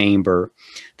in your chamber.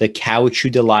 The couch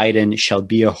you delight in shall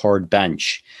be a hard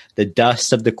bench. The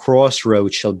dust of the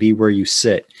crossroads shall be where you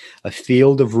sit. A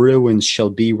field of ruins shall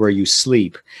be where you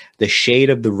sleep. The shade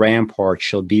of the rampart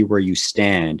shall be where you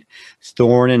stand.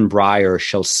 Thorn and briar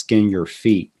shall skin your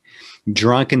feet.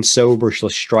 Drunk and sober shall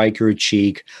strike your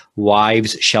cheek.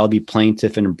 Wives shall be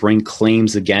plaintive and bring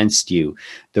claims against you.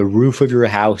 The roof of your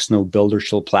house no builder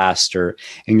shall plaster.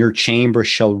 In your chamber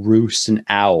shall roost an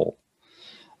owl."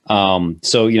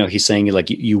 So he's saying,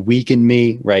 like, you weakened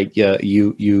me, right?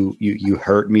 You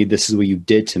hurt me. This is what you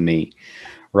did to me,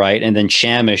 right? And then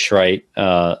Shamash, right,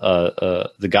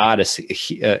 the goddess,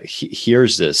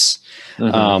 hears this.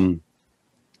 Mm-hmm.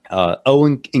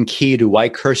 "O Enkidu, I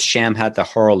curse Shamhat the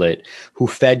harlot, who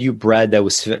fed you bread that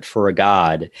was fit for a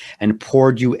god, and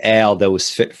poured you ale that was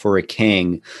fit for a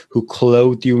king, who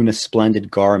clothed you in a splendid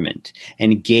garment,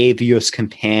 and gave you as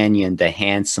companion the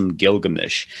handsome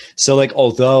Gilgamesh." So, like,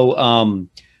 although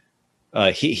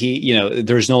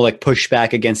there's no like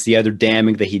pushback against the other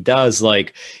damning that he does,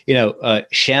 like,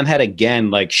 Shamhat,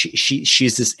 again, like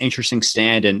she's this interesting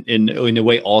stand, and in a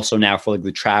way also now for like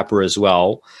the trapper as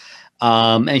well.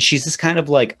 And she's this kind of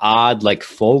like odd, like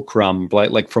fulcrum,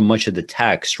 like from much of the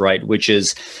text, right? Which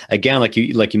is, again, like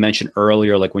you mentioned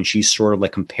earlier, like when she's sort of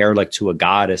like compared like to a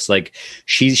goddess, like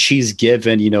she's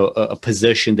given, a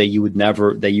position that you would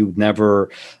never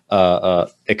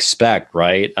expect,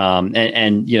 right?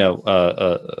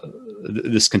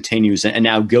 This continues, and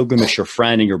now Gilgamesh, your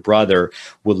friend and your brother,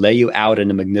 will lay you out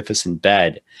in a magnificent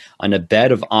bed. On a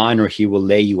bed of honor he will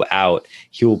lay you out.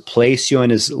 He will place you on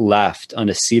his left on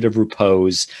a seat of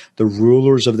repose. The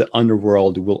rulers of the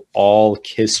underworld will all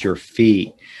kiss your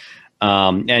feet.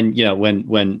 When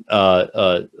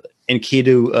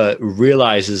Enkidu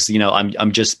realizes,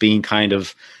 I'm just being kind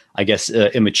of, I guess,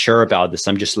 immature about this,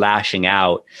 I'm just lashing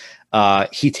out,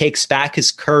 he takes back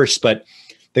his curse, but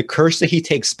the curse that he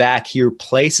takes back, he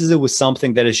replaces it with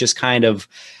something that is just kind of,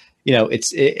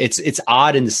 it's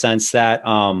odd in the sense that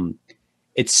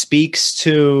it speaks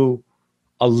to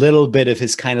a little bit of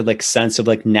his kind of like sense of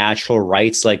like natural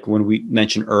rights, like when we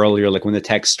mentioned earlier, like when the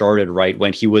text started, right,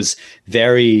 when he was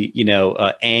very,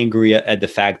 angry at the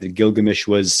fact that Gilgamesh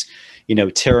was,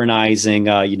 tyrannizing,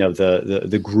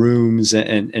 the grooms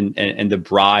and the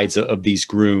brides of these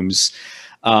grooms.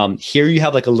 Here you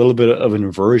have like a little bit of an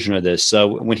inversion of this.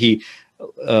 So when he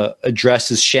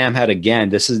addresses Shamhat again,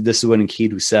 this is what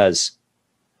Enkidu says: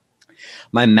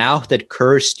 "My mouth that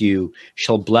cursed you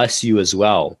shall bless you as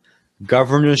well.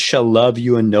 Governors shall love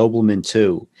you, and noblemen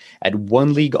too. At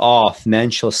 1 league off, men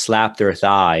shall slap their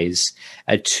thighs.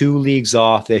 At 2 leagues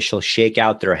off, they shall shake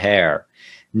out their hair.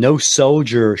 No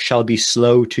soldier shall be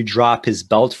slow to drop his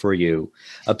belt for you.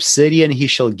 Obsidian he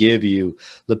shall give you,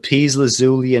 lapis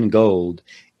lazuli and gold.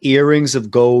 Earrings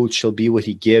of gold shall be what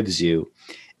he gives you.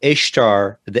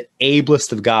 Ishtar, the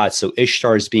ablest of gods." So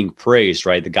Ishtar is being praised,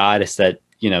 right? The goddess that,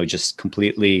 just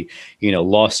completely,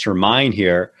 lost her mind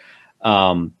here.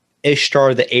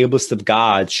 Ishtar, the ablest of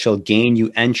gods, shall gain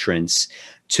you entrance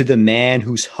to the man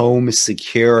whose home is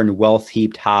secure and wealth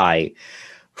heaped high.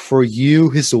 For you,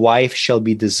 his wife shall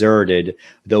be deserted,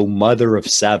 though mother of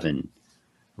seven.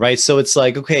 Right. So it's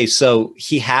like, okay, so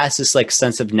he has this like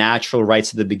sense of natural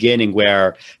rights at the beginning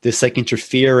where this like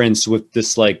interference with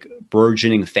this like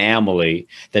burgeoning family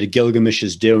that Gilgamesh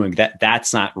is doing,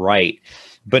 that's not right.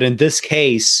 But in this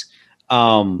case,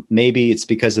 maybe it's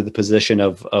because of the position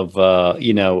of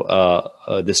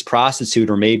this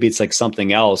prostitute, or maybe it's like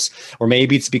something else, or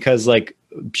maybe it's because like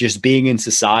just being in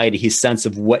society, his sense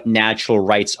of what natural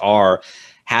rights are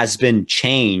has been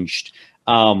changed.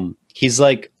 He's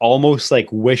like almost like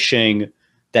wishing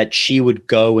that she would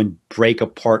go and break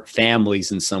apart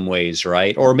families in some ways,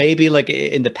 right? Or maybe like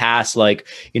in the past, like,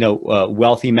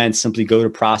 wealthy men simply go to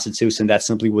prostitutes and that's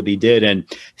simply what they did. And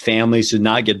families did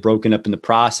not get broken up in the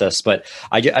process. But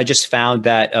I just found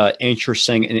that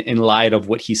interesting in light of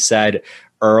what he said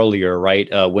earlier, right?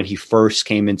 When he first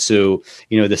came into,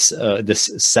 this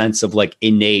sense of like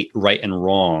innate right and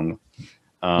wrong.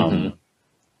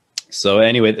 So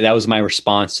anyway, that was my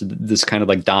response to this kind of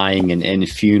like dying and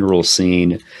funeral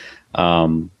scene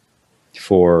for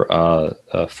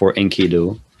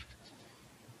Enkidu.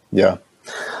 Yeah,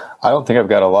 I don't think I've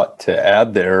got a lot to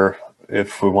add there.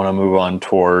 If we want to move on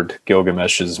toward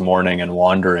Gilgamesh's mourning and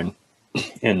wandering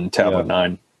in Tablet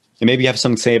 9. And maybe you have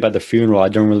something to say about the funeral. I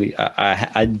don't really,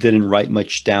 I didn't write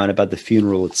much down about the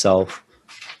funeral itself.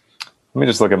 Let me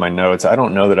just look at my notes. I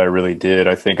don't know that I really did.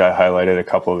 I think I highlighted a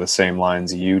couple of the same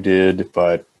lines you did,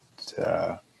 but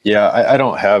I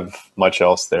don't have much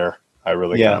else there. I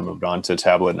really kind of moved on to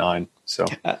Tablet 9. So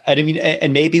I mean,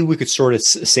 and maybe we could sort of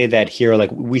say that here,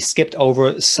 like we skipped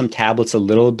over some tablets a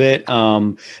little bit.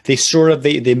 They sort of,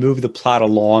 they move the plot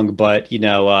along, but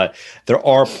there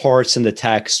are parts in the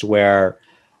text where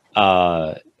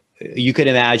you could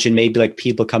imagine maybe like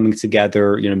people coming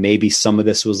together, maybe some of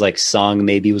this was like sung,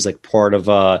 maybe it was like part of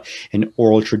an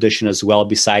oral tradition as well,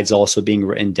 besides also being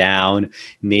written down.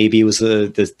 Maybe it was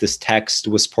this text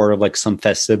was part of like some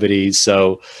festivities.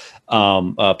 So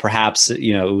perhaps,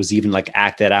 it was even like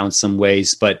acted out in some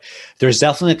ways, but there's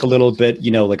definitely like a little bit,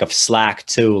 like of slack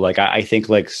too. Like I think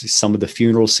like some of the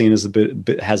funeral scene is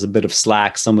has a bit of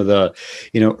slack. Some of the,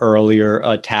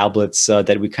 earlier tablets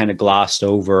that we kind of glossed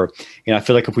over. I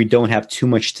feel like if we don't have too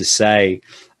much to say,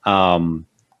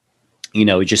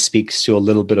 it just speaks to a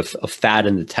little bit of fat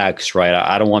in the text, right?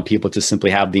 I don't want people to simply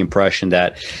have the impression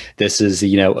that this is,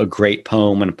 a great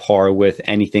poem on par with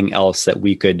anything else that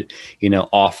we could,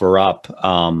 offer up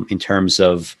in terms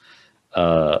of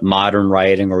modern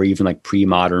writing or even like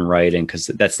pre-modern writing, because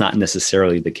that's not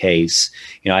necessarily the case.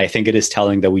 I think it is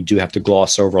telling that we do have to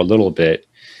gloss over a little bit.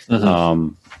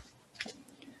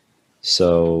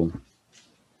 So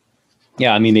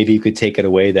yeah, I mean, maybe you could take it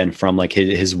away then from like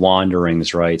his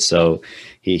wanderings, right? So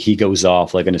he goes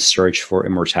off like in a search for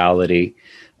immortality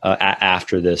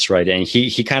after this, right? And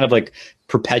he kind of like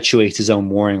perpetuates his own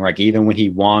mourning, right? Even when he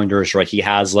wanders, right? He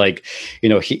has like,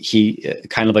 he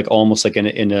kind of like almost like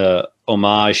in a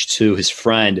homage to his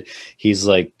friend, he's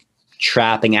like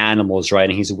trapping animals, right?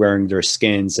 And he's wearing their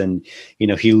skins, and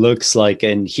he looks like,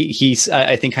 and he's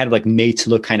I think kind of like made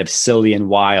to look kind of silly and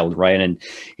wild, right? And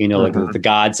like the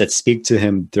gods that speak to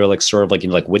him, they're like sort of like,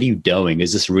 like, what are you doing?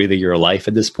 Is this really your life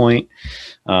at this point?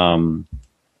 Yeah,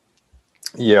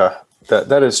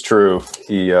 that is true.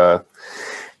 He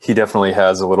definitely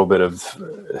has a little bit of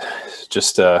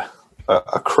just a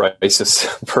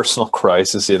crisis, personal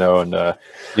crisis, and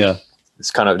it's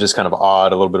kind of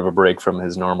odd, a little bit of a break from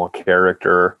his normal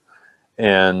character.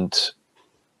 And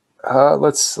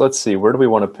let's see, where do we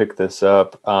want to pick this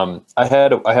up? I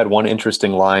had one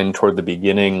interesting line toward the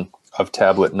beginning of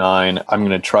Tablet 9. I'm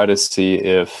going to try to see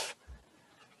if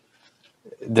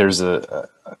there's a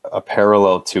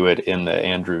parallel to it in the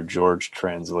Andrew George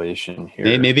translation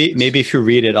here. Maybe if you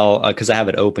read it, because I have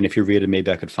it open. If you read it, maybe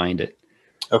I could find it.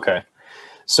 Okay,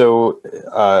 so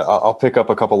I'll pick up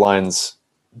a couple lines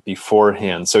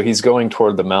beforehand. So he's going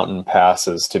toward the mountain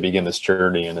passes to begin this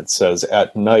journey, and it says,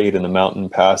 "At night in the mountain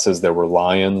passes there were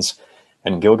lions,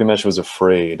 and Gilgamesh was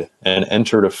afraid, and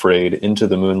entered afraid into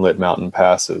the moonlit mountain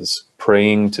passes,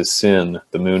 praying to Sin,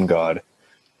 the moon god.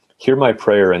 Hear my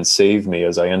prayer and save me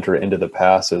as I enter into the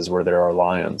passes where there are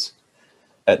lions.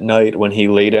 At night, when he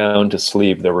lay down to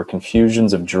sleep, there were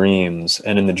confusions of dreams,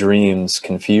 and in the dreams,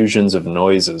 confusions of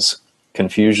noises,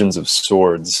 confusions of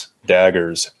swords,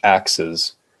 daggers,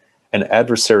 axes. An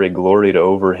adversary gloried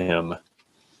over him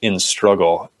in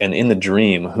struggle, and in the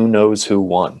dream, who knows who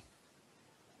won?"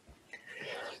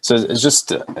 So it's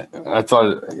just, I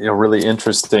thought, really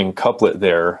interesting couplet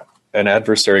there. an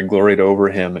adversary gloried over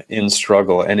him in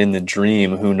struggle, and in the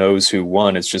dream, who knows who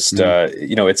won. It's just,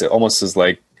 it's almost as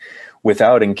like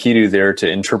without Enkidu there to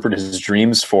interpret his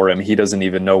dreams for him, he doesn't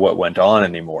even know what went on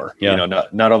anymore. Yeah.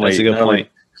 Not only, that's a good point.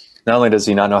 Not only does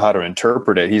he not know how to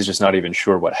interpret it, he's just not even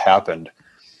sure what happened.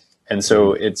 And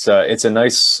so it's a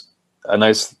nice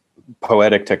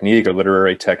poetic technique or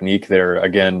literary technique there.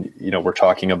 Again, we're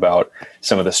talking about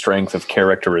some of the strength of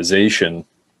characterization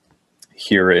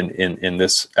here in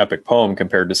this epic poem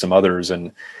compared to some others.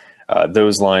 And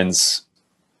those lines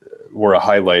were a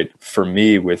highlight for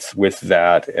me with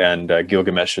that and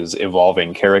Gilgamesh's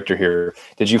evolving character here.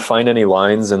 Did you find any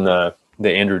lines in the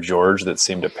Andrew George that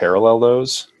seemed to parallel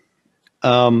those?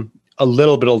 A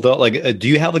little bit, although, like, do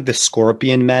you have like the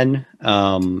Scorpion Men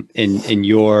in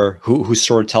your who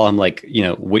sort of tell him like,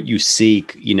 what you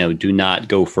seek, do not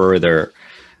go further,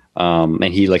 and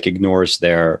he like ignores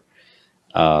their.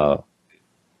 I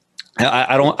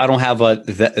don't have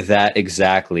that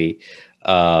exactly.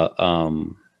 Yeah,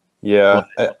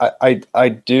 I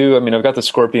do. I mean, I've got the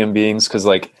Scorpion beings because,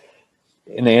 like,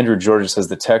 in the Andrew George, it says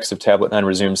the text of Tablet 9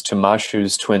 resumes, to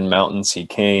Mashu's twin mountains he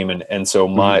came. And so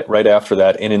right after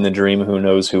that, and in the dream, who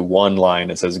knows who won line,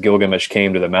 it says Gilgamesh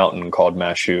came to the mountain called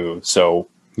Mashu. So,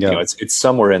 it's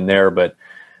somewhere in there, but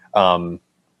I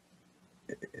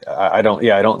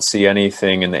don't see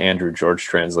anything in the Andrew George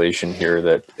translation here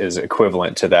that is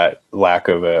equivalent to that lack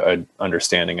of a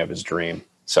understanding of his dream.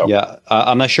 So yeah,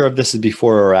 I'm not sure if this is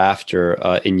before or after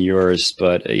in yours,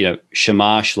 but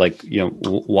Shamash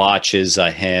watches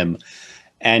him,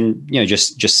 and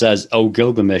just says, "Oh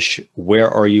Gilgamesh, where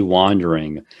are you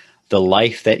wandering? The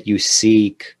life that you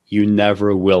seek, you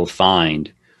never will find."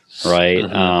 Right.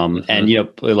 And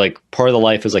like part of the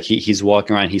life is like he's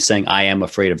walking around, he's saying, "I am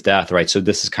afraid of death." Right. So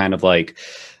this is kind of like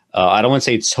I don't want to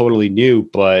say it's totally new,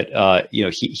 but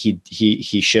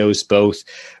he shows both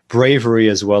bravery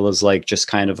as well as like just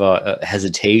kind of a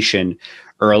hesitation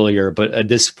earlier. But at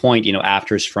this point,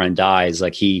 after his friend dies,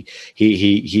 like he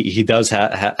does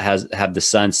have the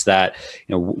sense that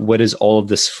what is all of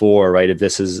this for, right? If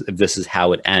this is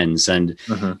how it ends, and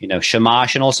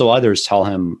Shamash and also others tell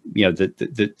him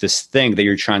this thing that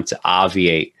you're trying to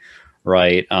obviate,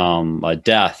 right?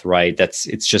 Death, right?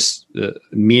 It's just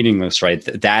meaningless, right?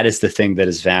 That is the thing that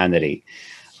is vanity.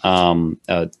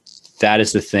 That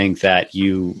is the thing that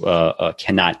you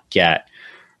cannot get,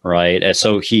 right? And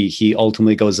so he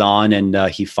ultimately goes on and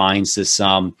he finds this,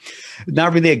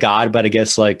 not really a god, but I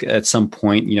guess like at some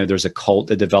point, there's a cult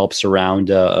that develops around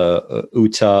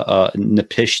Uta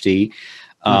Napishti.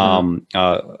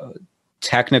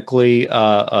 Technically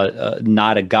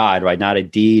not a god, right? Not a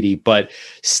deity, but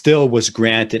still was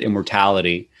granted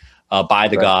immortality by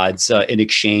the gods in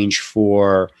exchange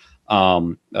for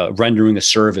rendering a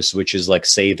service, which is like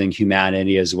saving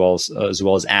humanity as well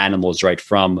as animals, right,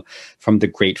 from the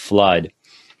Great Flood,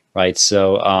 right?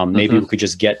 So maybe we could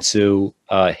just get to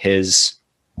his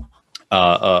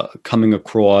coming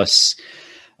across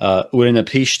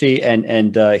Utanapishti,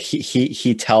 and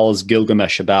he tells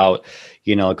Gilgamesh about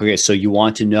like, okay, so you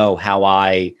want to know how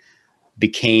I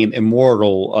became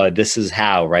immortal, this is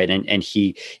how, right? And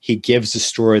he gives the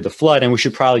story of the flood, and we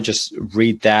should probably just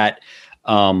read that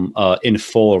in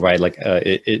full, right? Like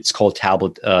it's called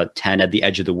Tablet 10, at the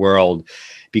edge of the world,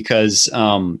 because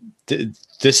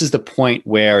this is the point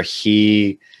where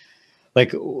he like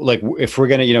if we're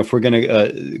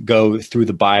gonna go through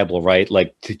the Bible, right,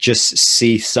 like to just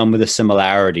see some of the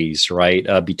similarities, right,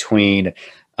 between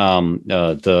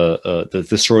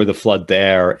the story of the flood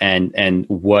there and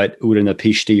what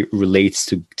Utanapishti relates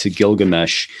to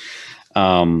Gilgamesh.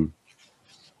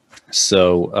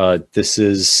 So this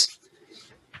is.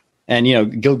 And,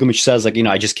 Gilgamesh says, like,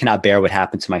 I just cannot bear what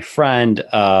happened to my friend.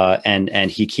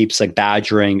 And he keeps like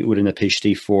badgering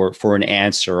Utanapishti for an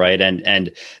answer. Right.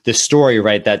 And this story,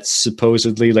 right, that's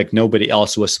supposedly like nobody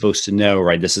else was supposed to know.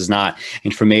 Right. This is not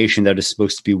information that is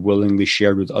supposed to be willingly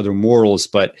shared with other mortals,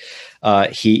 but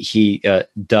he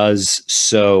does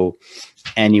so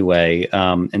anyway.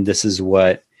 And this is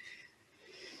what.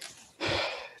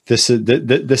 This is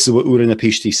what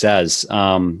Utanapishti says.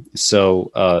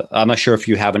 So I'm not sure if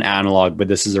you have an analog, but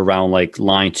this is around like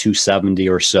line 270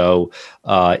 or so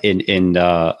in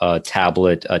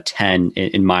tablet 10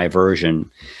 in my version.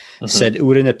 Said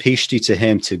Utanapishti to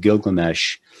him, to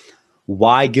Gilgamesh,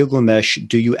 "Why, Gilgamesh,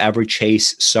 do you ever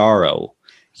chase sorrow?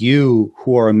 You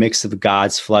who are a mix of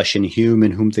God's flesh and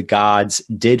human, whom the gods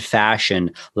did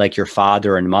fashion like your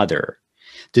father and mother.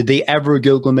 Did they ever,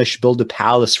 Gilgamesh, build a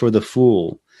palace for the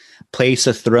fool? Place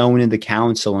a throne in the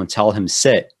council and tell him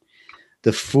sit?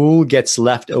 The fool gets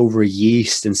leftover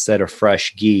yeast instead of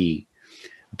fresh ghee.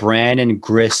 bran and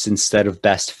grist instead of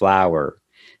best flour.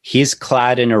 He is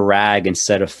clad in a rag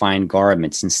instead of fine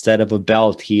garments. Instead of a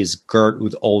belt, he is girt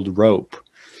with old rope.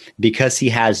 Because he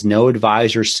has no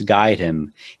advisors to guide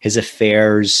him, his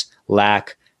affairs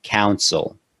lack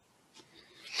counsel.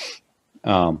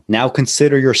 Now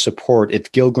consider your support.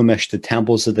 If Gilgamesh, the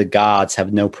temples of the gods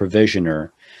have no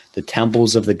provisioner, the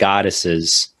temples of the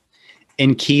goddesses.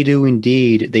 Enkidu,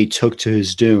 indeed, they took to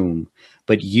his doom.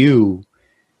 But you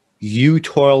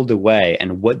toiled away,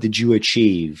 and what did you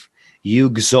achieve? You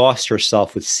exhaust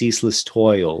yourself with ceaseless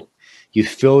toil. You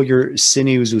fill your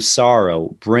sinews with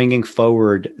sorrow, bringing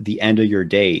forward the end of your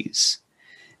days.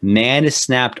 Man is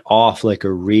snapped off like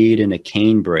a reed in a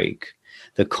canebrake.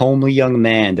 The comely young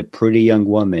man, the pretty young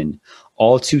woman,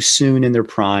 all too soon in their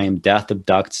prime, death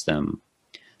abducts them.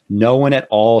 No one at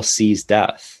all sees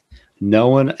death. No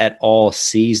one at all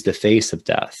sees the face of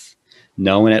death.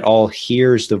 No one at all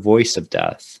hears the voice of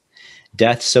death.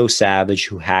 Death so savage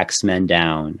who hacks men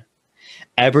down.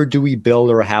 Ever do we build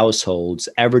our households,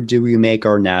 ever do we make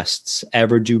our nests,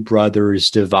 ever do brothers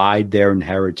divide their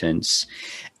inheritance,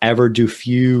 ever do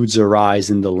feuds arise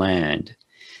in the land.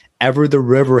 Ever the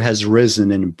river has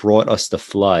risen and brought us the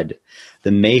flood,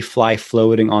 the mayfly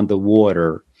floating on the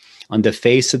water, on the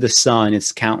face of the sun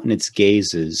its countenance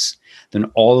gazes,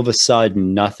 then all of a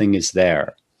sudden nothing is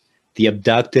there. The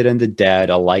abducted and the dead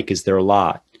alike is their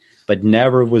lot. But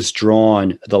never was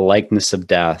drawn the likeness of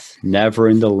death. Never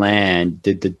in the land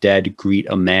did the dead greet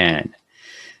a man.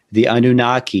 The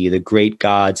Anunnaki, the great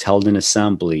gods, held an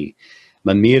assembly.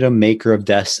 Mamira, maker of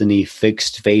destiny,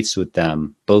 fixed fates with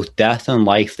them. Both death and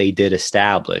life they did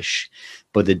establish,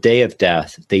 but the day of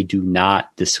death they do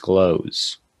not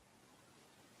disclose.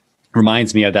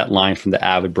 Reminds me of that line from the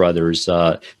Avid Brothers,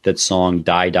 that song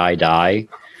 "Die, Die, Die,"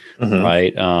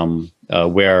 right?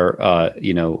 Where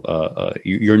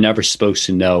you're never supposed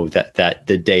to know that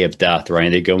the day of death, right?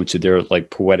 And they go into their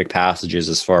like poetic passages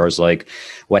as far as like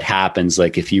what happens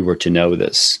like if you were to know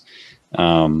this.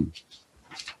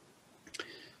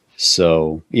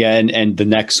 So yeah, and the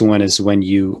next one is when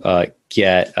you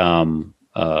get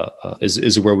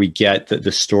is where we get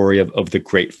the story of the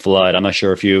Great Flood. I'm not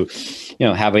sure if you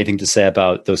have anything to say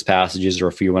about those passages, or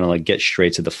if you want to like get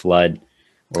straight to the flood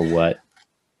or what.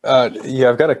 Yeah,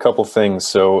 I've got a couple things.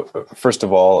 So first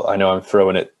of all, I know I'm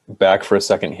throwing it back for a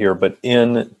second here, but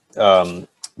in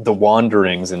the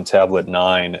Wanderings in Tablet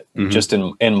 9, just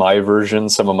in my version,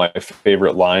 some of my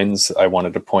favorite lines I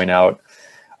wanted to point out,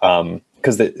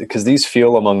 because these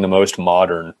feel among the most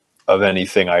modern of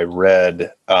anything I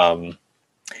read. And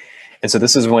so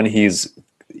this is when he's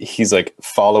like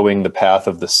following the path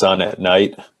of the sun at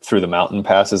night through the mountain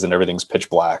passes and everything's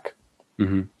pitch black.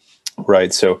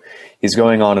 Right. So he's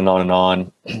going on and on and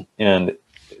on. And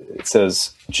it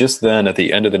says, just then at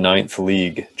the end of the 9th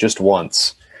league, just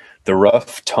once, the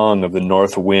rough tongue of the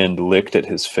north wind licked at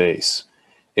his face.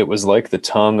 It was like the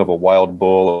tongue of a wild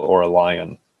bull or a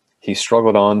lion. He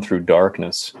struggled on through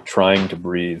darkness, trying to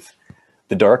breathe.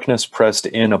 The darkness pressed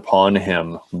in upon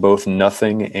him, both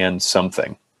nothing and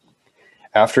something.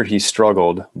 After he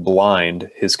struggled, blind,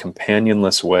 his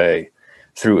companionless way,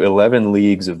 through 11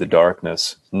 leagues of the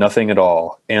darkness, nothing at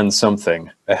all, and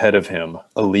something ahead of him,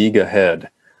 a league ahead,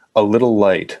 a little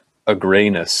light, a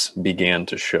grayness began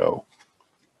to show.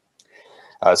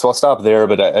 So I'll stop there,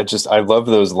 but I love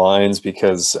those lines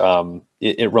because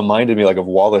it reminded me like of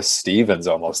Wallace Stevens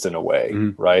almost in a way,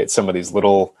 right? Some of these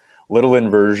little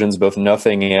inversions, both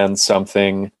nothing and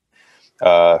something.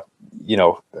 The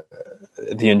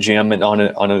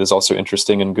enjambment on it is also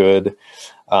interesting and good.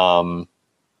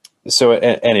 So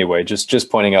anyway,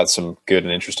 just pointing out some good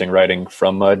and interesting writing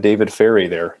from David Ferry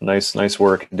there. Nice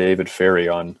work, David Ferry,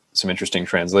 on some interesting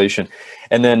translation.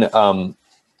 And then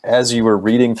as you were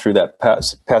reading through that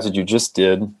passage you just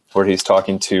did, where he's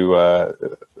talking to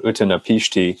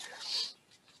Utanapishti,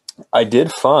 I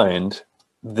did find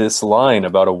this line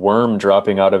about a worm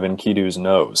dropping out of Enkidu's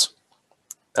nose.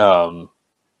 That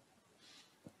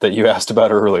you asked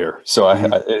about earlier. So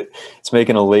it's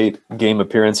making a late game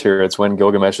appearance here. It's when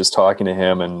Gilgamesh is talking to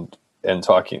him and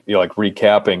talking, like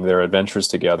recapping their adventures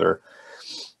together.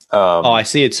 I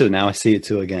see it too. Now I see it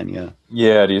too again. Yeah.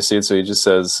 Yeah. Do you see it? So he just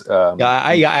says,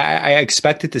 I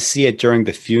expected to see it during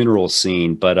the funeral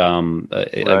scene, but I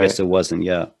guess it wasn't.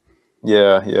 Yeah.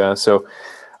 Yeah. So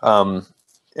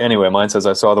anyway, mine says,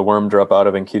 I saw the worm drop out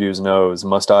of Enkidu's nose.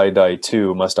 Must I die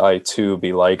too? Must I too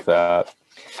be like that?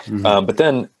 But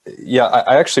then,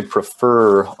 I actually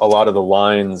prefer a lot of the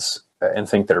lines and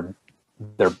think they're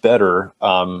better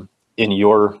in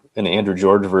the Andrew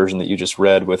George version that you just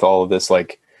read, with all of this,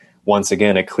 like, once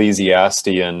again,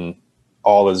 Ecclesiastian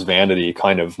all is vanity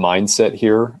kind of mindset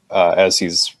here as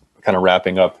he's kind of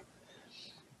wrapping up.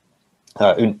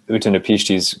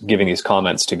 Utanapishti's giving these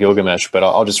comments to Gilgamesh, but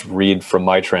I'll just read from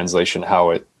my translation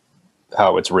how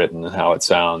it's written and how it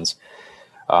sounds.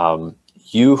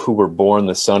 You who were born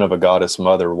the son of a goddess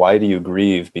mother, why do you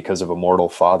grieve because of a mortal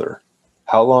father?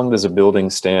 How long does a building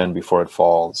stand before it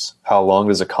falls? How long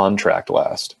does a contract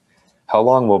last? How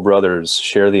long will brothers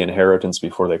share the inheritance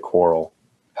before they quarrel?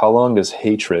 How long does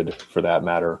hatred, for that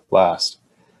matter, last?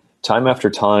 Time after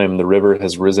time, the river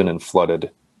has risen and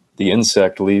flooded. The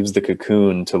insect leaves the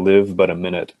cocoon to live but a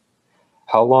minute.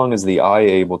 How long is the eye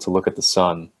able to look at the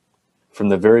sun? From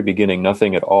the very beginning,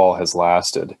 nothing at all has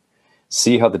lasted.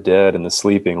 See how the dead and the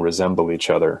sleeping resemble each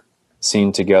other.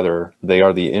 Seen together, they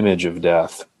are the image of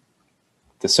death.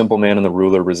 The simple man and the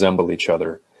ruler resemble each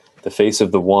other. The face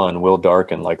of the one will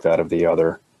darken like that of the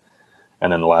other.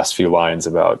 And then the last few lines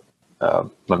about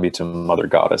Mamita, mother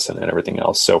goddess, and everything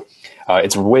else. So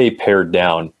it's way pared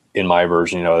down in my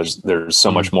version. You know, there's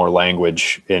so much more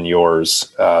language in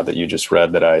yours that you just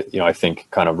read that I think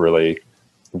kind of really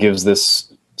gives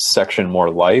this section more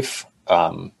life.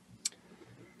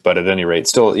 But at any rate,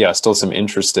 still some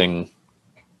interesting,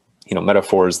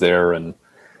 metaphors there and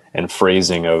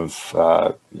phrasing of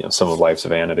some of life's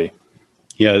vanity.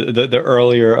 Yeah, the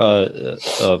earlier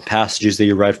passages that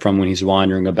you read from when he's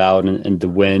wandering about and the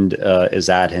wind is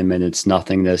at him and it's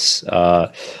nothingness.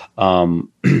 Here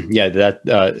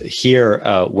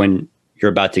when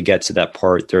you're about to get to that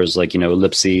part, there's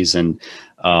ellipses and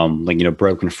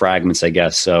broken fragments, I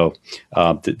guess. So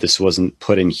this wasn't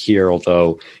put in here,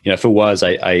 although if it was,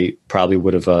 I probably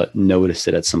would have noticed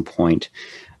it at some point.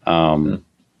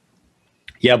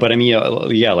 Yeah, but I mean,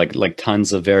 like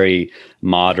tons of very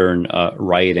modern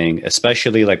writing,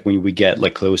 especially like when we get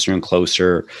like closer and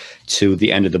closer to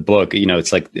the end of the book.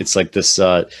 It's like this.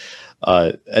 At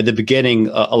the beginning,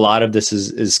 a lot of this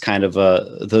is kind of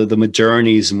the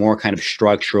modernity is more kind of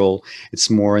structural. It's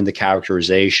more in the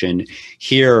characterization.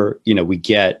 Here, we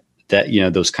get that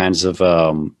those kinds of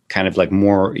kind of like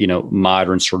more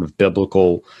modern sort of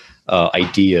biblical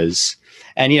ideas.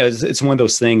 And, it's one of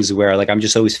those things where like I'm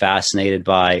just always fascinated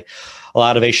by a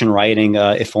lot of Asian writing,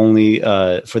 if only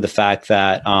for the fact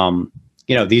that,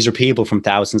 these are people from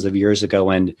thousands of years ago.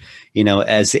 And,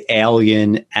 as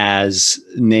alien as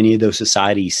many of those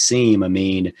societies seem, I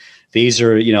mean, these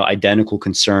are, identical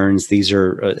concerns. These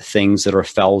are things that are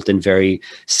felt in very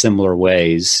similar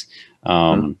ways.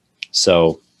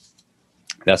 So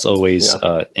that's always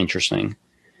interesting.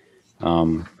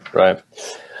 Right.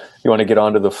 You want to get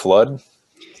onto the flood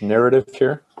narrative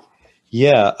here?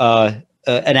 Yeah.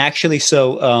 And actually, we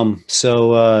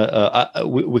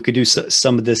could do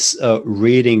some of this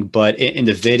reading, but in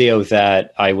the video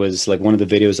that I was like, one of the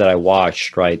videos that I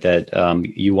watched, right, that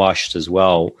you watched as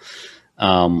well.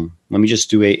 Let me just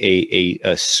do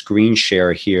a screen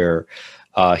share here.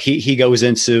 He goes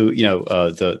into,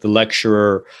 the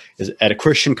lecturer is at a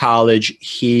Christian college.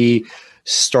 He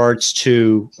starts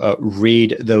to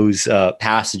read those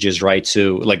passages, right?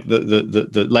 To like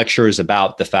the lecture is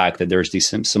about the fact that there's these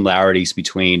similarities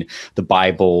between the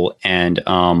Bible and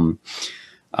let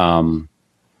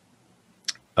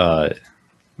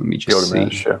me just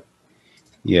see.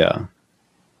 Yeah.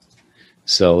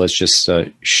 So let's just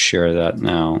share that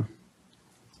now.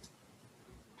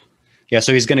 Yeah.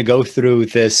 So he's going to go through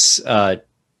this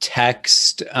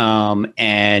text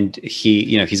and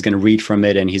he's going to read from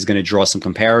it and he's going to draw some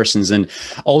comparisons and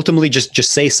ultimately just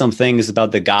say some things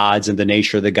about the gods and the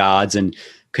nature of the gods and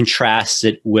contrast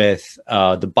it with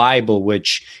the Bible,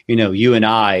 which you and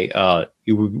I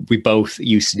we both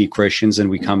used to be Christians and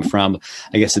we come from,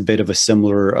 I guess, a bit of a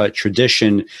similar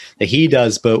tradition that he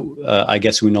does, but I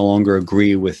guess we no longer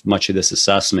agree with much of this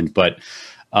assessment. But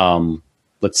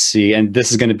let's see. And this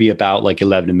is going to be about like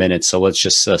 11 minutes. So let's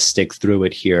just stick through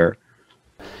it here.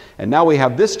 And now we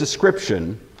have this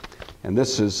description, and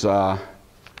this is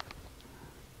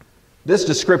this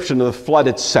description of the flood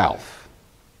itself.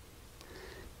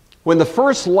 When the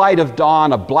first light of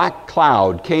dawn, a black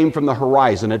cloud came from the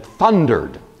horizon. It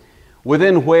thundered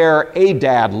within where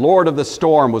Adad, lord of the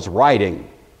storm, was riding.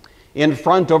 In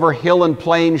front over hill and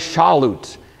plain,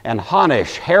 Shalut and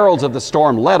Hanesh, heralds of the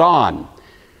storm, led on.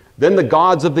 Then the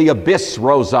gods of the abyss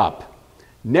rose up.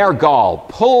 Nergal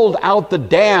pulled out the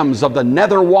dams of the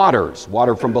nether waters,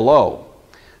 water from below.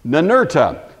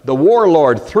 Ninurta, the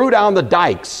warlord, threw down the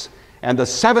dikes, and the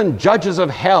 7 judges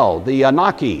of hell, the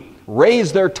Anaki,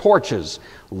 raised their torches,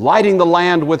 lighting the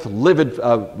land with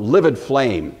livid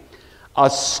flame. A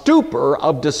stupor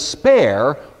of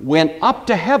despair went up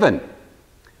to heaven.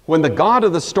 When the god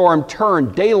of the storm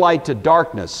turned daylight to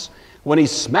darkness, when he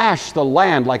smashed the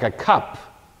land like a cup.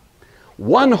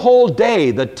 One whole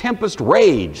day the tempest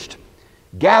raged,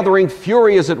 gathering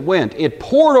fury as it went. It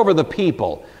poured over the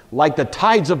people like the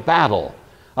tides of battle.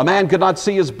 A man could not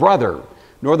see his brother,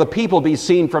 nor the people be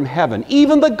seen from heaven.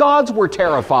 Even the gods were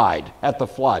terrified at the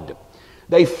flood.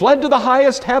 They fled to the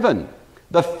highest heaven,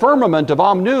 the firmament of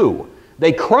Omnu.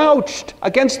 They crouched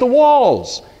against the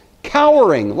walls,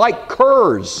 cowering like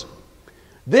curs.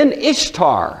 Then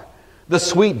Ishtar, the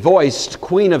sweet-voiced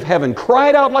queen of heaven,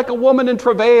 cried out like a woman in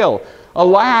travail.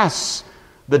 Alas,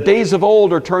 the days of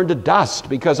old are turned to dust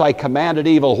because I commanded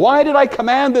evil. Why did I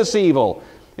command this evil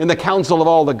in the council of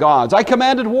all the gods? I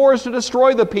commanded wars to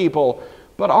destroy the people,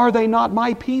 but are they not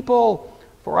my people?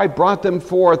 For I brought them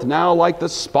forth now like the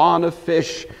spawn of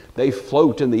fish. They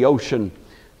float in the ocean.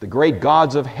 The great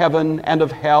gods of heaven and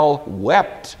of hell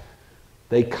wept.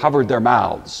 They covered their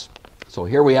mouths. So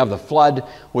here we have the flood,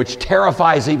 which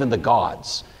terrifies even the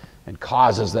gods and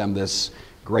causes them this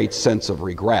great sense of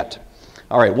regret.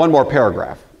 All right, one more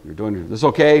paragraph. You're doing this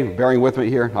okay? Bearing with me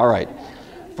here? All right.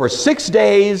 For 6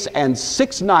 days and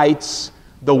 6 nights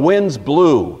the winds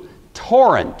blew.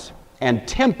 Torrent and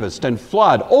tempest and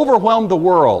flood overwhelmed the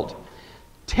world.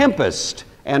 Tempest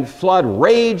and flood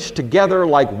raged together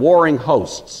like warring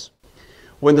hosts.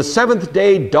 When the 7th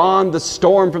day dawned, the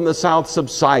storm from the south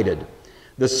subsided.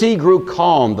 The sea grew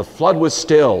calm, the flood was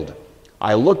stilled.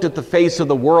 I looked at the face of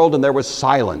the world, and there was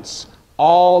silence.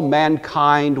 All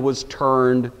mankind was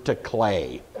turned to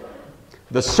clay.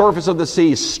 The surface of the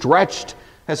sea stretched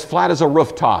as flat as a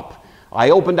rooftop.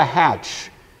 I opened a hatch,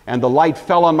 and the light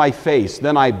fell on my face.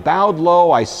 Then I bowed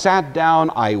low, I sat down,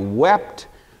 I wept.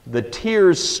 The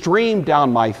tears streamed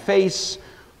down my face,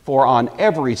 for on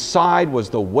every side was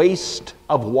the waste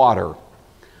of water.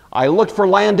 I looked for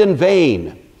land in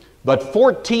vain, but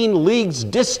 14 leagues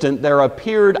distant there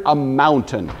appeared a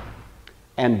mountain,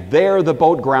 and there the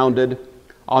boat grounded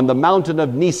on the mountain of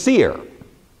Nisir.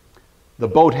 The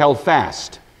boat held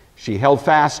fast. She held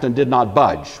fast and did not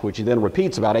budge, which he then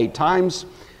repeats about 8 times.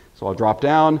 So I'll drop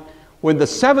down. When the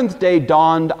 7th day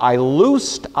dawned, I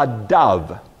loosed a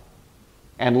dove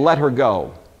and let her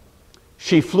go.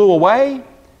 She flew away,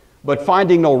 but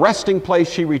finding no resting place,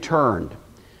 she returned.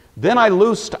 Then I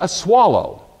loosed a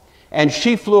swallow, and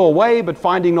she flew away, but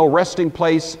finding no resting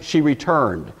place, she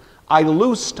returned. I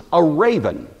loosed a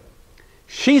raven.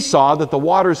 She saw that the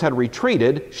waters had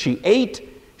retreated. She ate,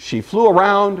 she flew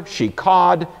around, she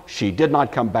cawed, she did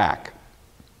not come back.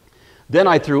 Then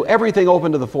I threw everything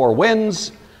open to the 4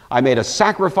 winds. I made a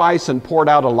sacrifice and poured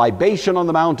out a libation on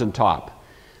the mountaintop.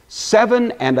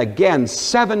 7 and again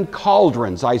 7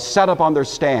 cauldrons I set up on their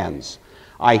stands.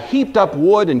 I heaped up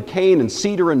wood and cane and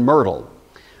cedar and myrtle.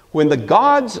 When the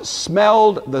gods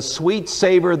smelled the sweet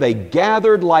savor, they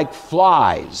gathered like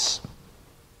flies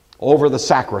over the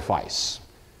sacrifice.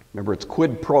 Remember, it's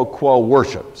quid pro quo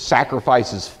worship.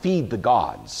 Sacrifices feed the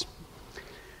gods.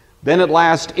 Then at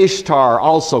last Ishtar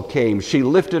also came. She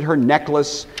lifted her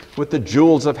necklace with the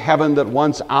jewels of heaven that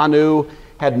once Anu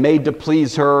had made to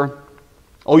please her.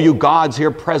 O you gods here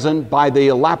present, by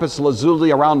the lapis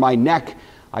lazuli around my neck,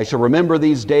 I shall remember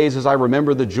these days as I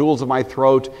remember the jewels of my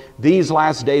throat. These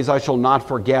last days I shall not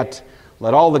forget.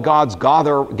 Let all the gods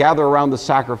gather around the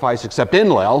sacrifice, except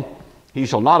Enlil. He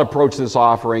shall not approach this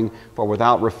offering, for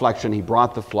without reflection he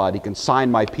brought the flood. He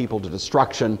consigned my people to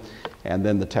destruction. And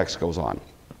then the text goes on.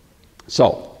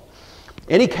 So,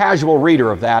 any casual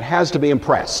reader of that has to be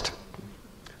impressed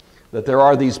that there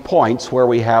are these points where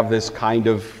we have this kind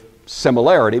of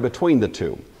similarity between the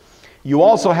two. You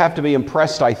also have to be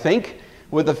impressed, I think,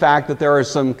 with the fact that there are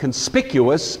some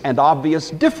conspicuous and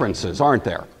obvious differences, aren't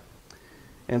there?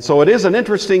 And so it is an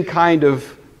interesting kind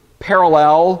of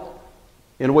parallel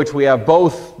in which we have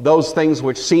both those things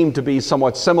which seem to be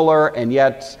somewhat similar and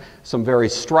yet some very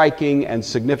striking and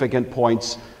significant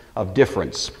points of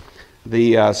difference.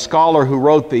 The scholar who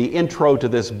wrote the intro to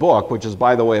this book, which is,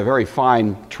 by the way, a very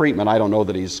fine treatment, I don't know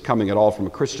that he's coming at all from a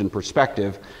Christian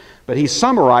perspective, but he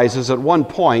summarizes at one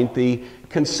point the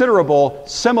considerable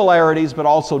similarities but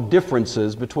also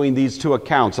differences between these two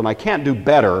accounts. And I can't do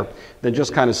better than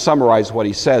just kind of summarize what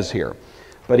he says here.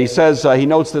 But he says, he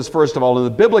notes this first of all, in the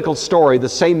biblical story, the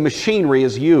same machinery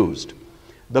is used.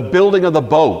 The building of the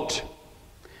boat,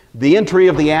 the entry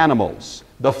of the animals,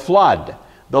 the flood,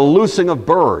 the loosing of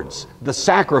birds, the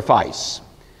sacrifice.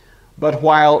 But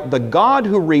while the God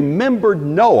who remembered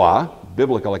Noah,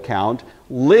 biblical account,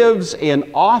 lives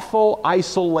in awful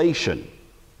isolation,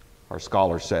 our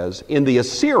scholar says, in the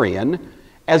Assyrian,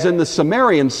 as in the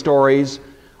Sumerian stories,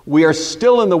 we are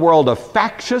still in the world of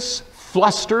factious,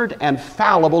 flustered, and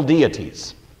fallible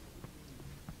deities.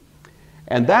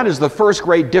 And that is the first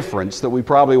great difference that we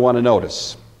probably want to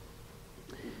notice,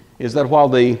 is that while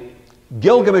the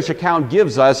Gilgamesh account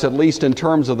gives us, at least in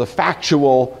terms of the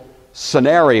factual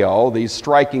scenario, these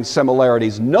striking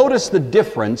similarities, notice the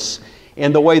difference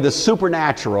in the way the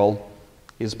supernatural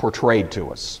is portrayed to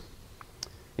us.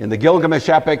 In the Gilgamesh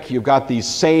epic, you've got these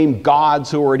same gods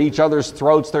who are at each other's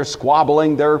throats. They're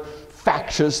squabbling, they're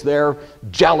factious, they're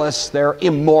jealous, they're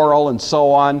immoral, and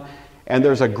so on. And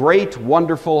there's a great,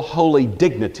 wonderful, holy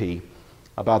dignity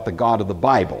about the God of the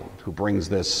Bible who brings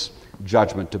this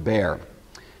judgment to bear.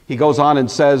 He goes on and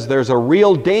says, there's a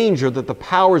real danger that the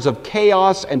powers of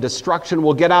chaos and destruction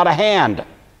will get out of hand.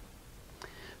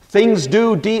 Things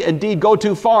do indeed go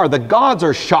too far. The gods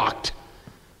are shocked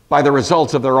by the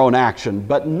results of their own action,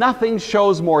 but nothing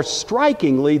shows more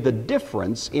strikingly the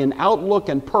difference in outlook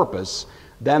and purpose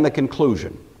than the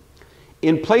conclusion.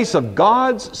 In place of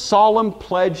God's solemn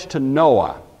pledge to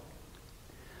Noah,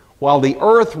 while the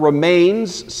earth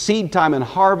remains, seed time and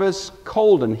harvest,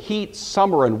 cold and heat,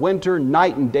 summer and winter,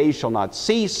 night and day shall not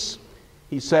cease,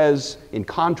 he says, in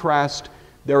contrast,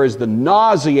 there is the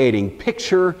nauseating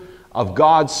picture of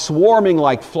God swarming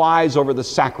like flies over the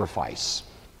sacrifice.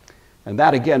 And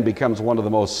that again becomes one of the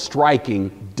most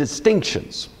striking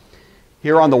distinctions.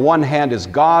 Here on the one hand is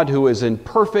God who is in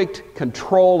perfect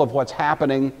control of what's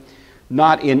happening,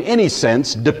 not in any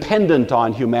sense dependent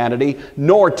on humanity,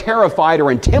 nor terrified or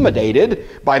intimidated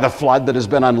by the flood that has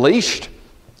been unleashed.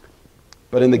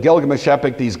 But in the Gilgamesh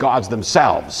epic, these gods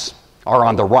themselves are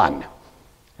on the run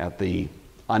at the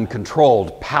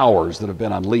uncontrolled powers that have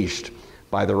been unleashed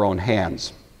by their own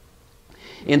hands.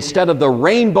 Instead of the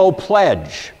rainbow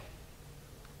pledge,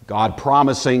 God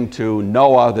promising to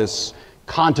Noah this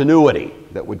continuity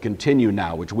that would continue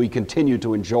now, which we continue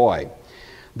to enjoy,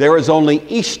 there is only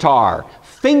Ishtar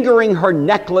fingering her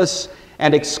necklace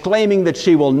and exclaiming that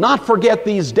she will not forget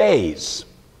these days.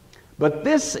 But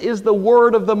this is the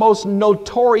word of the most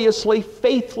notoriously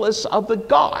faithless of the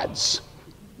gods.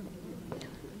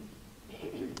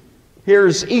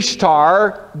 Here's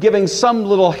Ishtar giving some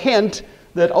little hint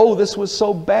that, oh, this was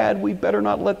so bad, we better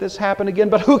not let this happen again.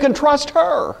 But who can trust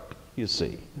her, you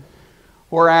see?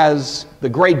 Whereas the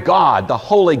great God, the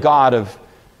holy God of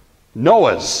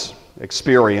Noah's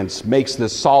experience, makes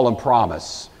this solemn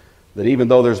promise that even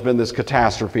though there's been this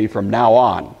catastrophe, from now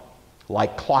on,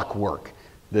 like clockwork,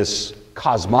 this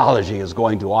cosmology is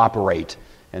going to operate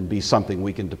and be something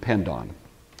we can depend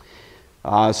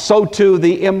on. So too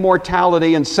the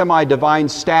immortality and semi-divine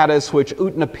status which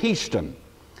Utnapishtim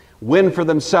win for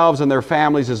themselves and their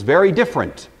families is very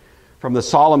different from the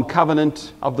solemn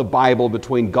covenant of the Bible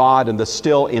between God and the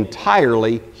still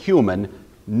entirely human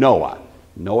Noah.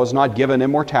 Noah's not given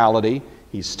immortality.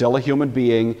 He's still a human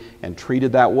being and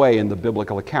treated that way in the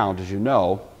biblical account, as you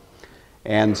know.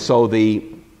 And so the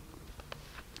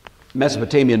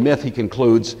Mesopotamian myth, he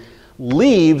concludes,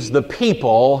 leaves the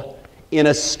people in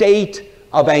a state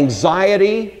of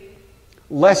anxiety,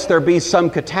 lest there be some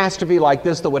catastrophe like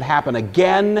this that would happen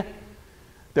again.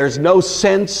 There's no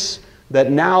sense that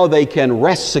now they can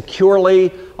rest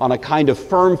securely on a kind of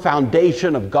firm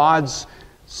foundation of God's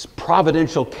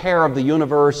providential care of the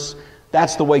universe.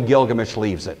 That's the way Gilgamesh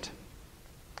leaves it.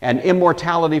 And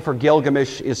immortality for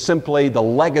Gilgamesh is simply the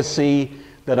legacy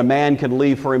that a man can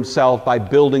leave for himself by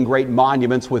building great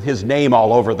monuments with his name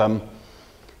all over them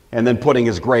and then putting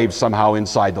his grave somehow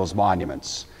inside those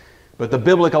monuments. But the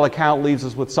biblical account leaves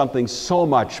us with something so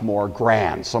much more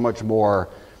grand, so much more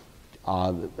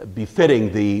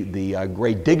befitting the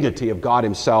great dignity of God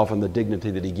himself and the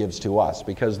dignity that he gives to us,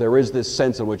 because there is this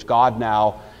sense in which God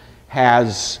now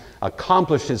has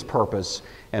accomplished his purpose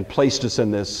and placed us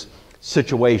in this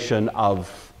situation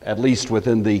of, at least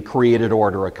within the created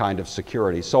order, a kind of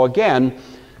security. So again,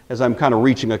 as I'm kind of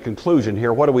reaching a conclusion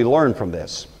here, what do we learn from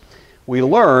this? We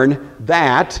learn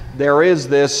that there is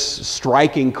this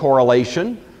striking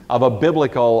correlation of a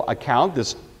biblical account.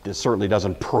 This certainly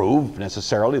doesn't prove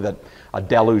necessarily that a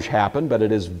deluge happened, but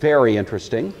it is very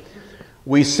interesting.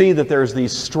 We see that there's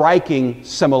these striking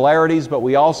similarities, but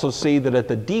we also see that at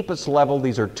the deepest level,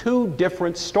 these are two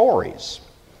different stories.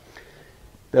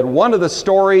 That one of the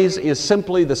stories is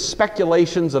simply the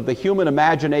speculations of the human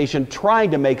imagination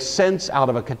trying to make sense out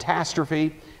of a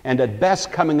catastrophe, and at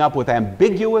best coming up with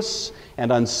ambiguous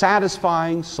and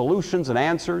unsatisfying solutions and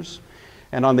answers.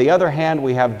 And on the other hand,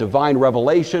 we have divine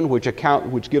revelation, which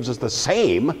gives us the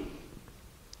same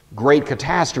great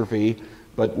catastrophe,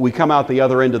 but we come out the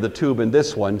other end of the tube in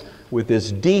this one with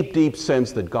this deep, deep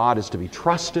sense that God is to be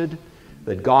trusted,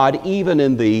 that God, even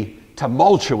in the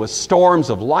tumultuous storms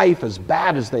of life, as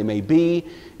bad as they may be,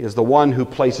 is the one who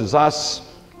places us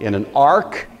in an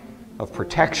ark of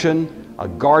protection, a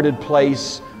guarded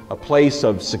place, a place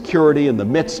of security in the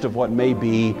midst of what may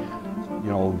be,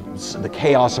 the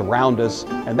chaos around us.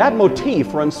 And that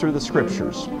motif runs through the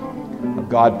scriptures of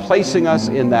God placing us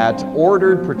in that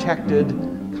ordered, protected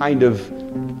kind of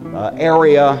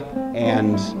area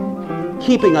and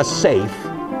keeping us safe,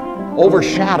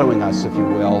 overshadowing us, if you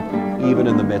will, even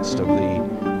in the midst of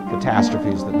the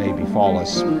catastrophes that may befall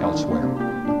us elsewhere.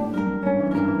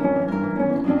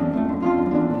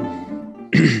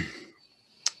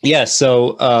 Yeah,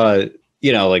 so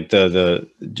like the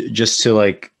just to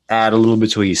like add a little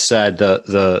bit to what you said,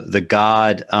 the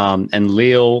god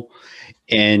Enlil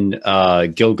in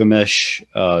Gilgamesh,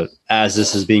 as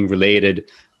this is being related,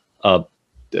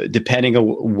 depending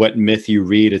on what myth you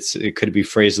read, it could be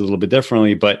phrased a little bit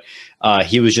differently, but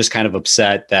he was just kind of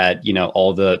upset that,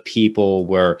 all the people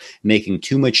were making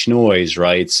too much noise,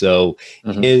 right? So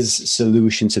his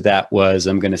solution to that was,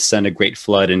 I'm going to send a great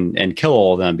flood and kill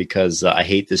all of them because I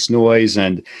hate this noise.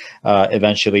 And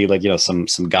eventually, some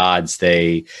gods,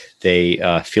 they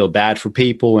feel bad for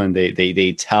people, and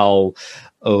they tell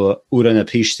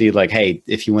Uranapishti, like, hey,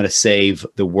 if you want to save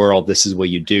the world, this is what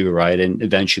you do, right? And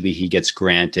eventually he gets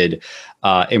granted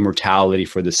immortality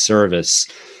for the service.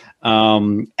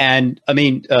 And I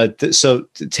mean, so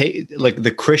to take like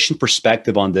the Christian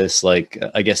perspective on this, like,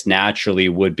 I guess naturally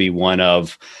would be one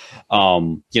of,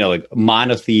 like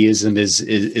monotheism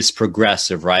is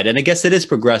progressive, right? And I guess it is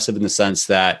progressive in the sense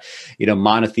that,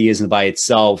 monotheism by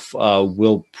itself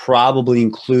will probably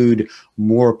include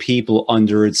more people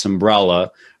under its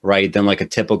umbrella, right, than like a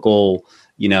typical,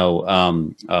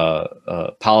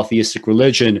 polytheistic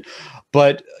religion.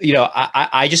 But,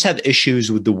 I just have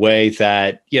issues with the way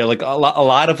that, like a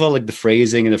lot of like the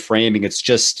phrasing and the framing, it's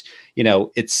just,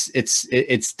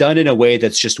 it's done in a way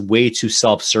that's just way too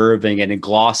self-serving, and it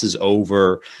glosses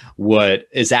over what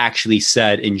is actually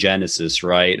said in Genesis,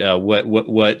 right?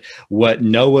 What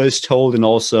Noah is told, and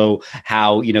also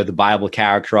how, the Bible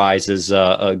characterizes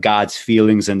God's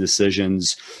feelings and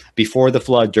decisions before the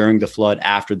flood, during the flood,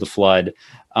 after the flood.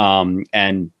 I'm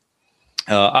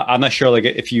not sure, like,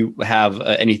 if you have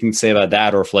anything to say about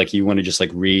that, or if like you want to just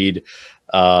like read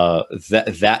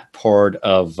that part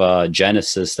of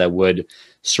Genesis that would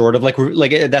sort of like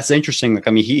that's interesting. Like,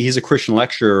 I mean, he's a Christian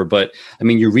lecturer, but I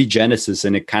mean, you read Genesis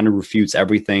and it kind of refutes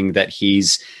everything that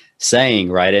he's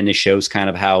saying, right? And it shows kind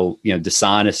of how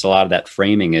dishonest a lot of that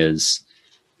framing is.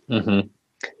 Mm-hmm.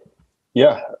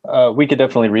 Yeah, we could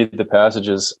definitely read the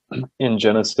passages in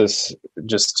Genesis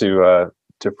just to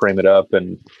frame it up.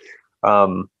 And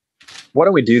why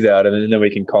don't we do that, and then we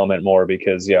can comment more,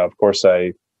 because of course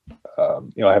I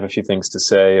have a few things to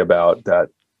say about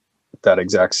that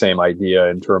exact same idea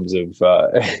in terms of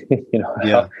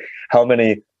how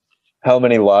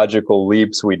many logical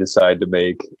leaps we decide to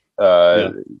make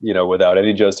without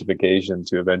any justification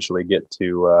to eventually get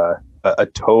to a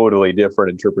totally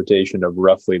different interpretation of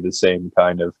roughly the same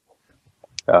kind of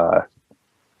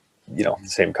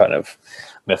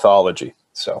mythology.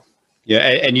 So. Yeah,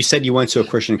 and you said you went to a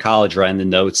Christian college, right? In the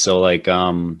notes, so like,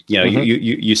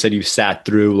 you said you sat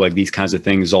through like these kinds of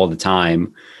things all the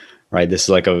time, right? This is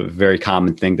like a very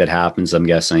common thing that happens, I'm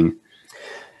guessing.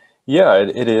 Yeah,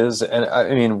 it is, and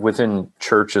I mean within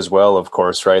church as well, of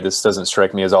course, right? This doesn't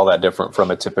strike me as all that different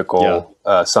from a typical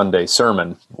Sunday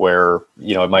sermon, where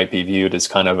it might be viewed as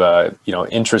kind of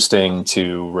interesting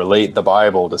to relate the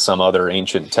Bible to some other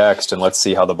ancient text, and let's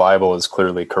see how the Bible is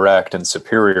clearly correct and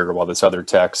superior, while this other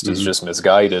text is just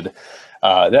misguided.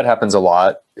 That happens a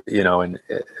lot, and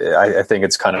I think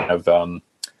it's kind of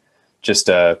just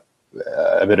a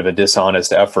bit of a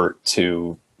dishonest effort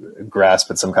to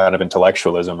grasp at some kind of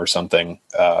intellectualism or something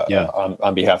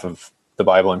on behalf of the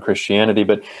Bible and Christianity.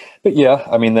 But yeah,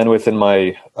 I mean, then within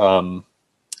my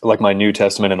like my New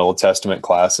Testament and Old Testament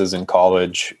classes in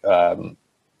college,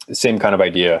 same kind of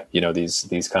idea.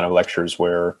 These kind of lectures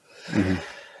where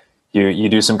you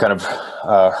do some kind of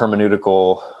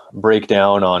hermeneutical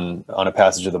breakdown on a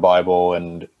passage of the Bible,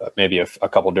 and maybe a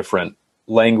couple different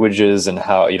languages, and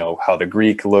how the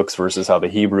Greek looks versus how the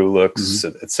Hebrew looks,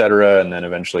 et cetera, and then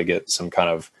eventually get some kind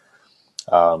of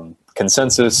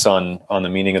consensus on the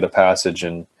meaning of the passage,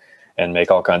 and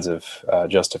make all kinds of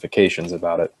justifications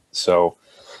about it. So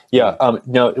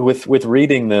now with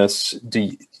reading this, do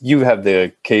you have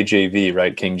the KJV,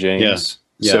 right? King James?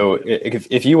 Yeah. So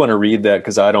if you want to read that,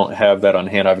 because I don't have that on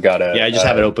hand, I've got I just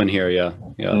have it open here.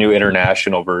 New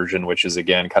International Version, which is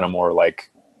again kind of more like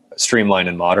streamlined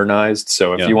and modernized.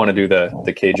 So if you want to do the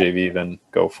KJV, then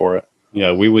go for it.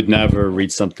 Yeah, we would never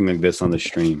read something like this on the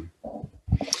stream.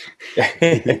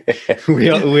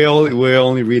 we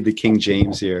only read the King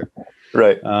James here.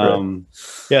 Right.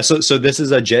 Yeah. So this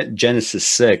is a Genesis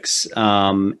 6.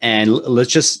 And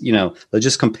let's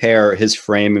just compare his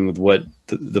framing with what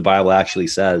the Bible actually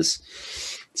says.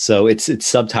 So it's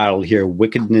subtitled here,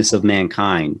 Wickedness of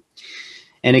Mankind.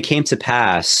 And it came to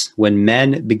pass when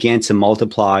men began to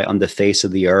multiply on the face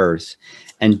of the earth,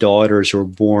 and daughters were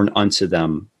born unto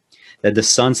them, that the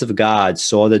sons of God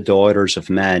saw the daughters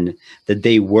of men, that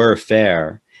they were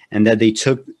fair, and that they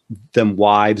took them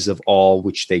wives of all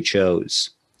which they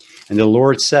chose. And the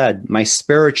Lord said, my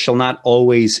spirit shall not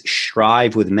always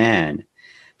strive with man,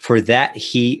 for that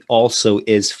he also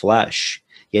is flesh,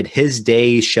 yet his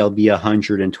days shall be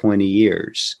 120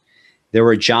 years. There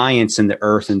were giants in the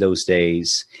earth in those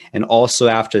days, and also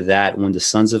after that, when the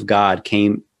sons of God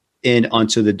came in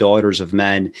unto the daughters of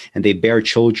men, and they bare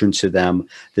children to them,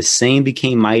 the same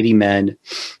became mighty men,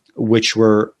 which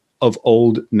were of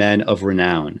old men of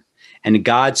renown. And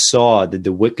God saw that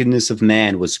the wickedness of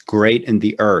man was great in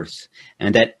the earth,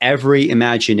 and that every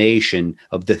imagination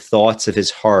of the thoughts of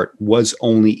his heart was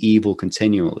only evil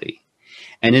continually.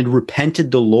 And it repented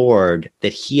the Lord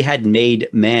that he had made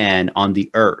man on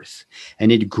the earth,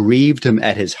 and it grieved him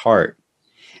at his heart.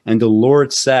 And the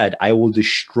Lord said, I will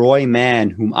destroy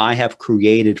man whom I have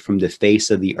created from the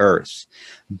face of the earth,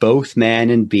 both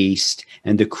man and beast,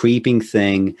 and the creeping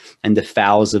thing, and the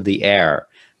fowls of the air.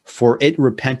 For it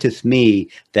repenteth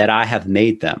me that I have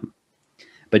made them.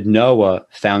 But Noah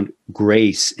found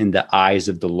grace in the eyes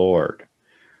of the Lord.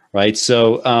 Right?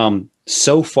 So,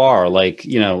 so far,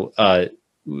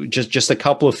 just a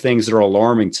couple of things that are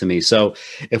alarming to me. So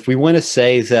if we want to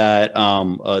say that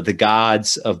the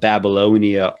gods of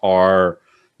Babylonia are,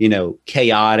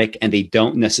 chaotic, and they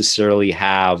don't necessarily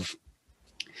have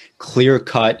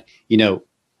clear-cut,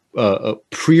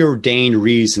 preordained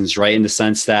reasons, right? In the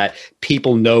sense that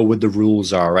people know what the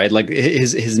rules are, right? Like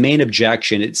his main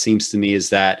objection, it seems to me,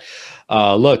 is that,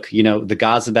 look, the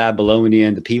gods of Babylonia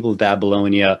and the people of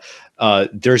Babylonia,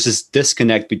 there's this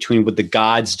disconnect between what the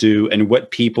gods do and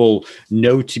what people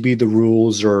know to be the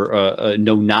rules or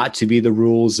know not to be the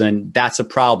rules. And that's a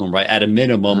problem, right? At a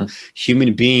minimum,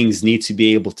 human beings need to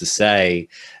be able to say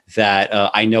that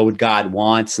I know what God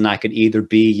wants, and I could either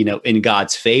be, in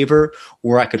God's favor,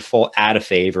 or I could fall out of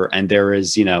favor. And there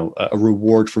is, a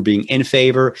reward for being in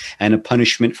favor and a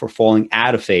punishment for falling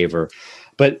out of favor.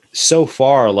 But so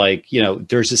far,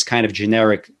 there's this kind of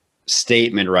generic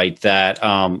statement, right, that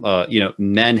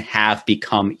men have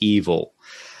become evil,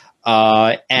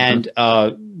 but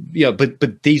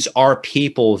these are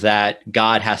people that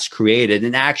God has created.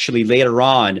 And actually later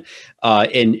on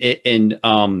in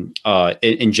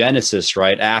Genesis,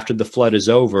 right after the flood is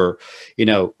over,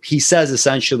 he says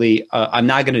essentially, I'm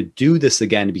not going to do this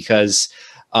again, because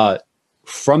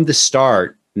from the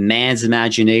start, man's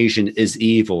imagination is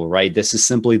evil, right? This is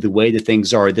simply the way that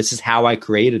things are. This is how I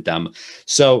created them.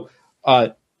 So,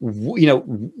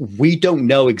 we don't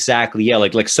know exactly. Yeah.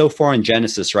 Like so far in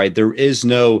Genesis, right, there is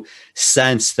no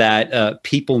sense that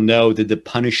people know that the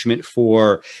punishment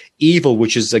for evil,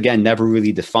 which is, again, never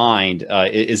really defined,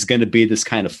 is going to be this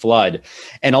kind of flood.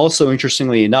 And also,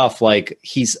 interestingly enough,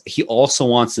 he also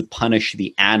wants to punish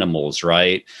the animals,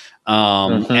 right?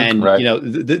 Right.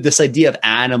 This idea of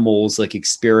animals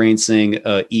experiencing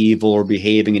evil or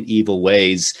behaving in evil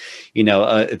ways,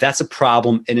 that's a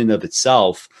problem in and of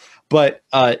itself. But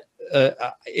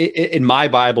in my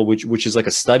Bible, which is like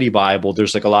a study Bible,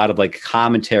 there's a lot of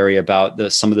commentary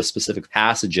about some of the specific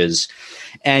passages.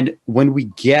 And when we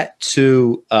get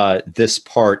to this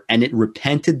part, and it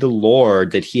repented the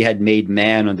Lord that he had made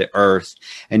man on the earth,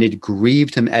 and it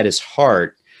grieved him at his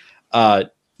heart,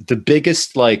 the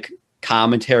biggest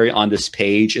commentary on this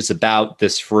page is about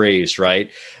this phrase, right?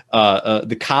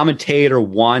 The commentator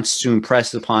wants to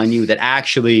impress upon you that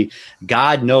actually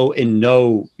God in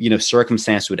no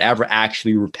circumstance would ever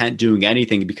actually repent doing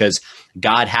anything, because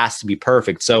God has to be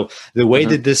perfect. So the way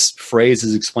that this phrase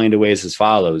is explained away is as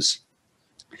follows.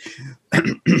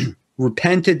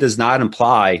 Repented does not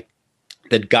imply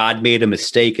that God made a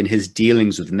mistake in his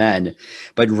dealings with men,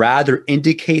 but rather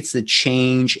indicates the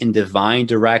change in divine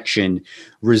direction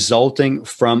resulting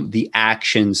from the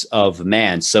actions of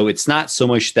man. So it's not so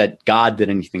much that God did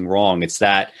anything wrong, it's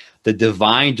that the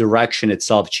divine direction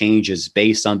itself changes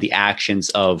based on the actions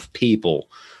of people,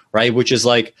 right? Which is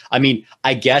I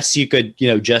guess you could,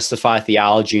 justify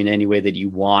theology in any way that you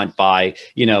want by,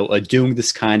 doing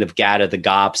this kind of Gad of the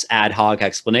Gops ad hoc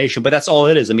explanation, but that's all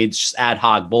it is. It's just ad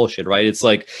hoc bullshit, right? It's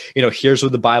here's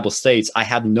what the Bible states. I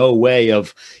have no way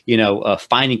of,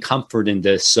 finding comfort in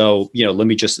this. So, let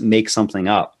me just make something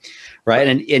up. Right.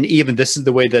 And even this is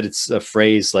the way that it's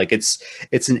phrased.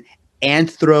 It's an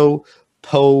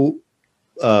anthropo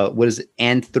what is it?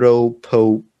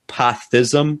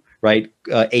 Anthropopathism, right?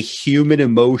 A human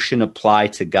emotion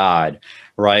applied to God,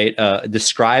 right?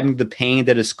 Describing the pain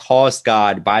that is caused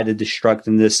God by the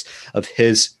destructiveness of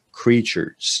his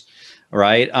creatures,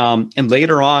 right? And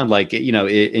later on, like,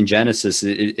 in Genesis,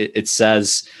 it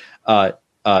says, I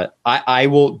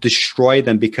will destroy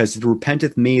them because it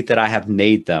repenteth me that I have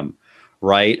made them,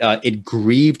 right? It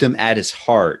grieved him at his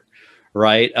heart,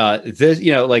 right? This,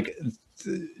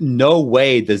 no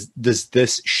way does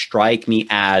this strike me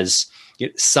as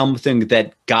something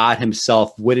that God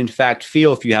himself would in fact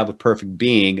feel if you have a perfect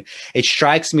being. It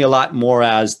strikes me a lot more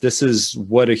as this is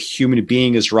what a human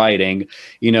being is writing,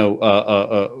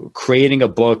 creating a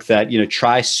book that,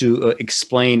 tries to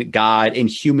explain God in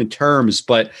human terms.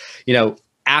 But,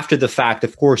 after the fact,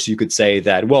 of course, you could say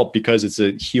that, well, because it's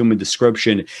a human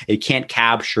description, it can't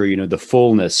capture, the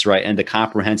fullness, right, and the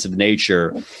comprehensive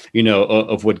nature,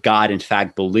 of what God in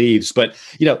fact believes. But,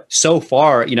 so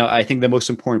far, I think the most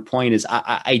important point is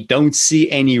I don't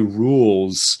see any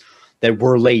rules that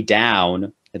were laid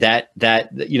down that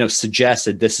suggest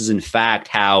that this is in fact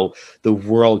how the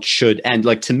world should end.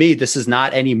 Like, to me, this is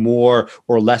not any more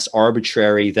or less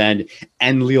arbitrary than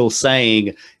Enlil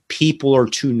saying, people are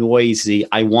too noisy,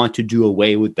 I want to do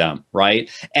away with them,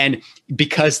 right? And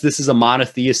because this is a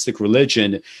monotheistic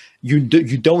religion, you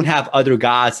don't have other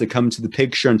gods that come into the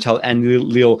picture and tell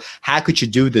Enlil, how could you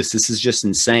do this? This is just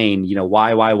insane.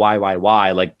 Why?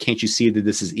 Like, can't you see that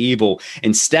this is evil?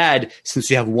 Instead,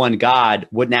 since you have one God,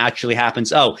 what naturally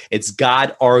happens? Oh, it's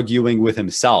God arguing with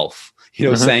himself.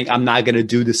 Saying, I'm not going to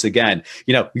do this again.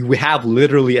 We have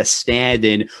literally a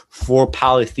stand-in for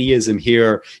polytheism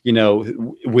here,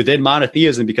 within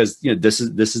monotheism, because, this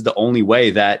is the only way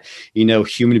that,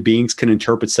 human beings can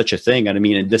interpret such a thing. And I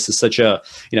mean, and this is such a,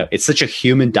 it's such a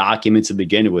human document to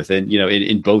begin with. And,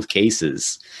 in both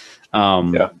cases.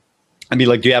 Yeah. I mean,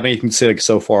 like, do you have anything to say, like,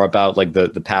 so far about, like,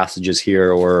 the passages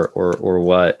here or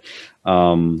what?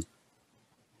 No,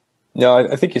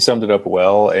 I think you summed it up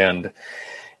well. And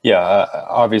yeah,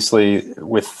 obviously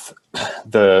with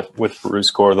Bruce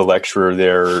Gore, the lecturer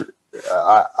there,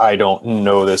 I don't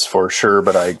know this for sure,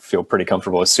 but I feel pretty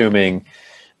comfortable assuming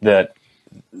that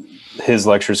his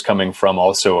lecture is coming from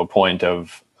also a point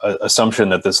of assumption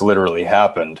that this literally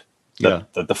happened,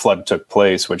 that the flood took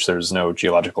place, which there's no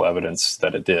geological evidence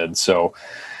that it did. So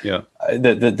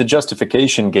the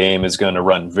justification game is going to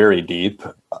run very deep.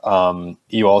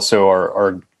 You also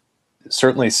are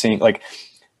certainly seeing, like,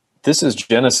 this is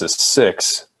Genesis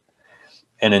 6,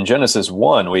 and in Genesis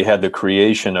 1, we had the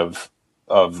creation of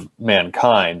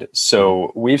mankind.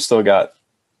 So we've still got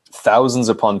thousands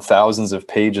upon thousands of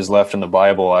pages left in the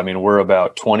Bible. I mean, we're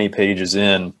about 20 pages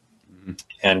in,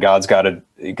 and God's got to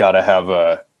have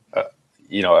a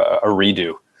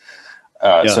redo.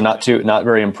 So not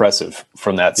very impressive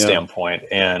from that standpoint.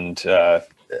 And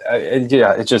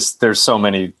it's just, there's so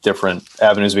many different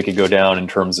avenues we could go down in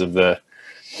terms of the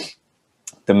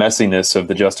messiness of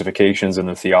the justifications and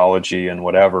the theology and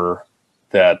whatever,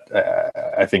 that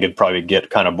I think it'd probably get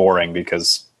kind of boring,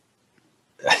 because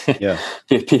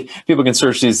people can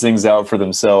search these things out for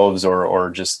themselves or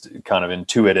just kind of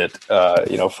intuit it,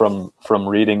 from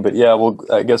reading. But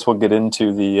I guess we'll get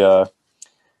into the,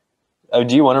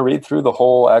 do you want to read through the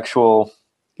whole actual,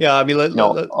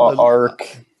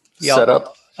 arc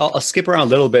setup? I'll skip around a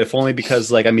little bit, if only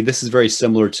because, like, I mean, this is very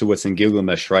similar to what's in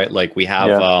Gilgamesh, right? Like, we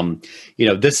have,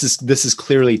 this is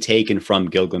clearly taken from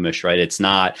Gilgamesh, right? It's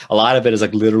not, a lot of it is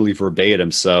like literally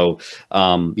verbatim. So,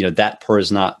 that part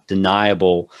is not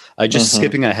deniable. Just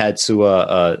skipping ahead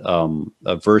to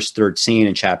verse 13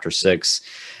 in chapter 6.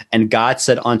 And God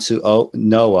said unto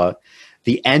Noah,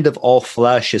 the end of all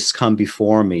flesh is come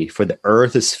before me, for the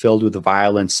earth is filled with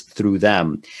violence through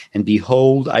them. And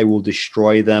behold, I will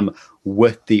destroy them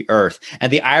with the earth.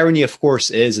 And the irony, of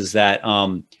course, is that,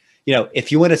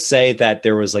 if you want to say that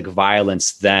there was like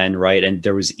violence then, right, and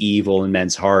there was evil in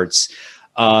men's hearts,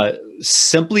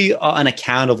 simply on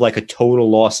account of like a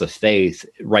total loss of faith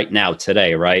right now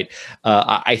today, right?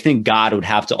 I think God would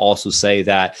have to also say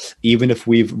that even if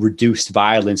we've reduced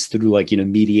violence through like,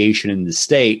 mediation in the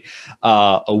state,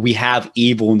 we have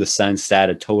evil in the sense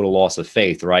that a total loss of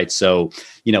faith, right? So,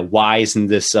 why isn't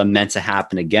this meant to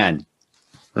happen again?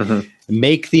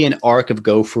 Make thee an ark of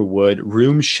gopher wood.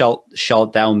 Room shalt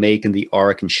thou make in the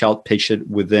ark, and shalt pitch it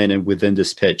within, and within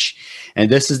this pitch. And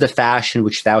this is the fashion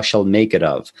which thou shalt make it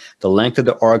of. The length of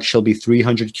the ark shall be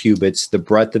 300 cubits, the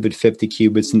breadth of it 50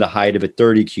 cubits, and the height of it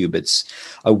 30 cubits.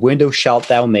 A window shalt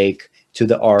thou make to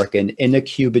the ark, and in a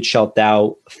cubit shalt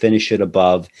thou finish it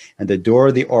above. And the door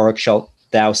of the ark shalt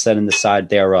thou set in the side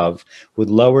thereof. With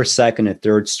lower, second, and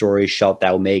third stories shalt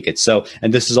thou make it. So,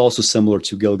 and this is also similar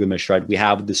to Gilgamesh, right? We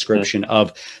have a description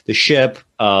of the ship,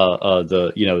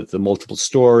 the multiple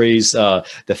stories,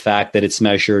 the fact that it's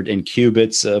measured in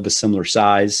cubits of a similar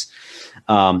size.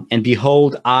 And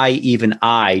behold, I, even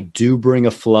I, do bring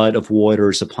a flood of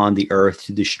waters upon the earth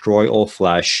to destroy all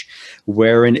flesh,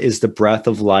 wherein is the breath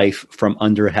of life from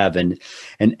under heaven,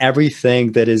 and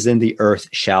everything that is in the earth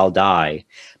shall die.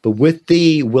 But with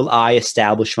thee will I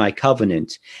establish my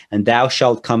covenant, and thou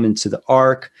shalt come into the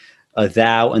ark,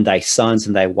 thou and thy sons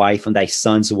and thy wife and thy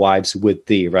sons' wives with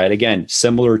thee, right? Again,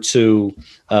 similar to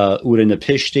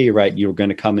Uranapishti, right? You're going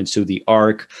to come into the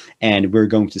ark and we're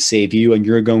going to save you and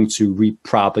you're going to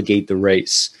repropagate the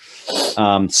race.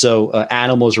 So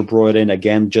animals are brought in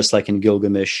again, just like in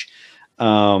Gilgamesh.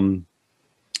 So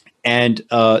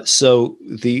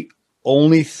the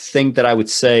only thing that I would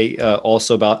say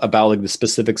also about like the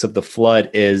specifics of the flood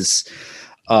is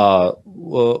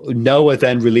Noah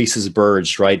then releases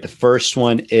birds, right? The first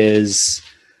one is,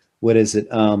 what is it?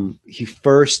 He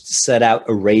first set out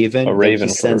a raven. A raven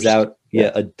he sends out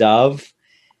a dove,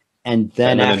 and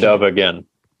then a dove again.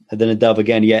 And then a dove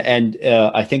again, yeah. And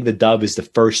I think the dove is the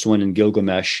first one in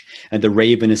Gilgamesh, and the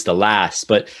raven is the last.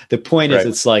 But the point is,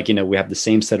 it's like, we have the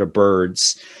same set of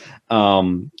birds,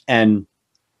 and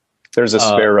there's a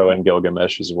sparrow in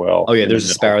Gilgamesh as well. Oh yeah, there's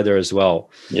a sparrow there as well.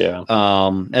 Yeah.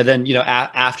 And then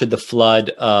after the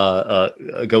flood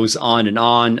goes on and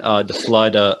on, the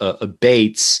flood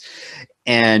abates,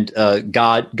 and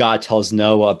God tells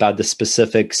Noah about the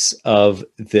specifics of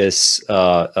this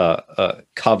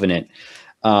covenant.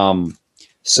 And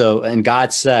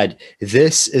God said,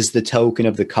 "This is the token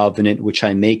of the covenant which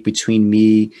I make between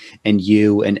me and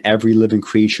you and every living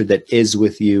creature that is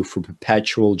with you for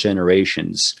perpetual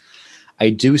generations. I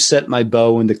do set my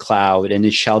bow in the cloud, and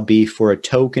it shall be for a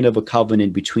token of a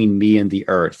covenant between me and the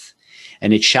earth.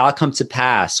 And it shall come to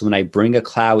pass when I bring a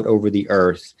cloud over the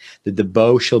earth, that the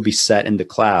bow shall be set in the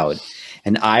cloud.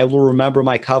 And I will remember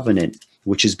my covenant,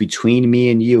 which is between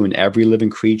me and you and every living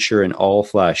creature and all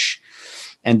flesh.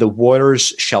 And the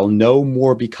waters shall no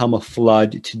more become a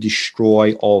flood to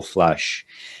destroy all flesh.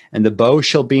 And the bow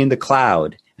shall be in the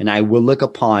cloud, and I will look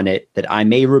upon it, that I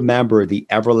may remember the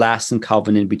everlasting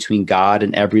covenant between God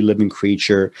and every living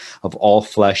creature of all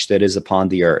flesh that is upon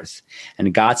the earth.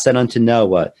 And God said unto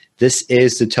Noah, this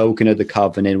is the token of the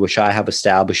covenant which I have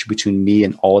established between me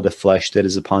and all the flesh that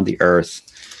is upon the earth."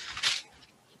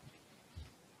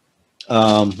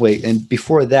 And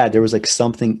before that, there was like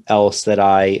something else that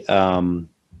I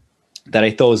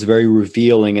thought was very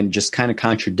revealing and just kind of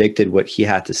contradicted what he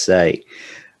had to say.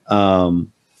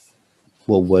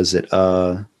 What was it?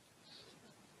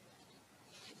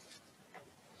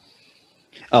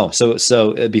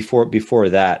 Before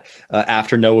that,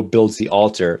 after Noah builds the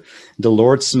altar, the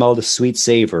Lord smelled a sweet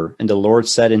savor, and the Lord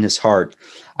said in his heart,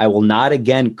 I will not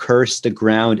again curse the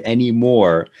ground any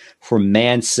more for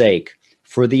man's sake,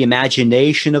 for the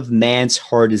imagination of man's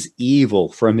heart is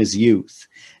evil from his youth.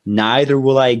 Neither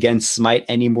will I again smite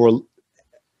any more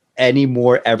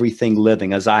everything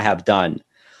living as I have done.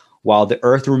 While the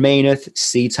earth remaineth,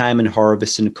 seed time and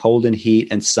harvest, and cold and heat,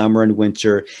 and summer and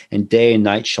winter, and day and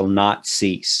night shall not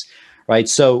cease. Right.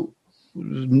 So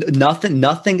nothing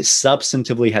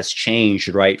substantively has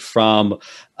changed, right, from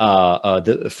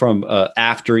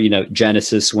after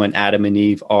Genesis, when Adam and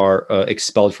Eve are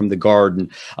expelled from the garden,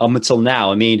 until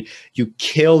now. I mean, you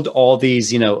killed all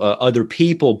these other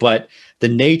people, but the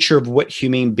nature of what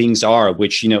human beings are,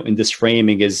 which in this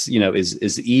framing is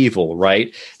evil,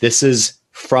 right? This is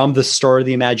from the start of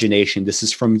the imagination. This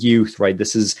is from youth, right?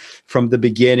 This is from the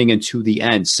beginning and to the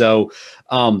end. So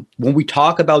when we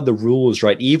talk about the rules,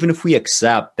 right, even if we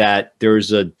accept that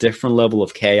there's a different level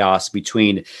of chaos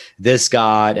between this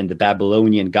God and the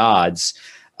Babylonian gods,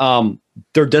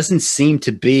 there doesn't seem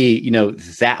to be,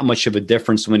 that much of a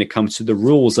difference when it comes to the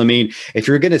rules. I mean, if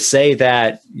you're going to say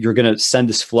that you're going to send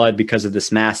this flood because of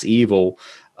this mass evil,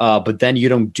 but then you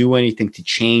don't do anything to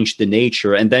change the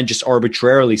nature, and then just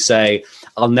arbitrarily say,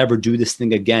 I'll never do this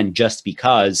thing again just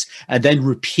because, and then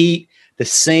repeat the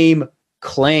same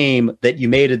claim that you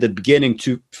made at the beginning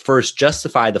to first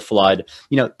justify the flood,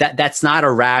 that's not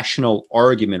a rational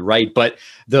argument, right? But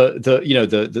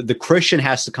the Christian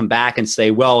has to come back and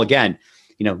say, well, again,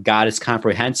 God is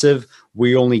comprehensive.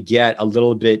 We only get a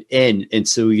little bit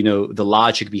into the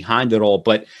logic behind it all,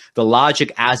 but the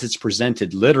logic as it's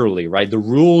presented, literally, right? The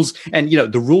rules, and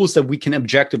the rules that we can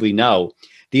objectively know.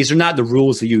 These are not the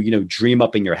rules that you dream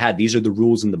up in your head. These are the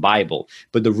rules in the Bible.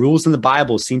 But the rules in the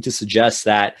Bible seem to suggest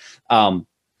that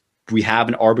we have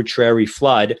an arbitrary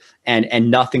flood,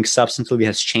 and nothing substantively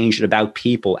has changed about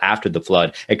people after the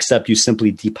flood, except you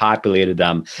simply depopulated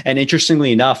them. And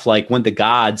interestingly enough, like when the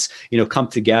gods, come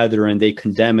together and they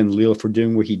condemn Enlil for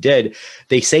doing what he did,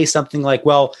 they say something like,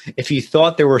 well, if you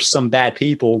thought there were some bad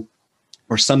people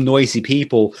or some noisy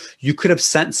people, you could have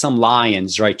sent some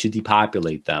lions, right, to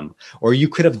depopulate them. Or you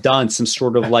could have done some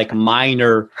sort of like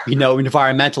minor,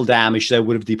 environmental damage that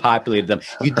would have depopulated them.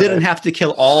 You didn't have to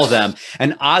kill all of them.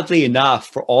 And oddly enough,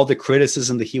 for all the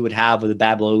criticism that he would have of the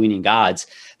Babylonian gods,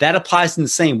 that applies in the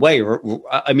same way.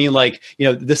 I mean,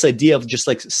 this idea of just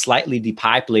like slightly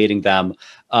depopulating them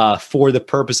for the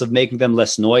purpose of making them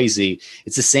less noisy,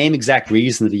 it's the same exact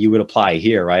reason that you would apply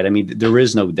here, right? I mean, there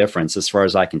is no difference as far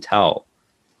as I can tell.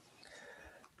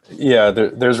 Yeah,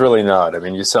 there's really not. I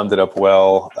mean, you summed it up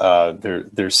well.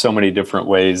 There's so many different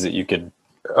ways that you could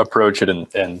approach it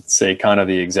and say kind of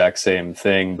the exact same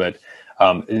thing. But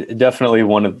definitely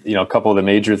one of, a couple of the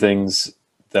major things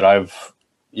that I've,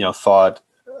 thought,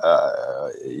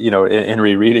 in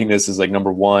rereading this is like,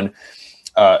 number one,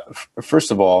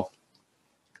 first of all,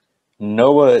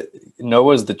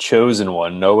 Noah's the chosen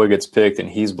one. Noah gets picked and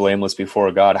he's blameless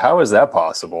before God. How is that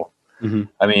possible? Mm-hmm.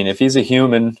 I mean, if he's a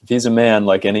human, if he's a man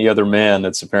like any other man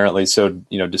that's apparently so,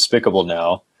 despicable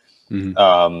now,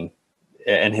 mm-hmm.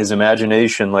 And his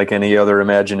imagination, like any other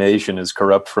imagination, is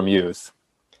corrupt from youth,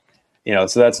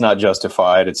 so that's not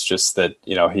justified. It's just that,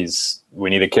 we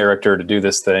need a character to do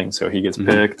this thing. So he gets mm-hmm.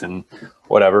 picked and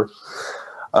whatever.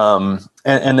 And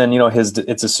then,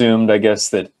 it's assumed, I guess,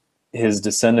 that his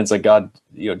descendants, like God,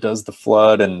 does the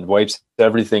flood and wipes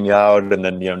everything out. And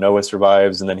then, Noah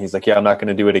survives. And then he's like, yeah, I'm not going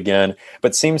to do it again.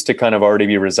 But seems to kind of already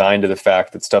be resigned to the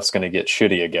fact that stuff's going to get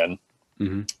shitty again.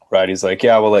 Mm-hmm. Right. He's like,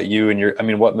 yeah, we'll let you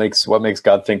and what makes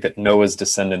God think that Noah's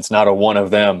descendants, not a one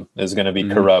of them, is going to be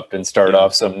mm-hmm. corrupt and start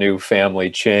off some new family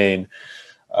chain?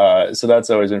 So that's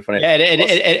always been funny. Yeah,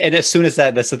 and as soon as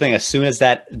that's the thing. As soon as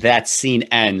that scene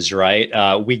ends,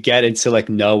 right, we get into like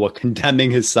Noah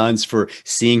condemning his sons for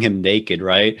seeing him naked,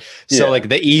 right? So like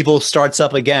the evil starts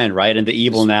up again, right? And the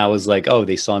evil now is like, oh,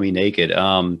 they saw me naked.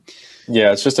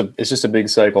 Yeah, it's just a big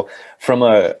cycle. From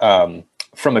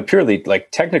a purely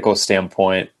like technical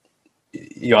standpoint,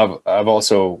 I've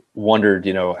also wondered,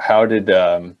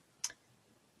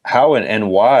 how and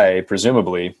why,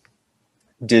 presumably,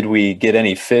 did we get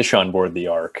any fish on board the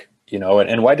ark?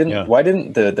 And why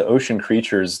didn't the ocean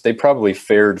creatures, they probably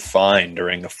fared fine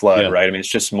during the flood, right? I mean, it's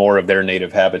just more of their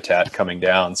native habitat coming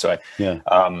down. So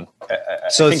so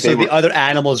the other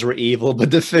animals were evil,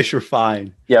 but the fish were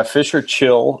fine. Yeah, fish are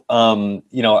chill.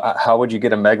 How would you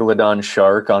get a megalodon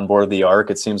shark on board the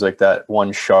ark? It seems like that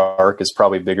one shark is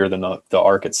probably bigger than the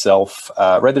ark itself,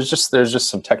 right? There's just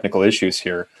some technical issues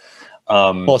here.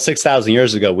 Well, 6,000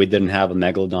 years ago, we didn't have a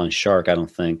megalodon shark, I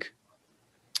don't think.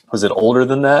 Was it older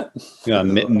than that? Yeah,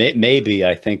 maybe.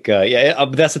 I think.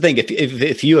 But that's the thing.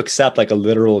 If you accept like a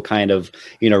literal kind of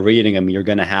reading them, you're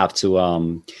going to have to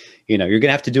you're going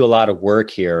to have to do a lot of work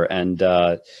here, and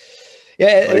you're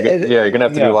going to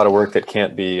have to do a lot of work that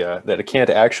can't be that it can't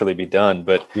actually be done.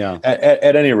 But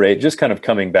at any rate, just kind of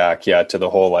coming back, to the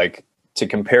whole like to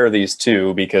compare these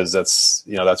two, because that's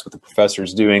what the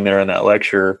professor's doing there in that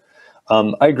lecture.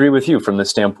 I agree with you from the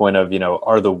standpoint of,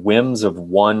 are the whims of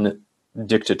one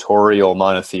dictatorial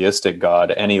monotheistic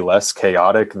God any less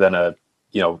chaotic than a,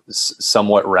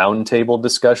 somewhat round table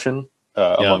discussion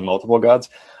among multiple gods?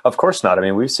 Of course not. I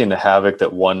mean, we've seen the havoc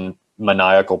that one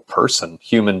maniacal person,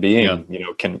 human being,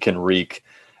 can wreak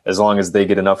as long as they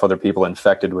get enough other people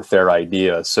infected with their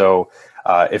idea. So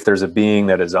if there's a being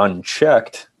that is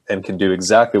unchecked and can do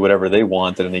exactly whatever they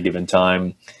want at any given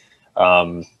time,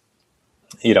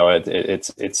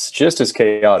 it's just as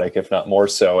chaotic, if not more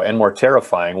so, and more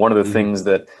terrifying. One of the things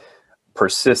that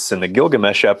persists in the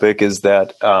Gilgamesh epic is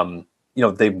that,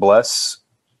 they bless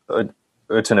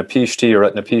Utnapishtim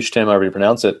or Utnapishtim, however you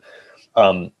pronounce it,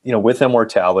 with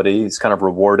immortality. He's kind of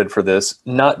rewarded for this,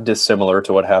 not dissimilar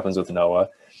to what happens with Noah.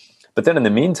 But then in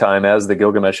the meantime, as the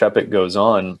Gilgamesh epic goes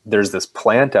on, there's this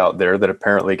plant out there that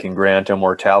apparently can grant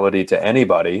immortality to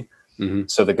anybody. Mm-hmm.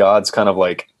 So the gods kind of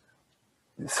like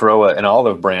throw an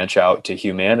olive branch out to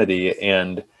humanity,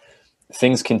 and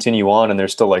things continue on, and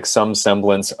there's still like some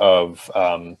semblance of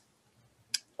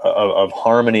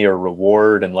harmony or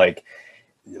reward, and like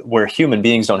where human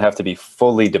beings don't have to be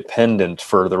fully dependent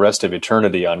for the rest of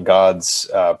eternity on God's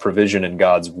provision and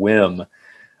God's whim,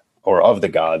 or of the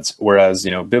gods. Whereas,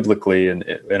 biblically in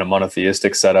a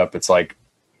monotheistic setup, it's like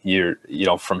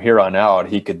from here on out,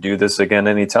 he could do this again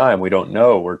anytime. We don't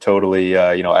know. We're totally,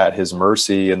 at his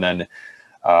mercy. And then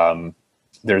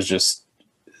there's just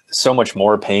so much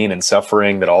more pain and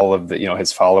suffering that all of the,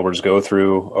 his followers go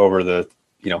through over the,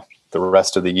 the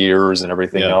rest of the years and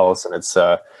everything else. And it's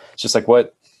just like,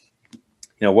 what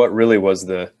really was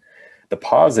the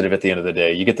positive at the end of the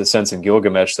day? You get the sense in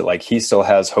Gilgamesh that like he still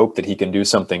has hope that he can do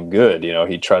something good.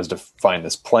 He tries to find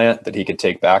this plant that he could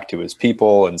take back to his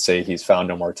people and say he's found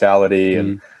immortality.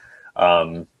 And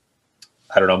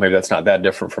I don't know, maybe that's not that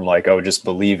different from like, oh, just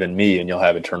believe in me and you'll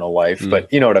have eternal life.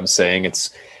 But you know what I'm saying?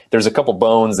 There's a couple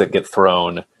bones that get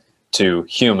thrown to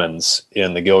humans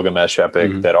in the Gilgamesh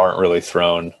epic that aren't really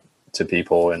thrown to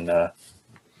people in the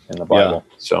Bible.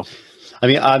 So. I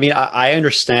mean, I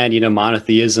understand,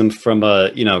 monotheism from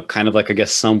a, kind of like, I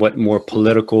guess, somewhat more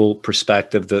political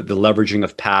perspective, the leveraging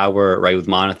of power, right? With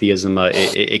monotheism,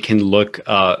 it can look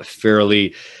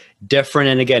fairly different.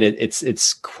 And again,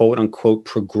 it's quote unquote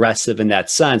progressive in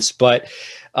that sense, but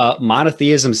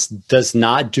monotheism does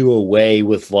not do away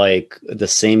with like the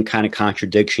same kind of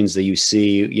contradictions that you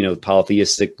see,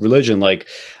 polytheistic religion. Like,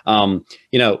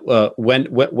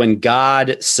 when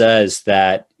God says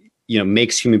that,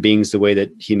 makes human beings the way that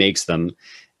he makes them,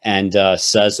 and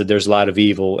says that there's a lot of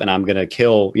evil and I'm going to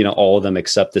kill, all of them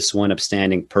except this one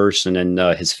upstanding person and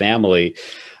his family.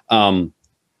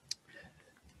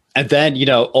 And then,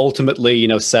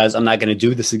 ultimately, says, I'm not going to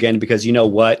do this again because you know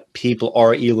what? People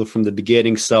are evil from the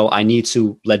beginning. So I need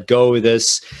to let go of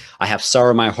this. I have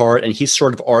sorrow in my heart. And he's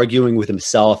sort of arguing with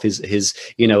himself, his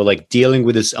like dealing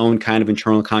with his own kind of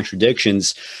internal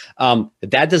contradictions.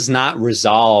 That does not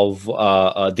resolve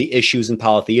the issues in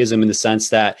polytheism in the sense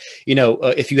that,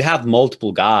 if you have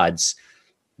multiple gods,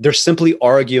 they're simply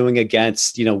arguing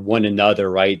against, one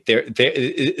another, right?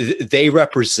 They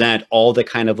represent all the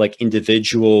kind of like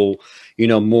individual,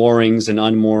 moorings and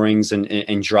unmoorings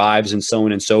and drives and so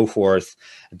on and so forth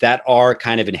that are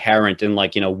kind of inherent in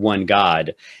like, one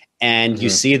God. And you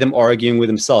see them arguing with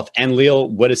himself. Enlil,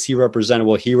 what does he represent?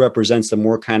 Well, he represents the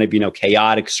more kind of,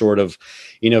 chaotic sort of,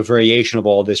 variation of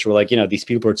all this. Where like, these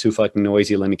people are too fucking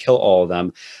noisy. Let me kill all of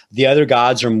them. The other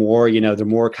gods are more, they're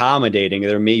more accommodating.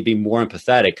 They're maybe more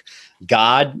empathetic.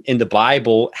 God in the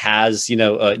Bible has,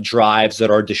 drives that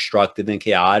are destructive and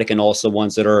chaotic, and also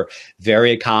ones that are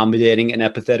very accommodating and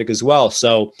empathetic as well.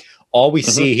 So all we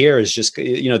see here is just,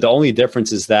 the only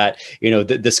difference is that,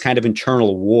 this kind of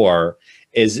internal war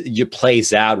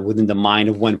plays out within the mind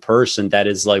of one person that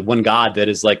is like one God that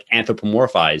is like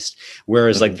anthropomorphized.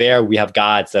 Whereas like there we have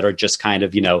gods that are just kind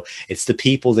of, it's the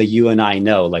people that you and I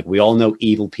know. Like we all know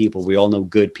evil people. We all know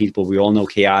good people. We all know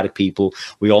chaotic people.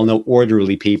 We all know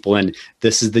orderly people. And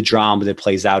this is the drama that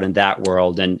plays out in that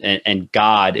world. And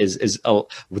God is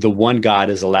the one God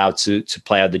is allowed to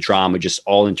play out the drama just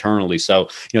all internally. So,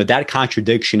 that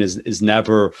contradiction is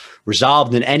never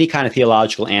resolved, and any kind of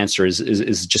theological answer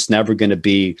is just never going to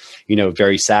be,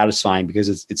 very satisfying, because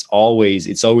it's always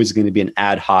going to be an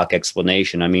ad hoc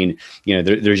explanation. I mean,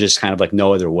 there's just kind of like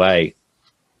no other way.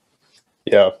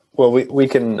 Yeah. Well, we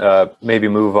can maybe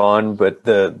move on, but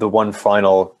the one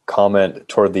final comment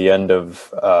toward the end of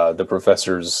the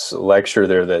professor's lecture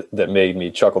there that made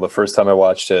me chuckle the first time I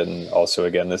watched it, and also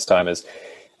again this time, is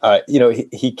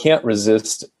he can't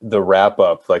resist the wrap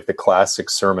up, like the classic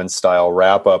sermon style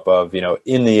wrap up of,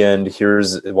 in the end,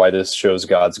 here's why this shows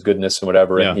God's goodness and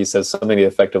whatever. Yeah. And he says something to the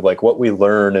effect of like, what we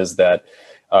learn is that,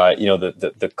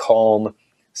 the calm,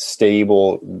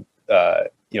 stable,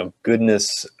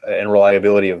 goodness and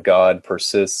reliability of God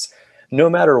persists no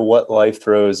matter what life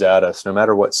throws at us, no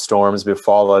matter what storms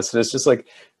befall us. And it's just like,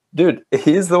 dude,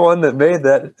 he's the one that made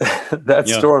that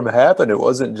storm happen. It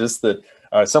wasn't just that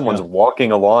someone's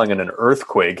walking along and an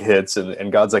earthquake hits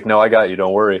and God's like, no, I got you.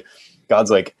 Don't worry. God's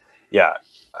like, yeah,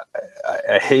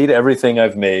 I hate everything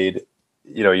I've made.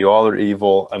 You all are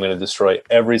evil. I'm going to destroy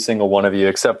every single one of you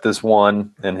except this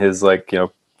one and his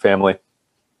family.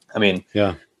 I mean,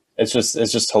 it's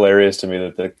just hilarious to me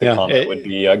that the comment would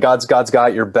be God's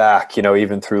got your back,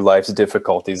 even through life's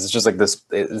difficulties. It's just like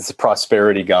it's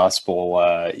prosperity gospel,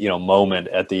 moment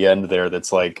at the end there.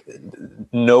 That's like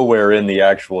nowhere in the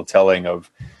actual telling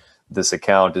of this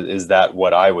account is that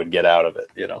what I would get out of it,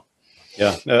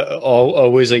 Yeah,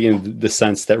 always like the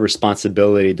sense that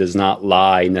responsibility does not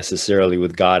lie necessarily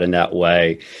with God in that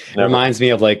way. Never. It reminds me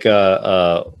of like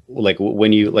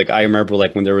when you I remember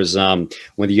like when there was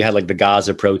when you had like the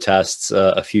Gaza protests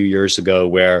a few years ago,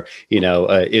 where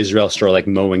Israel started like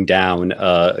mowing down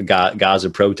Gaza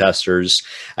protesters,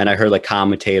 and I heard like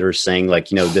commentators saying like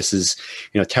this is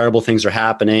terrible things are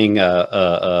happening,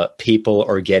 people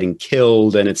are getting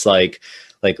killed, and it's like,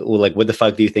 like what the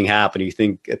fuck do you think happened? You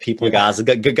think people got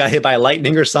hit by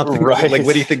lightning or something? Right. Like,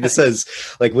 what do you think this is?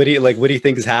 Like, what do you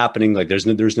think is happening? Like, there's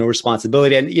no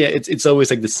responsibility. And yeah, it's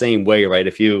always like the same way, right?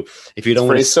 If you don't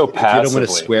want to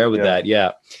square with that,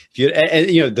 yeah. If you, and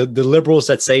you know, the liberals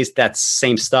that say that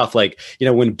same stuff, like, you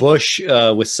know, when Bush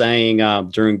was saying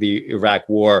during the Iraq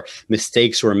War,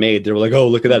 mistakes were made, they were like, oh,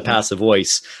 look at that passive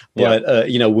voice. But,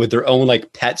 you know, with their own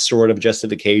like pet sort of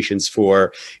justifications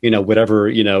for, you know, whatever,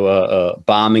 you know,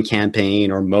 bombing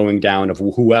campaign or mowing down of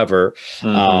whoever,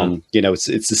 you know, it's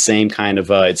the same kind of,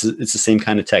 it's the same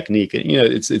kind of technique. And, you know,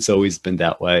 it's always been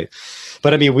that way.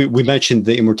 But I mean, we mentioned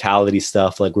the immortality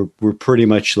stuff. Like we're pretty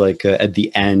much like at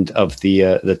the end of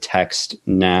the text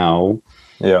now.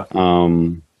 Yeah.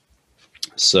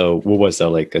 So what was that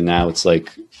like? And now it's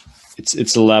like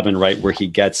it's 11, right? Where he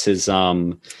gets his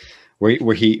where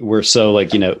so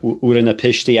like, you know,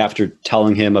 Uranapishti, after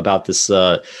telling him about this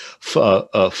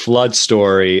flood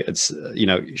story, it's you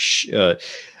know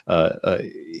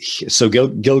so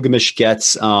Gilgamesh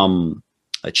gets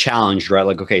a challenge, right?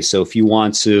 Like, okay, so if you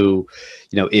want to,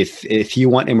 you know, if you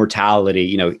want immortality,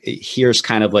 you know, here's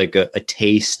kind of like a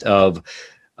taste of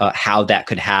how that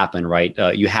could happen, right?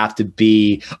 You have to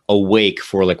be awake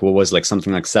for like, what was like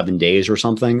something like 7 days or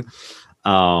something.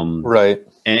 Right.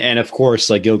 And of course,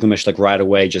 like Gilgamesh, like right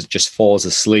away, just falls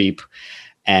asleep.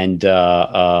 And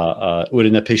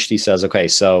Uranapishti says, okay,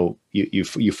 so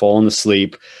you've fallen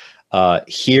asleep.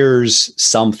 Here's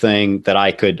something that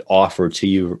I could offer to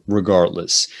you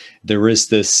regardless. There is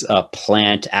this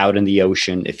plant out in the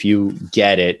ocean. If you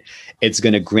get it, it's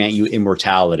going to grant you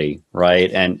immortality,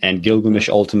 right? And Gilgamesh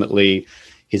ultimately,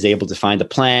 he's able to find the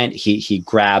plant. He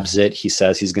grabs it. He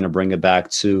says he's going to bring it back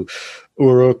to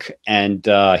Uruk, and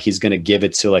he's going to give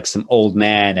it to like some old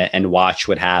man and watch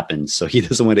what happens. So he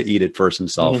doesn't want to eat it first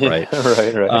himself, right?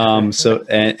 Right. So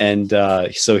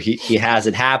he has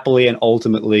it happily, and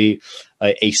ultimately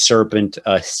a serpent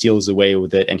steals away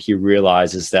with it, and he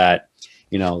realizes that,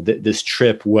 you know, this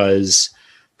trip was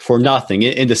for nothing,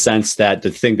 in the sense that the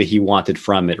thing that he wanted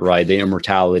from it, right, the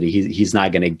immortality, he's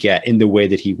not going to get in the way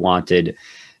that he wanted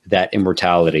that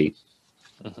immortality.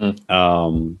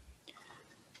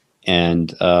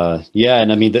 And I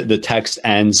mean, the text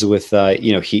ends with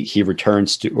you know, he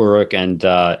returns to Uruk, and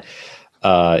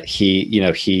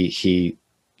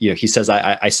he says,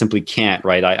 I simply can't,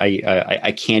 right?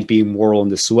 I can't be moral in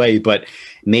this way, but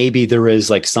maybe there is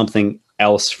like something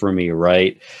else for me,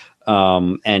 right?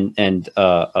 After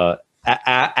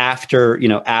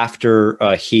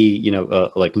he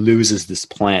like loses this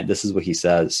plant, this is what he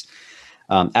says.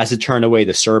 As it turned away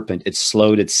the serpent, it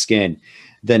slowed its skin.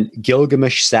 Then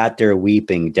Gilgamesh sat there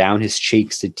weeping. Down his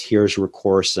cheeks the tears were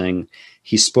coursing.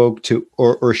 He spoke to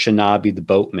Urshanabi the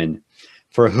boatman.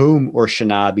 For whom,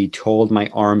 Urshanabi, told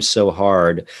my arms so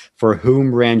hard? For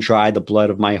whom ran dry the blood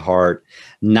of my heart?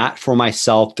 Not for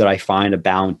myself did I find a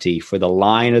bounty. For the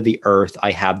line of the earth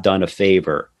I have done a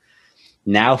favor.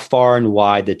 Now far and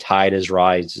wide the tide is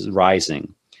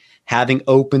rising. Having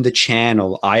opened the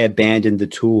channel, I abandoned the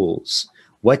tools.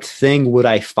 What thing would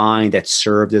I find that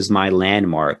served as my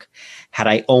landmark, had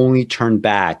I only turned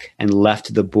back and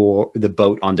left the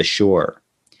boat on the shore?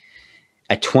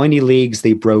 At 20 leagues,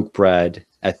 they broke bread.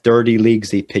 At 30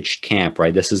 leagues, they pitched camp,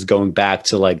 right? This is going back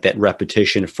to like that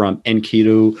repetition from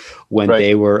Enkidu when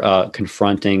they were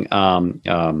confronting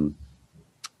Humbaba.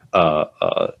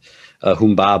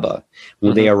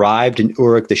 When they arrived in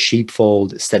Uruk, the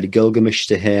sheepfold, said Gilgamesh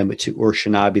to him, to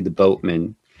Urshanabi the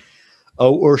boatman,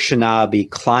 O Urshanabi,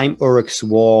 climb Uruk's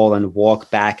wall and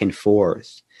walk back and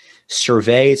forth.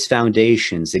 Survey its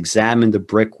foundations, examine the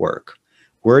brickwork.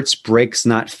 Were its bricks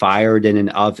not fired in an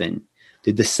oven?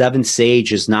 Did the 7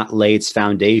 sages not lay its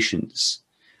foundations?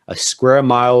 A square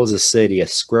mile is a city, a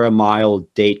square mile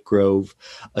date grove,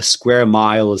 a square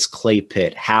mile is clay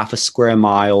pit, half a square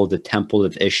mile the temple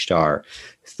of Ishtar,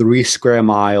 3 square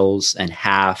miles and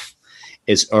half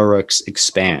is Uruk's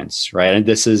expanse, right? And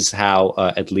this is how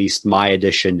at least my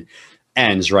edition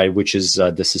ends, right? Which is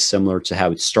this is similar to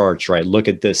how it starts, right? Look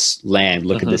at this land,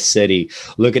 look at this city,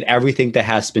 look at everything that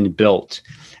has been built.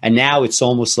 And now it's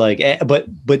almost like, but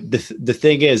the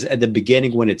thing is, at the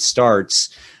beginning when it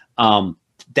starts,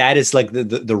 that is like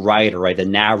the writer, right? The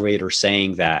narrator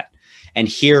saying that. And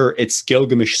here it's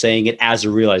Gilgamesh saying it as a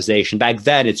realization. Back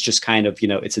then, it's just kind of,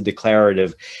 it's a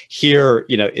declarative. Here,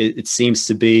 it seems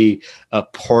to be a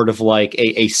part of like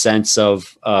a sense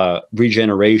of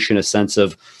regeneration, a sense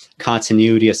of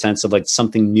continuity, a sense of like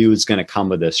something new is going to come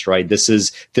with this, right? This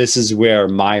is where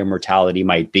my immortality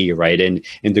might be, right? In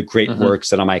the great works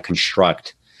that I might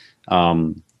construct.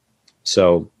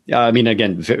 So, I mean,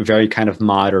 again, very kind of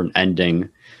modern ending.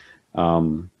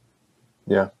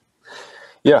 Yeah.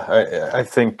 Yeah, I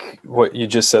think what you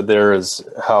just said there is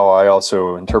how I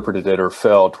also interpreted it or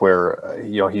felt, where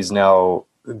he's now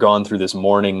gone through this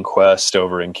mourning quest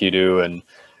over Enkidu,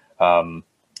 and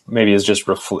maybe is just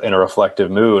in a reflective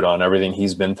mood on everything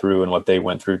he's been through and what they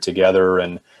went through together,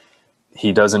 and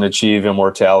he doesn't achieve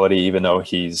immortality, even though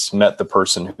he's met the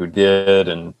person who did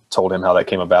and told him how that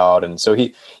came about, and so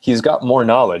he's got more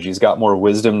knowledge, he's got more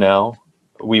wisdom now,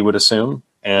 we would assume,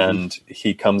 and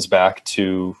he comes back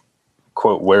to,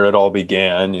 quote, where it all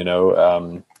began,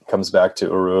 comes back to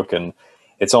Uruk, and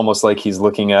it's almost like he's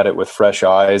looking at it with fresh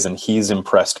eyes, and he's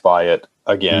impressed by it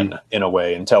again in a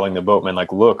way, and telling the boatman,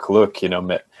 like, look,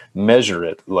 measure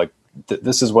it, like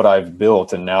this is what I've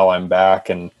built, and now I'm back,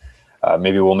 and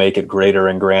maybe we'll make it greater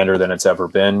and grander than it's ever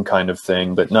been, kind of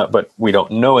thing. But we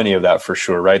don't know any of that for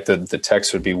sure, right? The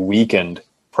text would be weakened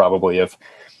probably if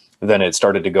then it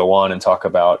started to go on and talk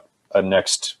about a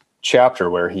next chapter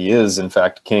where he is in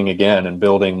fact king again and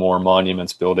building more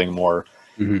monuments, building more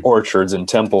orchards and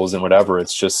temples and whatever.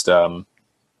 It's just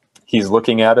he's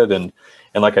looking at it, and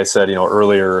like I said,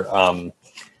 earlier,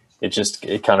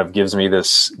 it kind of gives me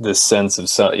this sense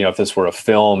of, if this were a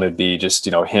film, it'd be just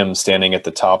him standing at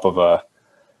the top of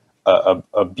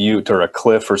a butte or a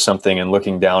cliff or something and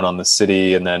looking down on the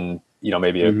city, and then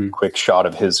maybe a quick shot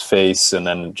of his face, and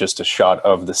then just a shot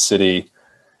of the city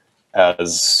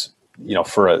as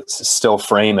still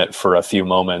frame it for a few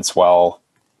moments while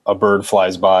a bird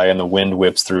flies by and the wind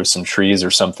whips through some trees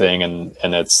or something, and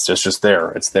it's just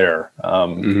there. It's there.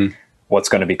 What's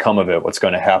going to become of it? What's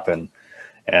going to happen?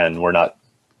 And we're not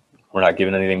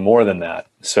given anything more than that.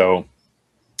 So,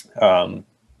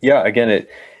 again,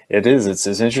 it's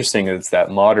interesting. It's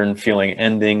that modern feeling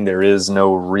ending. There is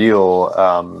no real,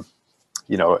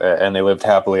 and they lived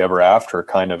happily ever after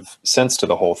kind of sense to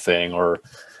the whole thing, or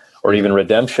even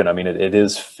redemption. I mean, it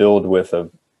is filled with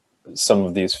some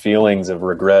of these feelings of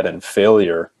regret and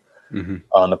failure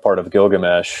on the part of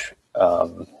Gilgamesh,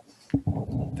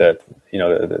 that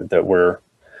we're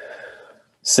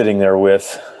sitting there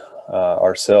with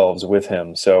ourselves with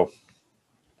him. So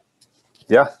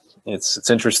yeah, it's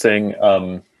interesting.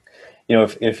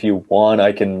 If you want,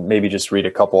 I can maybe just read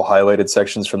a couple highlighted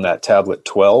sections from that tablet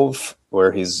 12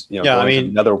 where he's going to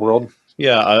another world.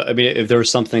 Yeah, I mean, if there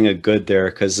was something good there,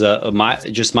 because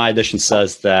my edition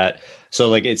says that, so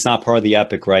like it's not part of the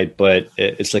epic, right? But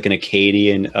it's like an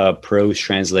Akkadian prose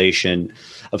translation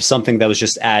of something that was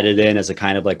just added in as a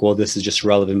kind of like, well, this is just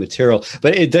relevant material.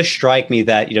 But it does strike me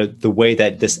that the way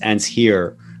that this ends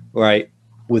here, right,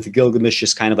 with Gilgamesh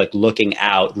just kind of like looking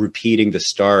out, repeating the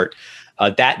start,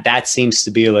 that seems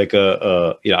to be like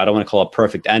a I don't want to call it a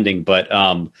perfect ending, but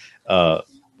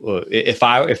if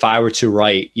I were to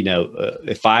write,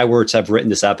 if I were to have written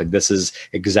this epic, this is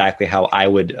exactly how I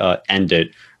would end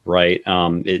it. Right.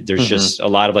 There's just a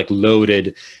lot of like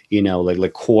loaded,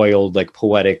 like coiled, like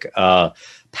poetic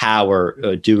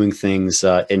power doing things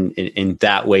in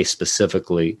that way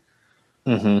specifically.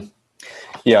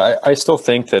 Yeah, I still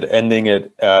think that ending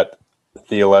it at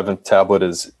the 11th tablet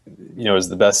is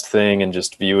the best thing, and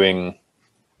just viewing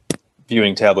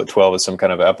tablet 12 as some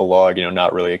kind of epilogue,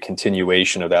 not really a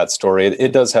continuation of that story.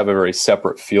 It does have a very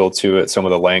separate feel to it. Some of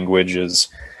the language is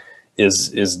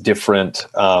different.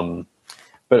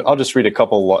 But I'll just read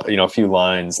a few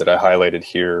lines that I highlighted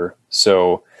here.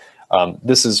 So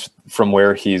this is from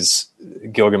where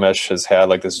Gilgamesh has had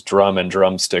like this drum and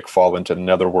drumstick fall into the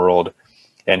netherworld,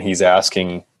 and he's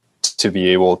asking to be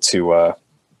able to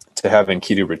have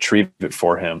Enkidu retrieve it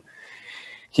for him.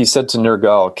 He said to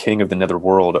Nergal, king of the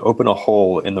netherworld, open a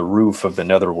hole in the roof of the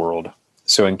netherworld,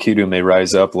 so Enkidu may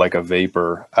rise up like a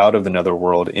vapor out of the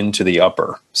netherworld into the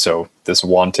upper. So this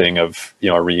wanting of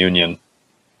a reunion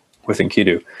with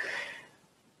Enkidu.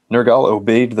 Nergal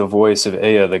obeyed the voice of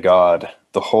Ea the god.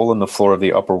 The hole in the floor of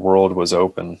the upper world was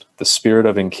open. The spirit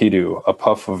of Enkidu, a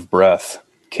puff of breath,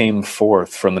 came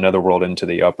forth from the netherworld into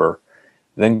the upper.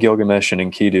 Then Gilgamesh and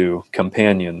Enkidu,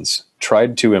 companions,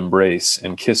 tried to embrace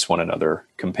and kiss one another,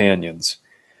 companions.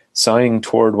 Sighing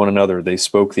toward one another, they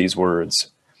spoke these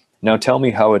words. Now tell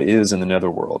me how it is in the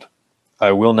netherworld.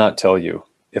 I will not tell you.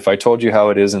 If I told you how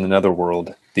it is in the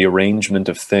netherworld, the arrangement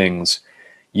of things,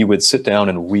 you would sit down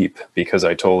and weep because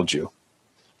I told you.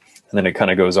 And then it kind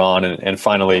of goes on, and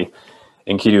finally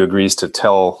Enkidu agrees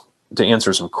to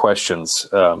answer some questions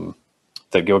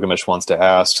that Gilgamesh wants to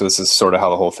ask. So this is sort of how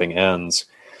the whole thing ends.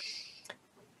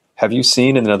 Have you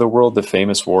seen in the netherworld the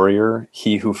famous warrior,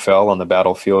 he who fell on the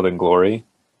battlefield in glory?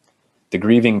 The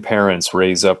grieving parents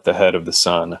raise up the head of the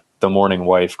son. The mourning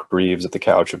wife grieves at the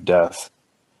couch of death.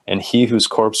 And he whose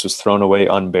corpse was thrown away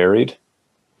unburied,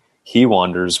 he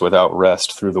wanders without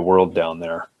rest through the world down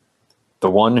there. The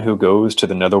one who goes to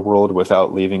the netherworld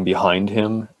without leaving behind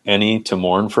him any to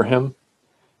mourn for him?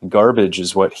 Garbage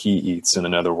is what he eats in the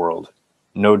netherworld.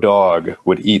 No dog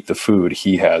would eat the food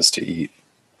he has to eat.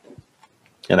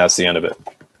 And that's the end of it.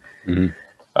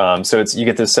 Mm-hmm. So you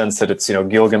get this sense that it's,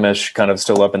 Gilgamesh kind of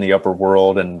still up in the upper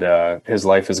world, and his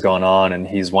life has gone on, and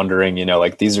he's wondering,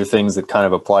 like, these are things that kind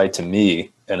of apply to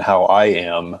me and how I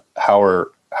am. How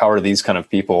are these kind of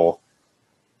people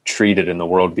treated in the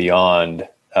world beyond?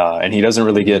 And he doesn't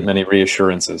really get many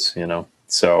reassurances,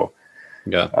 So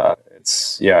yeah,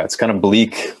 it's kind of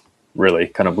bleak, really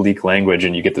kind of bleak language,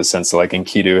 and you get the sense that like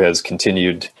Enkidu has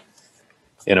continued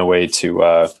in a way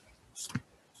to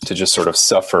just sort of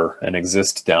suffer and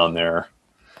exist down there.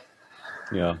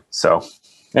 Yeah. So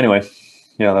anyway,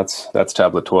 yeah, that's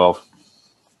tablet 12.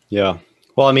 Yeah.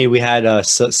 Well, I mean, we had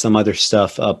some other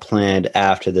stuff planned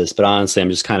after this, but honestly, I'm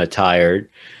just kind of tired.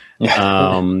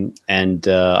 And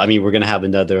I mean, we're going to have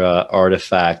another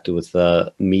artifact with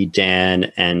me,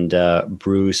 Dan, and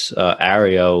Bruce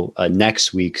Ario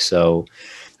next week. So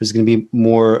there's going to be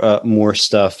more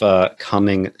stuff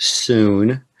coming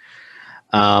soon.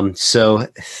 So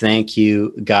thank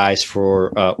you guys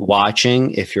for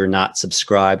watching. If you're not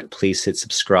subscribed, please hit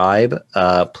subscribe.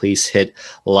 Please hit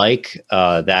like.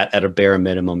 That at a bare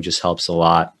minimum just helps a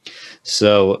lot.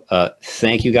 So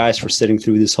thank you guys for sitting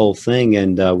through this whole thing,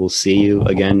 and we'll see you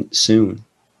again soon.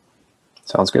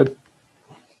 Sounds good.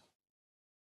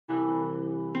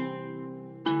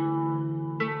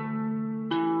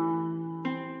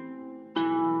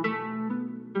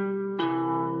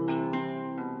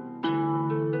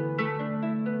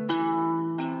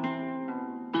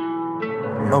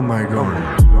 Oh my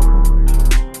God.